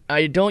anywhere near it.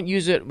 I don't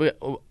use it.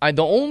 The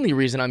only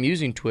reason I'm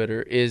using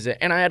Twitter is,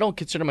 and I don't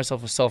consider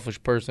myself a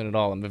selfish person at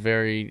all.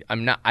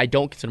 I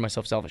don't consider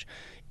myself selfish,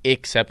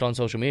 except on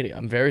social media.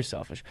 I'm very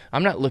selfish.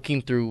 I'm not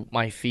looking through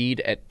my feed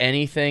at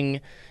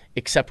anything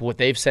except what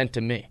they've sent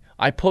to me.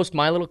 I post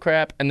my little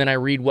crap, and then I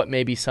read what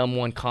maybe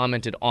someone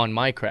commented on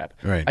my crap.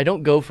 Right. I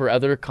don't go for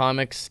other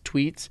comics'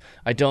 tweets.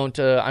 I don't.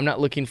 I'm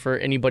not looking for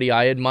anybody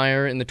I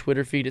admire in the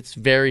Twitter feed. It's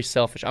very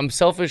selfish. I'm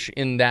selfish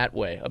in that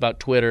way about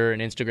Twitter and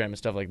Instagram and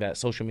stuff like that,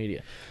 social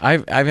media.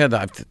 I've had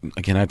that.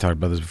 Again, I've talked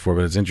about this before,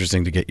 but it's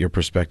interesting to get your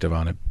perspective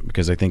on it,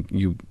 because I think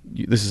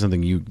this is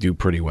something you do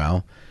pretty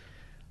well.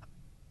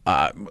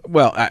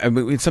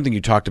 It's something you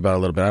talked about a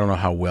little bit. I don't know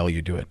how well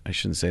you do it. I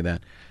shouldn't say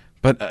that.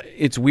 But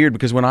it's weird,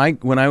 because when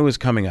I was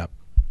coming up,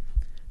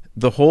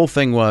 the whole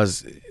thing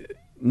was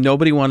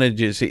nobody wanted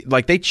to see,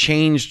 like, they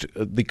changed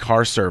the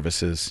car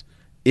services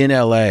in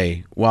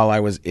LA while I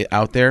was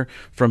out there,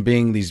 from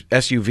being these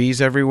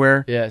SUVs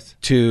everywhere Yes.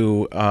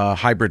 to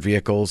hybrid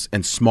vehicles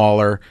and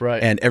smaller.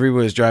 Right. And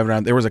everybody was driving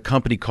around. There was a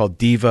company called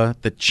Diva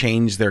that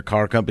changed their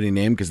car company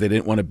name because they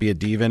didn't want to be a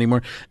diva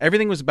anymore.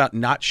 Everything was about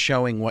not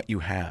showing what you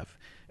have.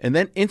 And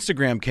then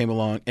Instagram came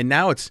along, and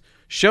now it's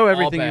show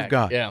everything back, you've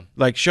got. yeah.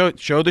 Like show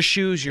the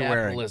shoes you're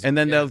wearing, Capitalism. and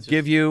then Yeah, they'll it's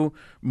give you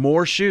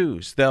more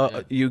shoes.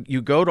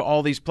 You go to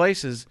all these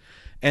places,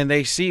 and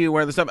they see you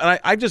wear the stuff. And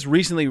I just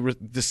recently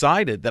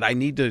decided that I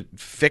need to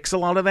fix a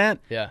lot of that.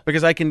 Yeah.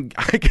 Because I can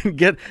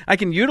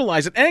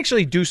utilize it and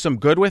actually do some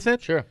good with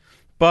it. Sure.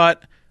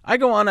 But I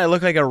go on, I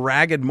look like a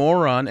ragged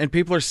moron, and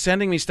people are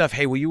sending me stuff.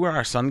 Hey, will you wear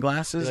our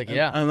sunglasses? You're like,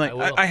 yeah, I'm like, I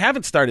will. I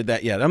haven't started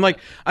that yet. I'm like,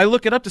 I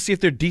look it up to see if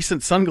they're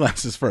decent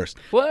sunglasses first.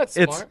 Well, that's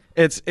smart.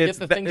 It's Get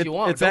the things you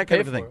want. It's Don't that kind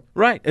pay of a thing, for it.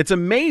 right? It's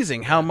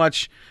amazing how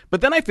much.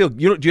 But then I feel.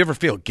 Do you ever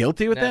feel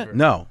guilty with Never. that?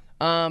 No.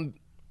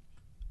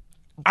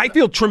 I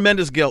feel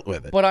tremendous guilt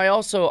with it. But I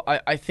also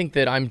I think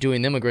that I'm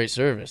doing them a great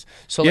service.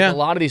 So like Yeah. a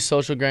lot of these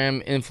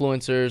socialgram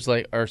influencers,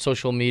 like or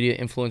social media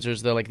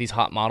influencers, they're like these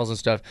hot models and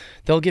stuff.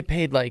 They'll get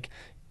paid like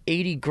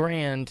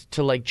 $80,000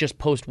 to like just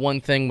post one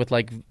thing with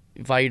like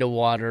Vita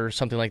water or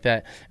something like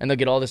that, and they'll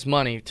get all this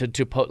money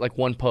to post like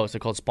one post. They're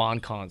called spawn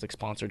cons, like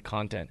sponsored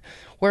content.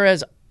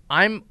 Whereas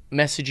I'm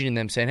messaging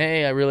them saying,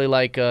 hey, I really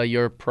like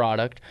your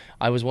product.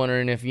 I was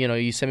wondering if,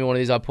 you send me one of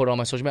these, I'll put it on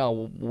my social media.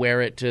 I'll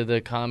wear it to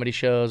the comedy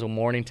shows or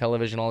morning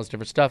television, all this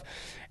different stuff.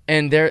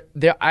 And they're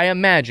I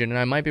imagine, and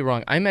I might be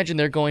wrong, I imagine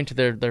they're going to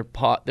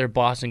their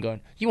boss and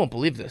going, you won't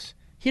believe this.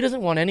 He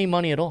doesn't want any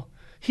money at all.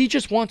 He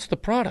just wants the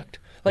product.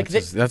 Like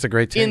That's a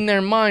great take. in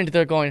their mind,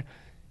 they're going,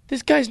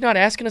 this guy's not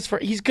asking us for,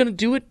 he's going to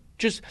do it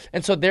just,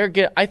 and so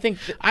I think.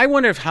 I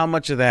wonder if how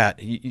much of that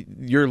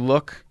your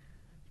look,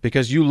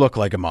 because you look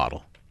like a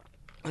model.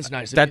 That's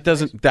nice. That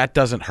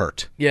doesn't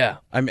hurt. Yeah.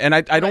 I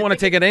don't want to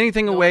take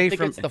anything away I think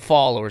from. it's the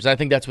followers. I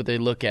think that's what they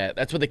look at.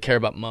 That's what they care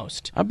about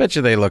most. I bet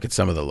you they look at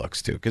some of the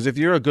looks too. Because if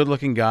you're a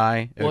good-looking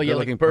guy, a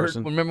good-looking like Bert.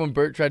 person, Remember when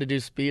Bert tried to do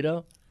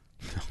Speedo?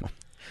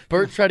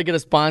 Bert tried to get a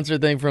sponsor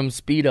thing from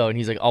Speedo, and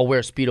he's like, "I'll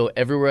wear Speedo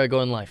everywhere I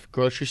go in life.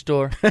 Grocery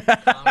store,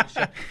 comedy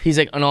shop." He's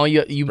like, "And all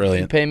you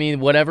pay me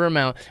whatever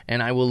amount,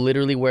 and I will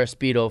literally wear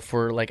Speedo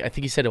for like I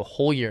think he said a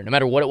whole year, no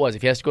matter what it was.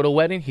 If he has to go to a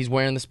wedding, he's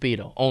wearing the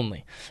Speedo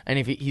only. And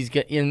if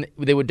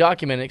they would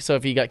document it. So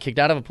if he got kicked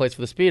out of a place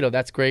for the Speedo,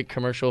 that's great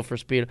commercial for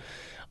Speedo."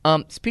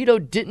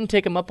 Speedo didn't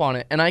take him up on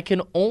it, and I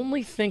can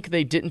only think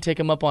they didn't take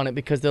him up on it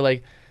because they're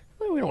like,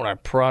 we don't want our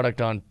product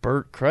on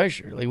Bert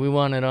Kreischer. Like we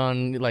want it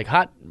on like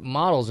hot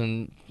models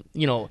and.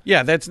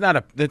 Yeah, that's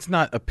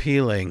not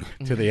appealing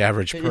to the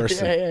average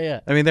person. Yeah.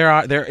 I mean,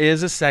 there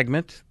is a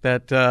segment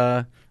that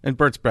and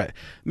Bert's Brett.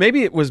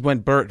 Maybe it was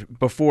when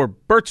before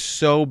Bert's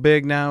so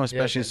big now,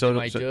 especially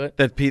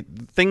that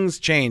things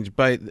change.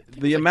 But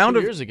the amount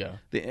of 2 years ago.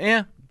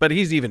 But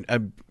he's even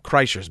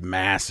Kreischer's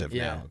massive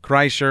now.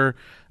 Kreischer.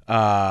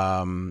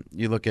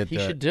 You look at he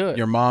should do it.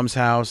 Your Mom's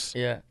House.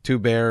 Yeah. Two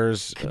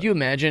Bears. Could you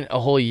imagine a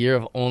whole year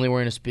of only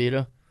wearing a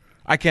Speedo?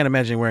 I can't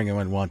imagine wearing it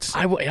once.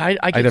 I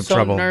get have so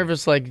trouble.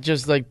 nervous,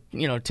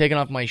 taking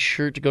off my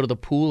shirt to go to the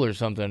pool or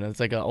something. It's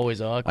like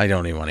always awkward. I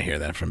don't even want to hear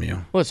that from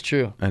you. Well, it's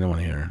true. I don't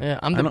want to hear. Yeah,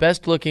 I'm the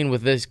best looking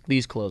with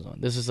these clothes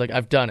on. This is like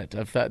I've done it.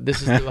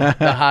 This is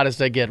the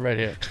hottest I get right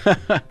here.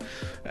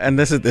 And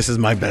this is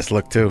my best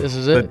look too. This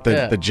is it.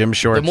 The gym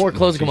shorts. The more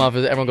clothes come off,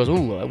 everyone goes,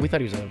 "Ooh, we thought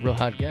he was a real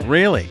hot guy."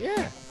 Really?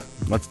 Yeah.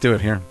 Let's do it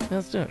here.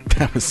 Let's do it.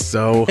 That was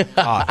so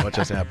hot. What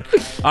just happened?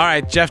 All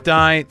right, Jeff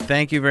Dye,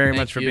 thank you very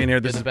much for being here.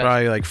 This is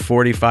probably like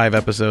 45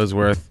 episodes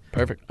worth.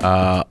 Perfect.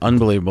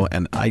 Unbelievable.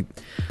 And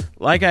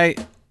the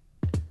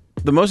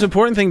most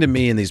important thing to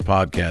me in these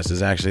podcasts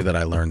is actually that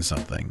I learn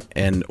something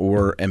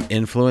or am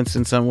influenced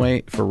in some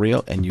way for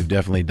real. And you've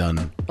definitely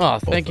done. Oh,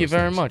 thank you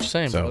very things. much.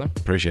 Same, so, brother.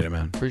 Appreciate it,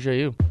 man. Appreciate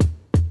you.